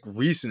 like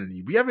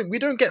recently, we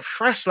don't get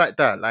thrashed like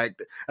that. Like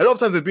a lot of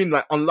times we've been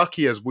like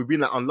unlucky in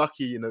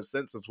a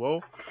sense as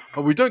well,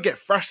 but we don't get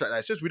thrashed like that.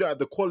 It's just we don't have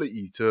the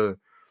quality to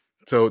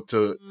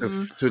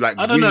like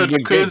I don't know win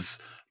games. because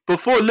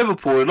before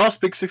Liverpool, the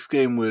last Big Six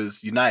game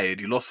was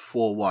United. You lost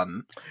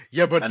 4-1.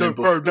 Yeah, but And then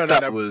bro, before no.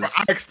 that Bro, was-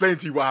 I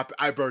explained to you what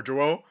happened. Bro,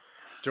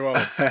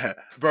 Joel,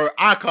 bro,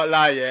 I can't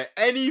lie. Yeah,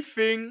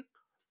 anything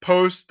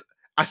post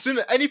like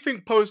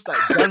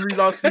January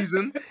last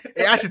season,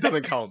 it actually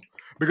doesn't count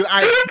because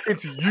I explained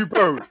to you,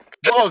 bro,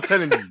 what I was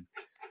telling you.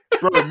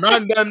 Bro,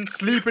 man them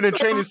sleeping in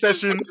training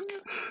sessions.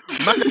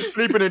 Man them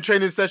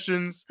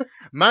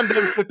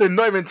flipping,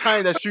 not even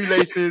tying their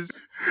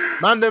shoelaces.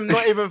 Man them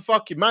not even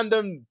fucking. Man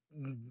them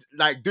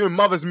like doing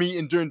mothers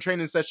meeting during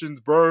training sessions,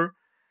 bro.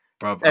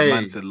 Bruv, a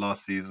man said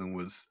last season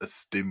was a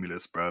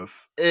stimulus, bruv.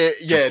 Yeah,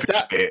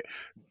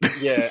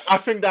 I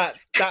think that,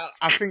 yeah,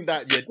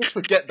 just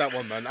forget that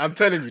one, man. I'm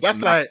telling you, that's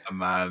man.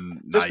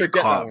 Just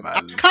forget that one. Man.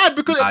 I can't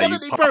because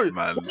bro,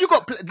 man. When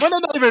they're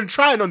not even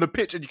trying on the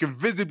pitch and you can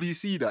visibly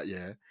see that,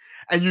 yeah,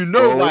 and you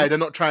know why they're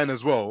not trying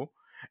as well,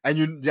 and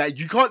you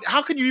can't.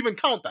 How can you even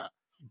count that,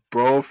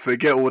 bro?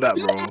 Forget all that,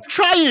 bro.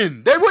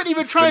 Trying, they weren't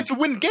even trying to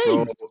win games.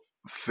 Bro,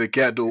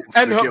 forget all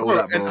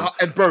that, bro.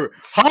 And bro,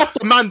 half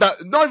the man that,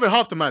 not even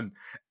half the man,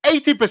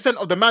 80%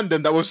 of the man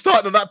them that was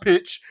starting on that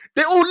pitch,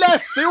 they all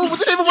left. They all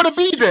didn't even want to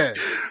be there.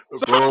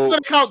 So bro, how am I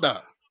gonna count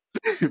that?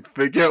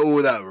 Forget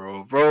all that,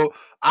 bro.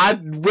 I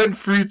went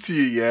through to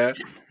you, yeah.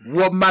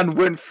 What man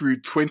went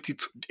through 20?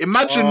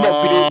 Imagine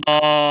not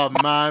being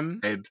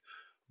man,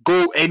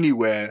 go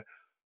anywhere,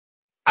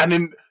 and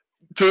then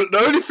the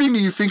only thing that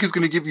you think is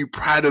going to give you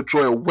pride or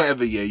joy or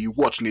whatever, yeah, you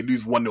watch and they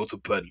lose 1-0 to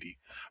Burnley,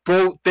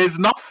 bro. There's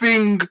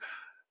nothing.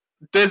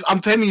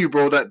 I'm telling you,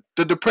 bro, that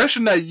the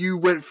depression that you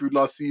went through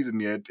last season,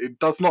 yeah, it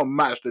does not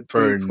match the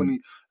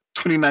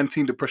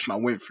 2019 depression I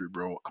went through,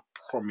 bro. I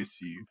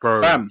promise you,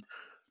 bro. Fam,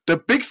 the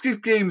Big Six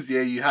games,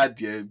 yeah, you had,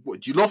 yeah,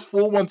 what, you lost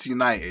 4-1 to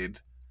United.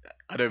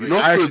 You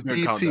lost to a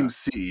B team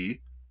City.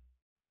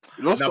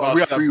 You lost to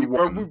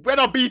 3-1. We had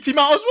our B team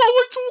out as well. What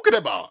are you talking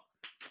about?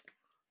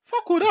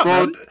 Fuck all that,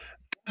 bro, man.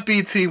 That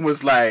B team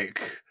was like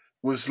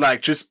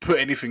just put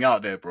anything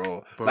out there,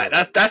 bro. Like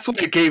that's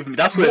what it gave me.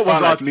 That's what it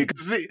sounded like to me.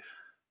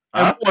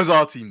 And what was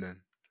our team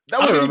then? That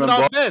wasn't even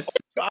our best.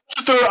 I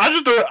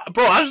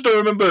just don't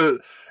remember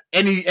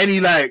any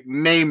like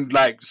name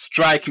like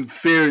striking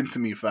fear into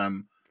me,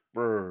 fam.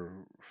 Bro,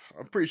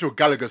 I'm pretty sure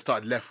Gallagher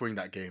started left wing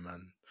that game,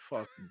 man.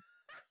 Fuck.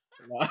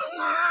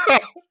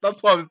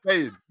 That's what I'm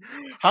saying.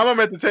 How am I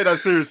meant to take that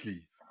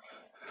seriously?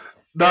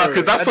 Nah,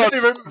 because that's what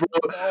even, bro.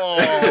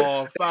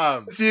 Oh,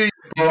 fam. See,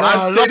 bro,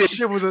 that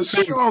shit was a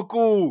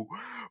struggle.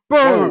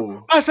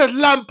 Bro, I said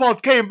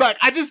Lampard came back.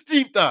 I just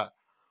deeped that.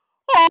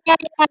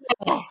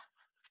 Oh.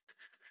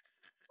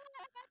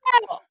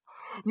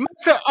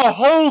 A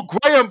whole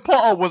Graham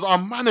Potter was our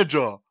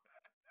manager.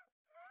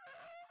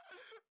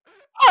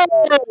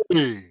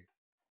 Hey.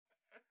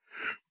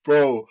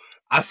 Bro,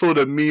 I saw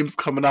the memes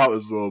coming out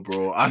as well,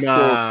 bro. I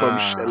saw some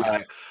shit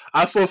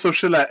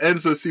like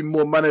Enzo see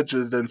more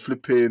managers than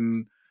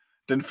flipping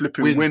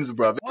wins,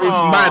 bro. It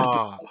was mad,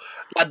 bro.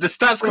 Like the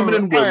stats coming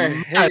in were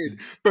mad.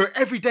 Bro,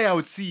 every day I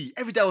was seeing,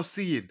 what's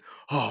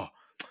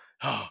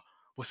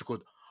it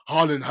called?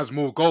 Haaland has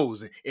more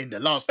goals in the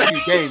last 2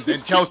 games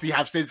than Chelsea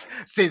have since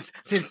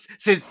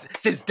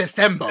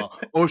December,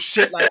 or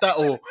shit like that,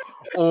 or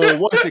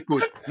what is it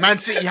called? Man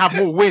City have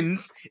more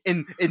wins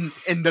in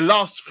the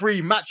last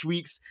 3 match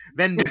weeks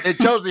than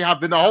Chelsea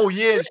have in the whole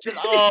year. And shit.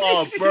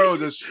 Oh, bro,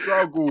 the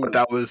struggle.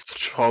 That was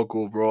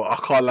struggle, bro. I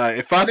can't lie.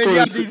 If I saw you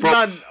had these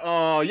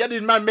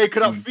man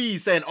making up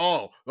fees saying,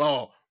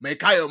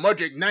 Mikhail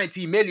Modric,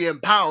 £90 million,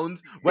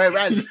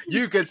 whereas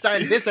you could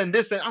sign this and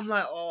this. And I'm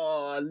like,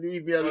 oh,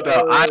 leave me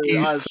alone. I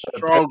I used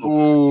to, bro,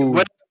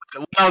 struggled.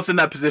 when I was in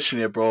that position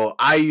here, bro,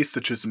 I used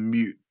to just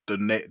mute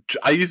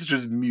I used to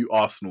just mute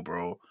Arsenal,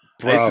 bro.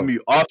 I used to Bro.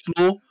 mute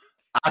Arsenal,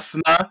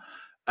 Arsenal.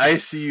 I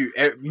used to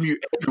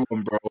mute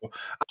everyone, bro.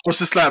 I was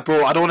just like,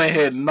 bro, I don't want to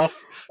hear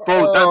enough,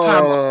 bro. That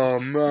time, Oh,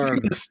 you man.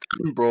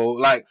 understand, bro.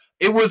 Like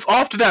it was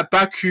after that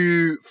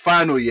Baku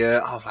final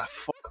year. I was like,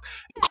 fuck,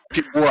 it can't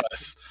get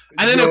worse.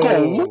 And then it got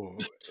Yo,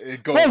 worse,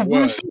 it got bro. We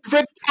were worse. seeing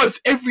red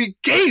cards every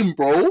game,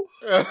 bro.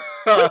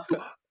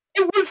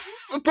 It was,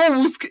 bro.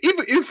 It was,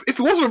 even if it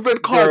wasn't a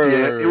red card,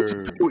 yeah, it was a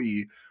Bro.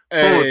 penalty,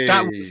 bro.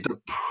 That was Hey.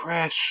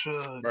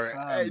 depression, Bro.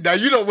 Hey, fam. now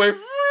you don't went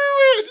through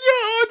it. Yo,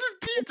 I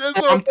just peeped as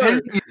Bro, well, I'm bro.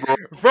 telling you, bro.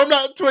 From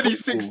like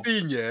Bro.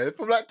 2016, yeah,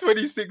 from like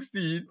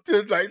 2016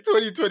 to like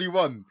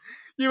 2021,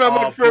 you man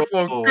went Oh, through it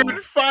for a good bro,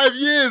 5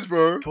 years,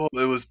 bro. bro,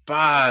 it was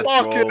bad, Fucking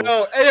bro.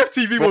 hell,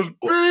 AFTV Bro, was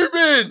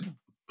booming.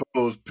 it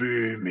was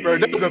Bro,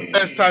 that was the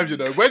best times, you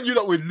booming. know. When you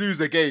lot would lose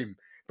a game,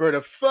 bro,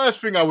 the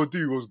first thing I would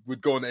do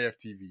would go on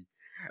AFTV.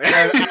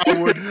 And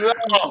I would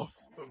laugh.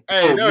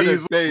 Hey, Bro, those me are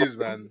as the well. days,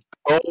 man.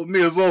 Oh,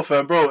 me as well,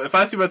 fam, bro. If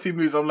I see my team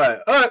lose, I'm like,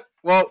 all right,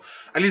 well,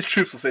 at least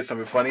Troops will say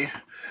something funny.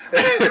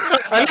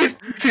 At least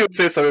the team will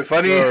say something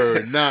funny.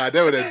 Bro, nah,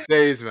 they were the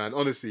days, man.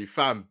 Honestly,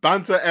 fam.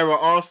 Banter era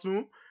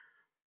Arsenal,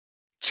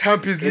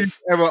 Champions League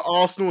It's, era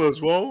Arsenal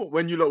as well.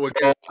 When you lot were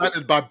bro, getting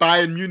battered by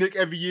Bayern Munich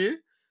every year.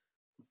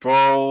 bro,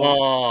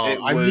 Oh, it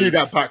I need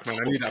that was back, man.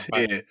 I top need that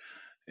back. tier.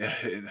 Yeah,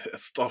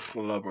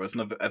 astaghfirullah, bro. It's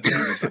never ever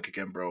gonna be back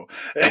again, bro.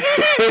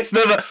 It's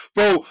never,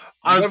 bro.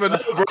 You never know,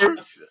 I bro.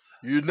 can't.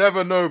 You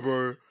never know,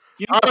 bro.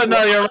 You I never thought,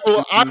 know. You're I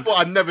thought, I right. thought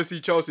I'd never see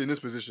Chelsea in this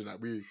position that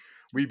we've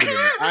been in.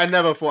 I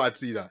never thought I'd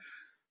see that.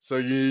 So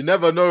you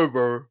never know,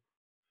 bro.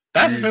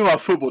 That's the You thing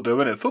about football, though,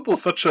 isn't it?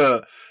 Football's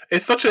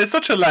it's such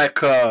a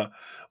like,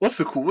 what's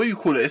it called? What do you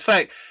call it? It's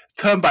like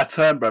turn by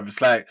turn, bruv.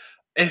 It's like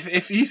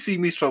if you see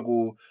me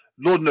struggle,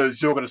 Lord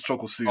knows you're gonna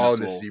struggle soon as well.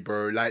 honestly,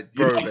 bro, like,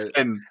 You know bro, what I'm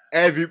saying?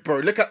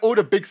 look at all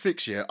the big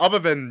six here. Other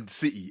than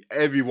City,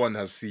 everyone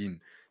has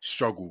seen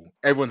struggle.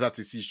 Everyone's had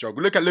to see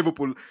struggle. Look at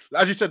Liverpool.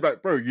 As you said,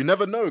 like, bro, you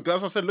never know.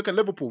 As I said, look at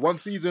Liverpool.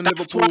 That's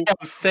what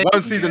I'm saying.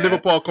 One season, Yeah,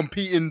 Liverpool are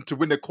competing to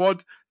win the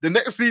quad. The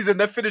next season,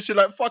 they're finishing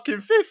like fucking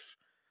fifth.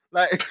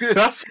 Like,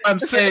 that's what I'm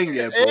saying.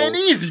 Yeah, it ain't bro.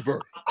 easy, bro.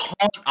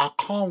 I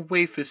can't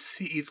wait for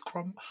City's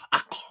crumb.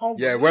 I can't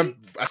Yeah, wait.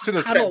 as I soon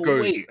as Pep cannot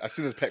goes, wait,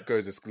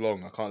 it's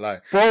long. I can't lie.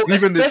 bro.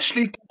 Even the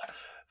Especially that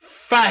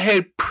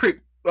fathead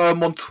prick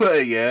on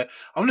Twitter. Yeah,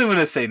 I'm not even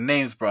gonna say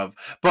names, bruv.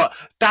 But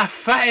that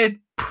fathead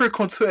prick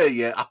on Twitter.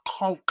 Yeah, I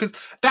can't because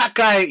that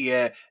guy.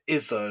 Yeah,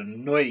 is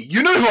annoying.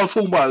 You know who I'm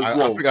talking about as I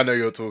well. think I know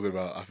you're talking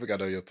about. I think I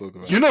know you're talking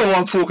about. You know who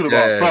I'm talking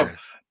about, bruv.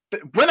 Yeah.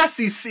 When I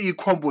see City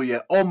crumble,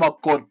 yeah, oh my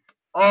god,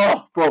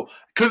 oh, bro,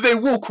 because they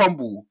will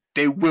crumble.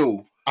 They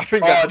will.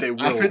 Oh, they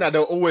I think will. that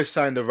they'll always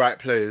sign the right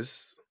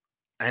players,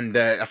 and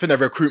I think the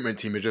recruitment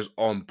team is just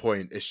on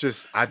point. It's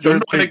just I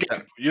don't think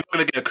that You're not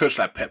gonna get a coach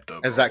like Pep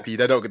though, bro. exactly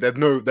they don't.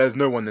 There's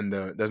no one in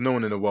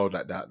the world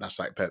like that that's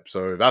like Pep.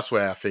 So that's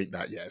where I think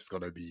that yeah, it's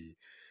gonna be.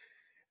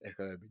 It's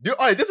gonna be.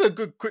 All right, this is a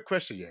good quick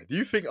question. Yeah, do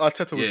you think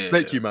Arteta was Yeah.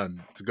 flaky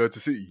man to go to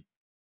City?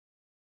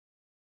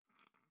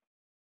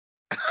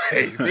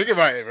 Hey, think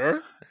about it, bro.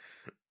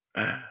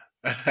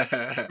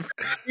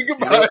 Think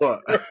You know about it.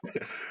 what?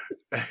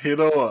 You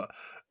know what?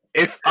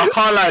 If I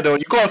can't lie though,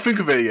 you gotta think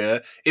of it, yeah.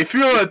 If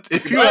you're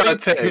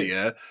Arteta,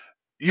 yeah,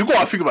 you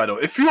gotta think about it though.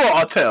 If you're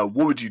Arteta,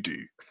 what would you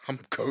do? I'm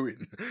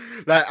going.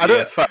 Like I Yeah,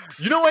 don't.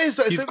 facts. You know what? He's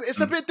It's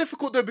a gone. bit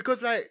difficult though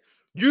because like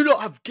you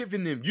lot have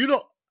given him. You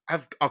lot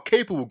are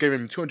capable of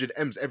giving him 200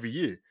 m's every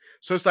year.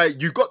 So it's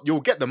like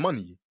you'll get the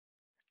money,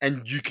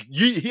 and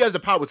he has the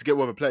power to get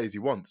whatever players he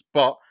wants.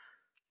 But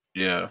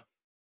Yeah.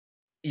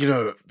 you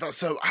know, but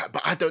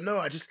I don't know.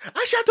 I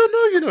don't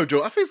know. You know,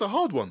 Joe. I think it's a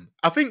hard one.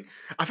 I think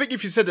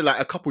if you said it like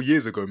a couple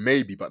years ago,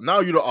 maybe. But now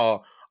you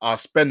lot are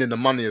spending the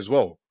money as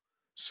well.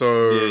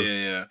 Yeah, So yeah,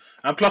 yeah.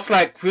 And plus,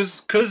 like,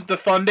 cause the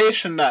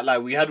foundation that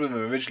like we had with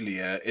them originally,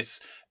 yeah, it's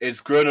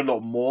grown a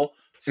lot more.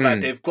 It's like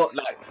mm, they've got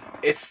like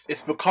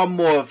it's become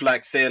more of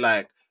like say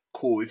like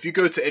cool. If you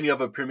go to any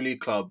other Premier League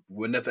club,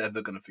 we're never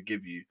ever gonna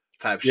forgive you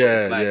type shit.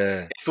 It's yeah, like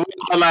yeah, it's all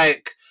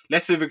like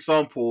let's say for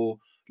example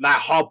like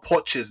how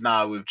Poch is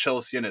now with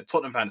Chelsea and it.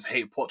 Tottenham fans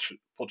hate yeah,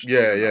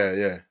 Pochettino now yeah,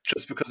 yeah.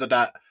 just because of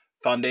that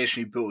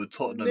foundation he built with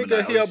Tottenham and Nigga,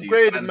 like he obviously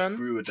upgraded, fans man.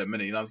 grew with them.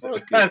 You know what I'm saying?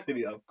 Fuck it. Fans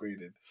really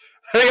upgraded.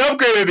 He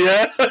upgraded,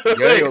 yeah.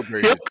 Yeah, he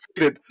He upgraded.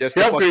 upgraded. Yes, He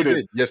the fuck he upgraded.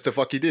 did. Yes, the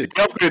fuck he did.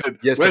 He upgraded.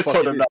 Yes, the Where's fuck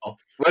he Tottenham did. now?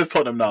 Where's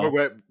Tottenham now?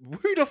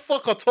 Who the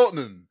fuck are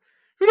Tottenham?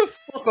 Who the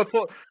fuck are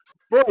Tottenham?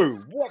 Bro,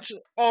 watch.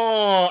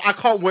 Oh, I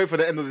can't wait for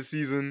the end of the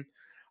season.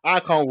 I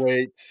can't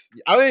wait.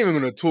 I ain't even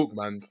gonna talk,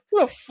 man.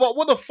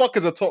 What the fuck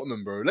is a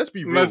Tottenham, bro? Let's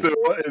be real. Listen,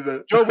 what is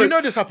it? Joe, we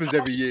know this happens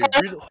every year.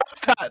 What's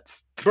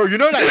that? Bro, you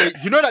know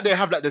that they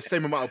have like the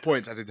same amount of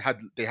points as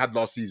they had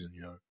last season,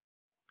 you know?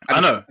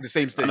 I know. The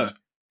same I know. stage.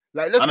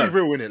 Like, I let's be know.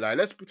 real in it. Like,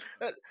 let's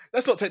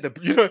not take the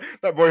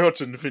that Roy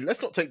Hodgson thing.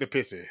 Let's not take the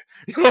piss here.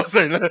 You know what I'm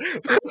saying?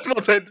 Let's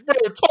not take bro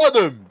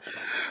Tottenham.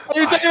 Are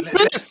you Alright, taking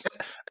piss?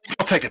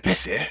 I'll take the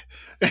piss here.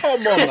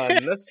 Come on,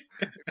 man.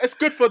 It's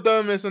good for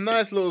them. It's a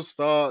nice little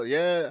start,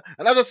 yeah.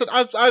 And as I said,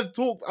 I've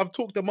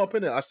talked them up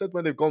in it. I've said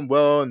when they've gone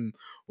well and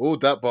all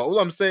that. But all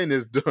I'm saying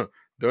is, don't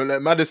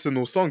let Madison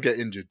or Son get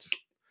injured.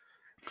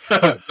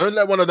 Don't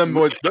let one of them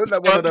boys. Don't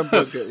let one of them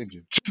boys get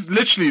injured, Just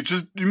literally,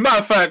 matter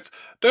of fact,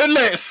 don't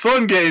let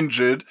Son get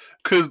injured.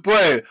 Cause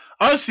boy,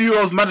 I see who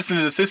else Madison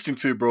is assisting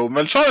to, bro.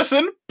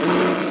 Malcharison,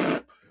 bro.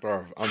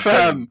 I'm telling you.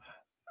 fam,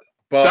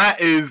 But that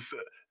is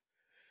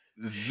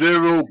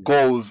 0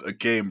 goals a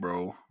game,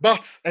 bro.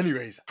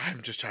 anyways,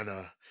 I'm just trying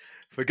to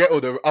forget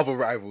all the other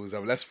rivals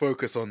and let's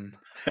focus on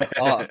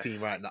our team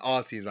right now.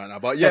 Our team right now.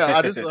 But yeah,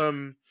 I just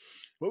what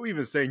were we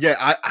even saying? Yeah,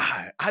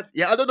 I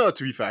don't know.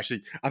 To be fair,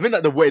 actually, I think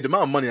that the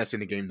amount of money that's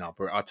in the game now,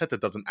 bro, Arteta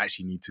doesn't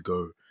actually need to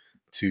go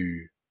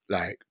to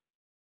like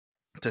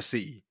to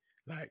City.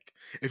 Like,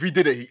 if he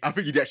did it, I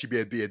think he'd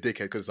actually be a dickhead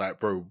because, like,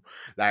 bro,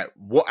 like,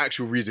 what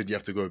actual reason do you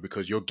have to go?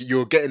 Because you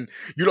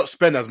don't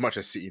spend as much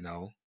as City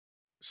now,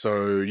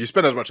 so you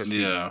spend as much as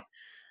City. Yeah,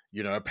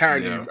 You know,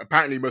 yeah,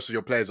 apparently, most of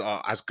your players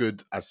are as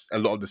good as a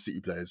lot of the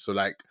City players. So,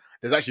 like,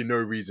 there's actually no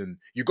reason.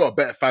 You got a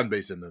better fan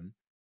base than them,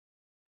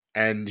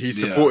 and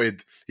he's yeah,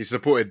 supported.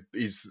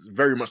 He's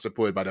very much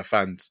supported by the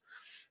fans.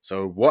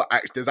 So,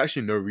 there's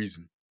actually no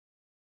reason.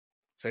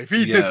 So if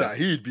he did yeah. that,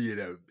 he'd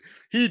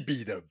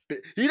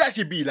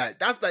actually be like,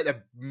 that's like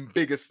the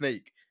biggest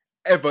snake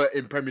ever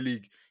in Premier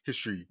League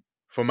history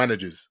for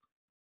managers.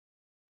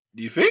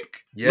 Do you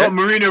think? Not Yeah,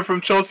 Mourinho from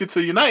Chelsea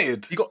to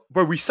United.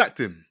 we sacked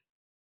him.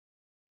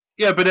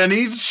 Yeah, but then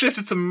he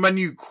shifted to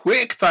Manu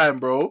quick time,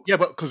 bro. Yeah,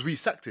 but because we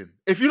sacked him.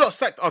 If you lot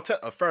sacked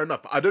Arteta, fair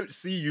enough. But I don't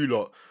see you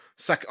lot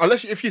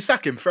if you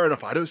sack him, fair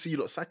enough. I don't see you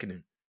lot sacking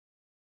him.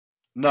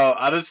 No,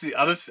 I don't see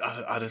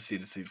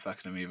the team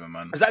sacking him either,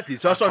 man. Exactly.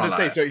 So I that's what I'm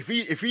can't just saying. lie. So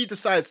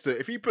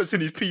if he puts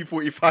in his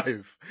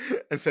P45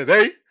 and says,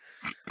 "Hey,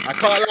 I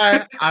can't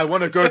lie, I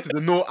want to go to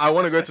the north. I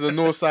want to go to the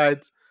north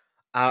side.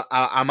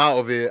 I'm out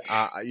of it.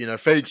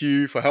 Thank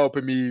you for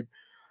helping me,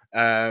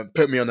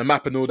 put me on the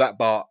map and all that.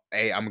 But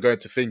hey, I'm going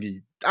to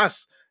thingy.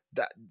 That's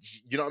that.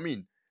 You know what I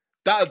mean?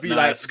 That would be Nah,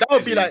 like it's that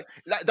would be crazy. like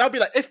that would be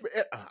like if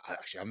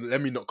actually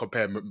let me not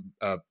compare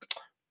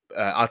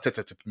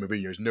Arteta to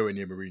Mourinho. Is nowhere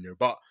near Mourinho.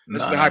 But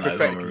let's No, say no, no, it's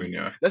not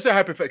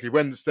hypothetically, Mourinho.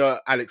 when Sir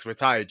Alex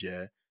retired,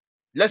 yeah.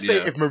 Let's say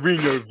Yeah, if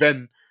Mourinho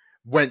then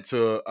went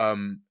to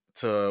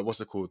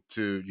what's it called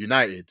to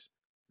United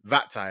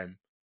that time,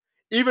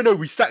 even though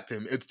we sacked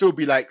him, it'd still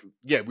be like,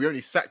 yeah, we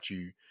only sacked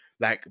you,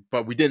 like,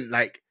 but we didn't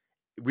sack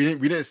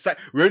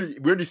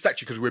we only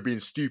sacked you because we're being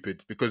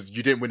stupid because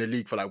you didn't win a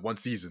league for like one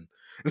season.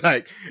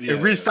 Like, if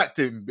we yeah, sacked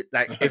him,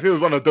 like, if it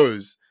was one of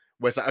those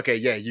where it's like, okay,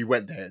 yeah, you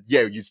went there,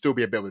 yeah, you'd still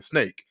be a bit of a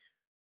snake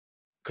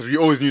because we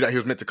always knew that he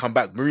was meant to come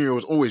back. Mourinho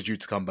was always due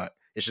to come back.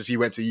 It's just he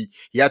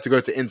had to go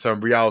to Inter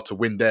and Real to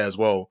win there as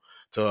well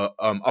to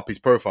up his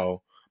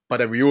profile. But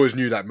then we always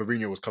knew that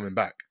Mourinho was coming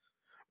back.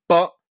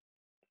 But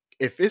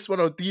if it's one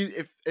of these,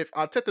 if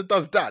Arteta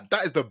does that,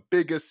 that is the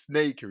biggest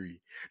snakery.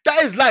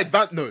 That is like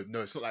no,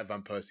 it's not like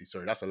Van Persie.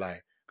 Sorry, that's a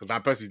lie. Because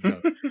Van Persie,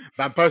 no,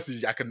 Van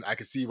Persie, I can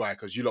see why.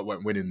 Because you lot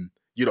weren't winning.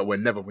 You lot were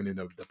never winning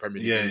the Premier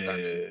League yeah, yeah,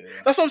 anytime soon. yeah,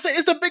 yeah. That's what I'm saying.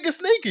 It's the biggest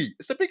snaky.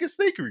 It's the biggest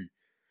snakery.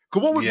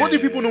 Because Yeah, what do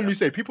yeah, people yeah, normally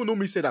say? People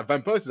normally say that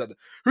Van Persie.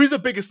 Who's the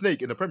biggest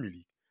snake in the Premier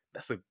League?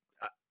 That's a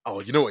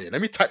you know what? Yeah,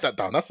 let me type that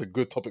down. That's a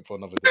good topic for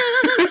another day.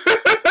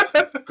 That's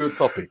a yeah. good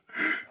topic.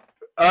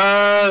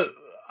 I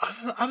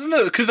don't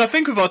know because I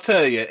think with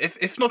Arteta, yeah,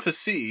 if not for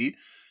City,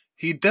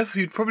 he'd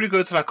probably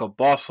go to like a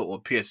Barca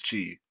or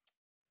PSG.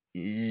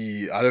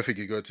 I don't think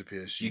he'd go to You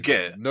PSG,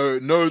 get man.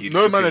 it? He'd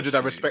No go manager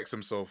that PSG. respects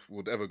himself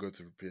would ever go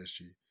to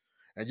PSG.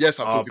 And yes,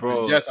 I'm Oh, talking to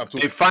bro,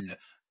 they fight.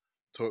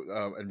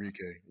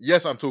 Enrique.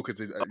 Yes, I'm talking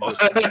to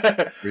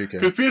Enrique.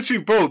 Because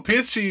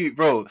PSG,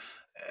 bro,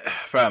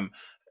 fam,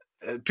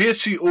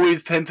 PSG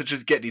always tend to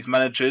just get these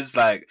managers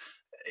like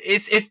they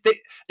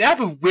have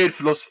a weird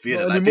philosophy in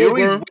Not it. Like they anymore,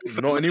 always bro. wait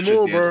for Not managers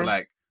anymore, here to bro.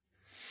 like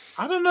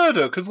I don't know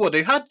though, because what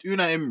they had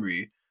Unai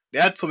Emery, they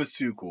had Thomas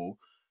Tuchel,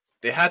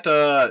 they had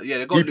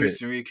they got Deep it.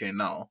 Luis Enrique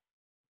now.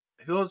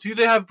 Who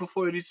they have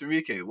before Luis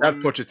Enrique? They had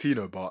One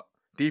Pochettino, but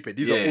deep it.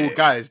 These are all yeah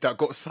guys that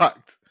got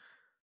sacked.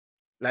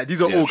 Like,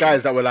 these are yeah all true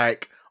guys that were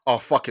like, oh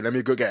fuck it, let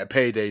me go get a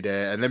payday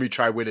there and let me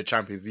try win a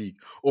Champions League.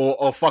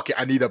 Or fuck it,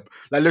 I need a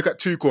like look at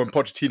Tuchel and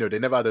Pochettino, they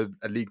never had a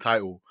league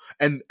title.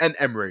 And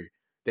Emery,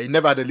 they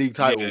never had a league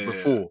yeah title yeah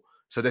before.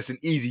 So it's yeah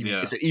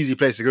an easy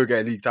place to go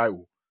get a league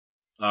title.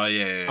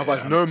 oh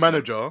Otherwise, no 100%.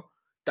 manager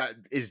that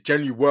is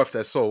genuinely worth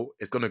their soul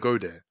is gonna go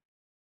there.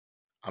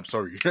 I'm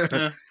sorry.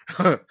 Yeah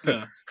yeah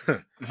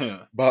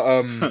yeah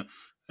But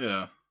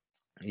yeah.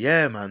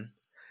 yeah, man.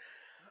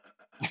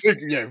 I think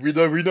yeah, we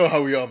know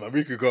how we are, man.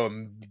 We could go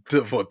on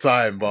for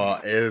time,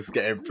 but it's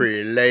getting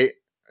pretty late.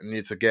 I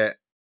need to get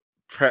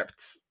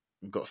prepped.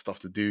 We've got stuff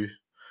to do.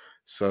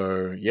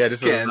 So yeah, It's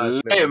this is a getting nice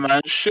late, little. man.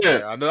 Yeah,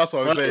 Shit. I know that's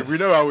what I'm Well, saying. We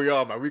know how we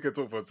are, man. We can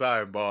talk for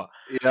time, but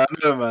yeah, I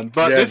know, man.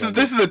 But yeah, this is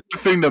man. a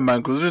good thing, though,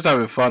 man, because we're just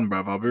having fun,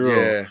 bruv. I'll be real.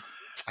 Yeah,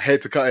 I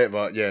hate to cut it,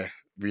 but yeah,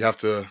 we have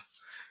to.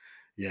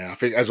 Yeah, I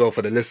think as well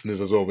for the listeners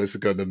as well, this is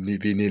going to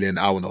be nearly an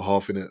hour and a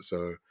half in it.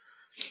 So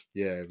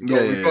yeah,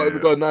 Yeah, we yeah,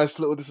 got a nice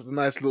little. This is a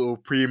nice little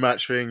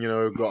pre-match thing. You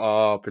know, we've got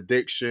our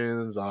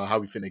predictions, how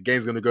we think the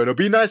game's going to go. It'll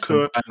be nice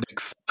to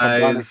combined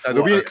combine. size,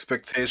 It'll what our be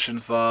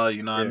expectations are.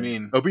 You know what I yeah,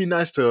 mean? it'll be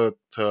nice to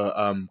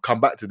come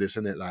back to this,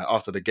 innit? Like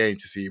after the game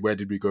to see where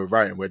did we go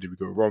right and where did we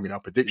go wrong in our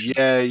predictions.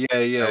 Yeah, yeah,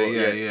 yeah, yeah,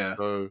 Yeah, yeah.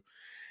 so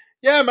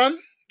yeah, man.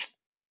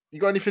 You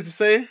got anything to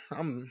say?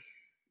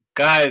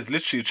 Guys,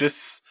 literally,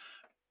 just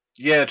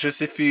yeah,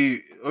 just if you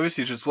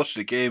obviously just watch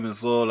the game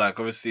as well. Like,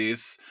 obviously,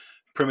 it's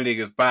Premier League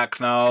is back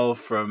now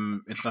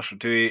from international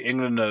duty.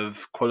 England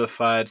have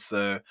qualified,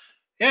 so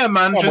yeah,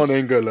 man, Come on, just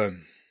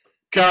England.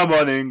 come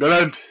on,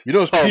 England. You know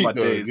what's Oh peak my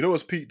though? You know days.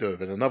 what's peak though?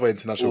 There's another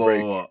international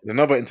break. Whoa. There's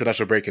another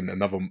international break in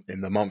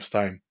the month's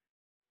time.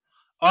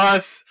 Oh,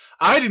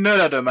 I already know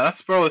that though, man.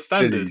 That's bro Silly,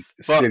 standards.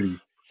 But silly,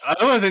 I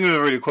don't think England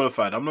are really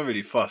qualified. I'm not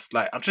really fussed.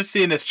 Like, I'm just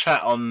seeing this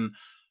chat on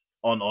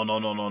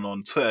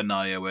Twitter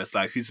now, yeah, where it's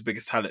like, who's the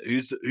biggest talent?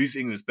 Who's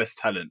England's best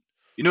talent?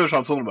 You know what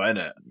I'm talking about,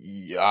 innit?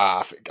 Yeah,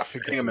 I think I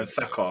Bellingham feel and like that.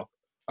 Saka.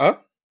 Huh?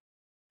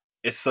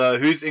 It's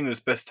who's England's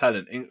best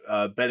talent?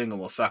 Bellingham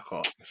or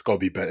Saka? It's gotta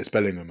be better. It's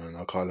Bellingham, man.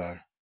 I can't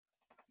lie.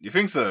 You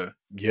think so?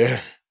 Yeah,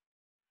 I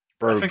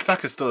bro. think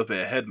Saka's still a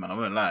bit ahead, man. I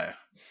won't lie.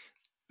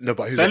 No,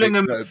 but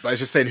Bellingham, but it's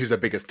just saying who's the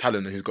biggest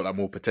talent and who's got that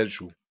more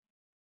potential.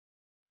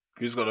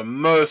 who's got the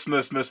most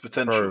Bro,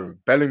 potential.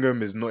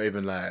 Bellingham is not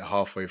even like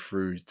halfway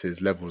through to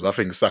his levels. I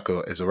think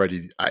Saka is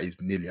already at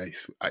his nearly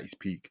at his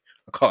peak.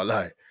 I can't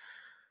lie.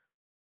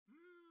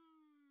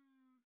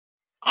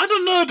 I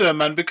don't know though,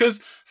 man, because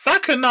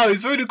Saka now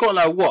he's already got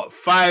like what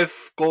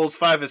 5 goals,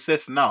 5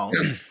 assists now.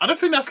 I don't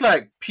think that's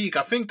like peak.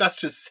 I think that's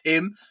just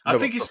him. I No,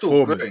 think but he's still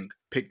performance,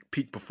 growing.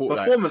 peak before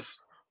like Performance.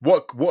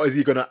 what is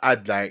he gonna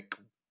add? Like,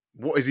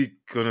 what is he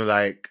gonna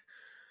like?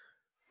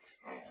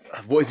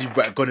 What is he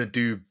gonna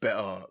do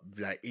better?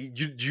 Like,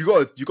 you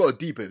got to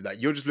deep it.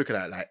 Like, you're just looking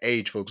at like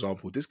age, for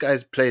example. This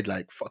guy's played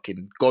like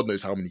fucking God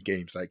knows how many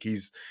games. Like,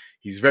 he's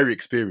very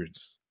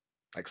experienced.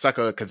 Like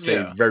Saka can say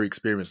he's Yeah. very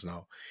experienced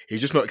now.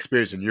 He's just not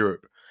experienced in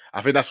Europe.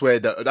 I think that's where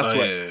Oh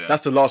yeah.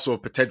 that's the last sort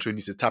of potential he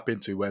needs to tap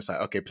into. Where it's like,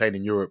 okay, playing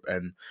in Europe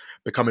and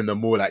becoming a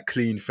more like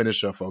clean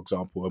finisher, for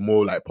example, a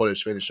more like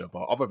polished finisher.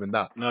 But other than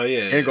that, No,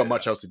 yeah, he ain't got yeah.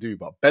 much else to do.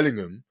 But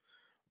Bellingham,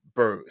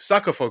 bro,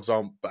 Saka, for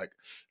example, like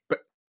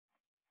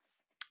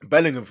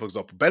Bellingham, for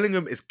example,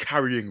 Bellingham is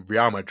carrying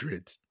Real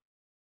Madrid.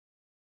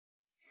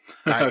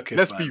 Like, Okay,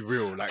 let's be fine.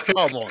 real. Like, Okay,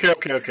 come on. okay,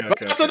 okay, okay, But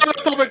okay, that's okay, another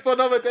okay, topic okay. for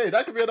another day.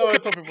 That could be another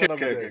topic for Okay,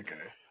 another okay, okay, day.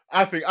 okay.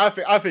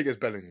 I think it's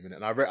Bellingham,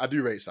 and I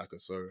do rate Saka.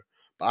 So,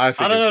 but I I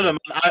think don't it's know, though,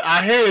 man.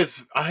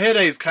 I hear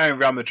that he's carrying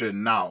Real Madrid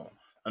now,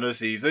 and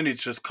obviously he's only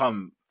just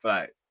come for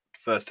like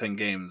first 10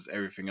 games,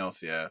 everything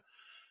else, yeah.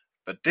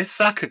 But this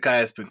Saka guy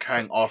has been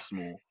carrying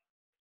Arsenal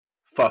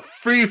for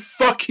 3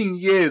 fucking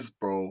years,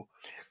 bro.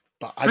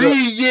 but Three I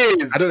don't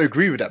years.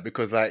 agree with that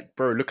because, like,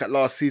 bro, look at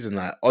last season.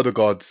 Like,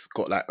 Odegaard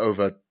got like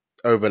over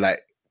like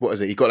what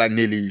is it? He got like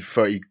nearly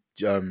 30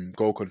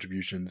 goal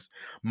contributions.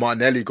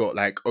 Martinelli got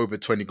like over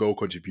 20 goal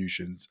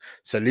contributions.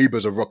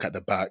 Saliba's a rock at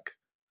the back.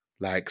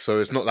 Like, so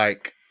it's not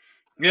like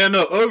Yeah,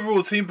 no.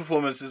 Overall team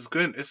performance is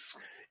good. It's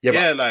yeah, but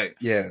yeah, like,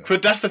 yeah.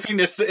 but that's the thing.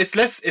 It's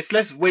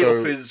less weight off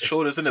So his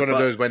shoulders, isn't it's it? one of But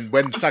those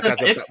when I'm saying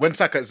that if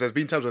There's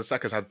been times when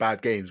Saka's had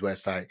bad games where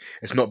it's like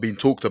it's not being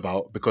talked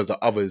about because the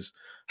others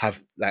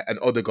have like an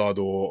Odegaard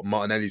or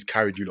Martinelli's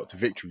carried you lot to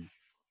victory.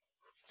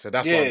 So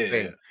that's what I'm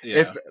saying. yeah.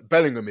 If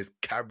Bellingham is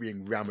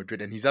carrying Real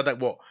Madrid and he's had like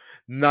what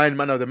 9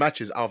 man of the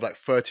matches out of like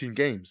 13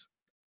 games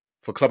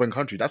for club and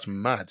country, that's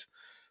mad.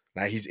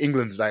 Like he's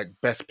England's like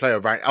best player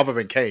right other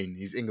than Kane.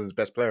 He's England's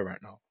best player right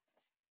now.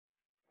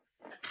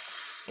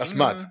 That's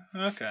mad.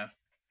 Okay.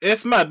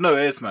 It's mad. No,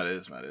 it's mad.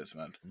 It's mad. It's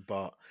mad.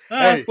 But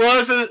hey,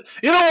 Well,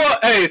 you know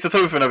what? Hey, it's a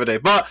topic for another day.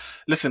 But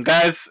listen,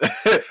 guys,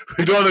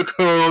 we don't want to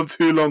go on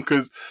too long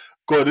because,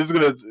 God,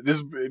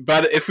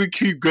 bad. If we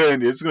keep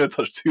going, it's gonna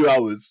touch 2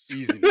 hours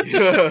easily.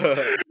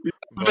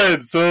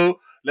 But So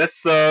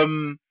let's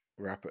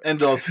wrap it,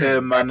 end off here,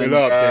 wrap man, it and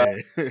up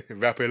there.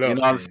 Wrap it you up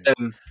know what I'm there.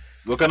 saying.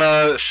 We're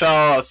gonna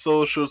shout our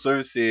social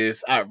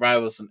services at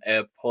Rivals and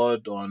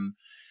AirPod on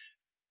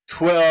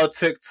Twitter,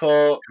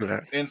 TikTok, Okay.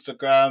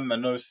 Instagram,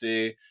 and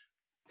obviously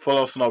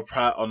follow us on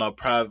our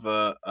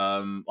private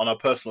on our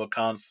personal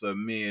accounts. So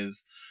me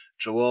is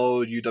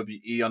Joel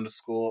UWE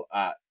underscore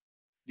at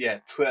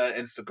Twitter,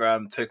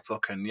 Instagram,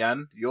 TikTok, and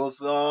Yan.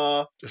 Yours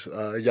are Just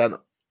Jan,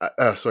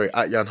 sorry,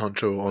 at Jan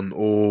Huncho on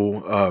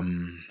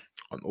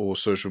all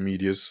social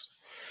medias.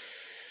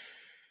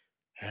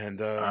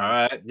 And all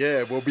right.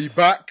 yeah, we'll be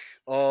back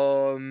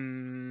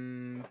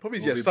on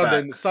probably We'll be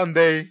Sunday. back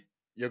Sunday,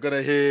 you're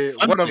gonna hear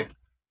one of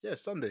Sunday.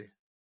 Sunday.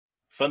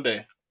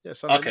 Sunday. Yeah,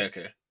 Sunday.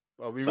 Okay.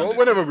 Well, Sunday.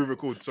 whenever Cool. we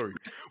record, sorry,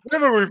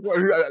 whenever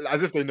we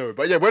as if they know,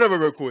 but yeah, whenever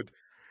we record,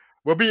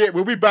 we'll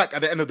be back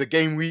at the end of the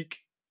game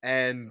week,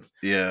 and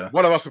Yeah.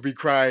 one of us will be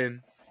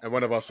crying, and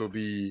one of us will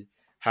be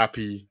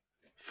happy.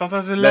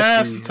 Sometimes we Let's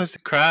laugh, see. sometimes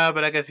we cry,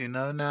 but I guess you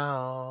know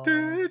now.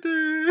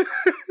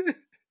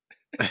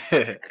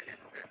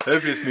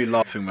 Hopefully it's me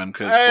laughing, man,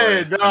 because,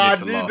 Hey, boy, no, I need I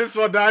to need laugh. this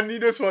one. I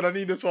need this one. I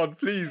need this one.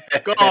 Please,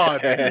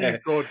 God,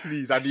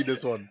 please, I need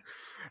this one.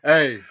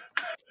 Hey,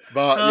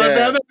 but Oh, yeah,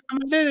 damn it, I'm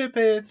a little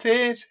bit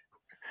itch.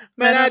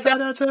 man, Man, I I fell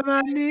down to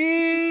my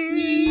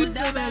knees Put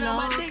that when the bell on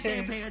my Lord dick,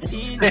 ain't came. pay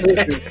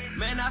attention.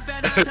 Man, I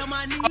fell down to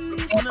my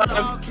knees when the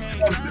Lord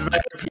came.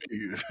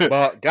 Please.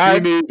 but We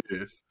guys, need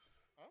this.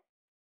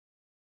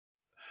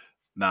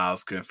 Nah, I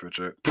was going for a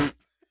joke.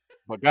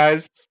 but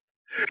guys,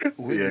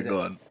 We'll Yeah, be go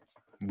there. on.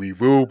 we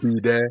will be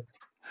there.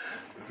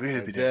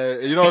 We'll be there.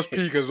 There, you know, it's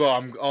peak as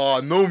well.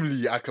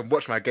 Normally I can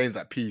watch my games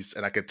at peace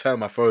and I can turn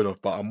my phone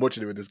off, but I'm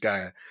watching it with this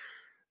guy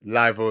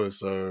live,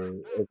 so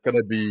it's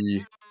gonna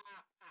be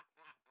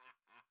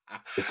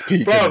it's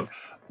peak, innit? Bro,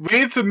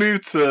 we need to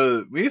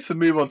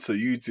move on to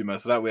YouTube, man,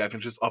 so that way I can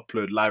just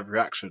upload live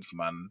reactions,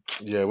 man.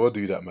 Yeah, we'll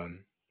do that,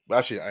 man. But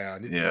actually, I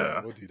need to do that.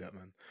 Yeah. We'll do that,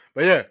 man.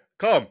 But yeah,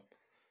 come.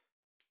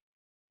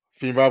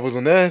 Theme Rivals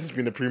on there. It's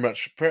been a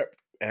pre-match prep,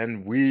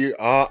 and we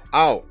are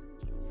out.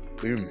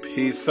 Boom.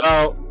 Peace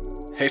out.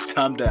 H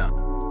time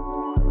down.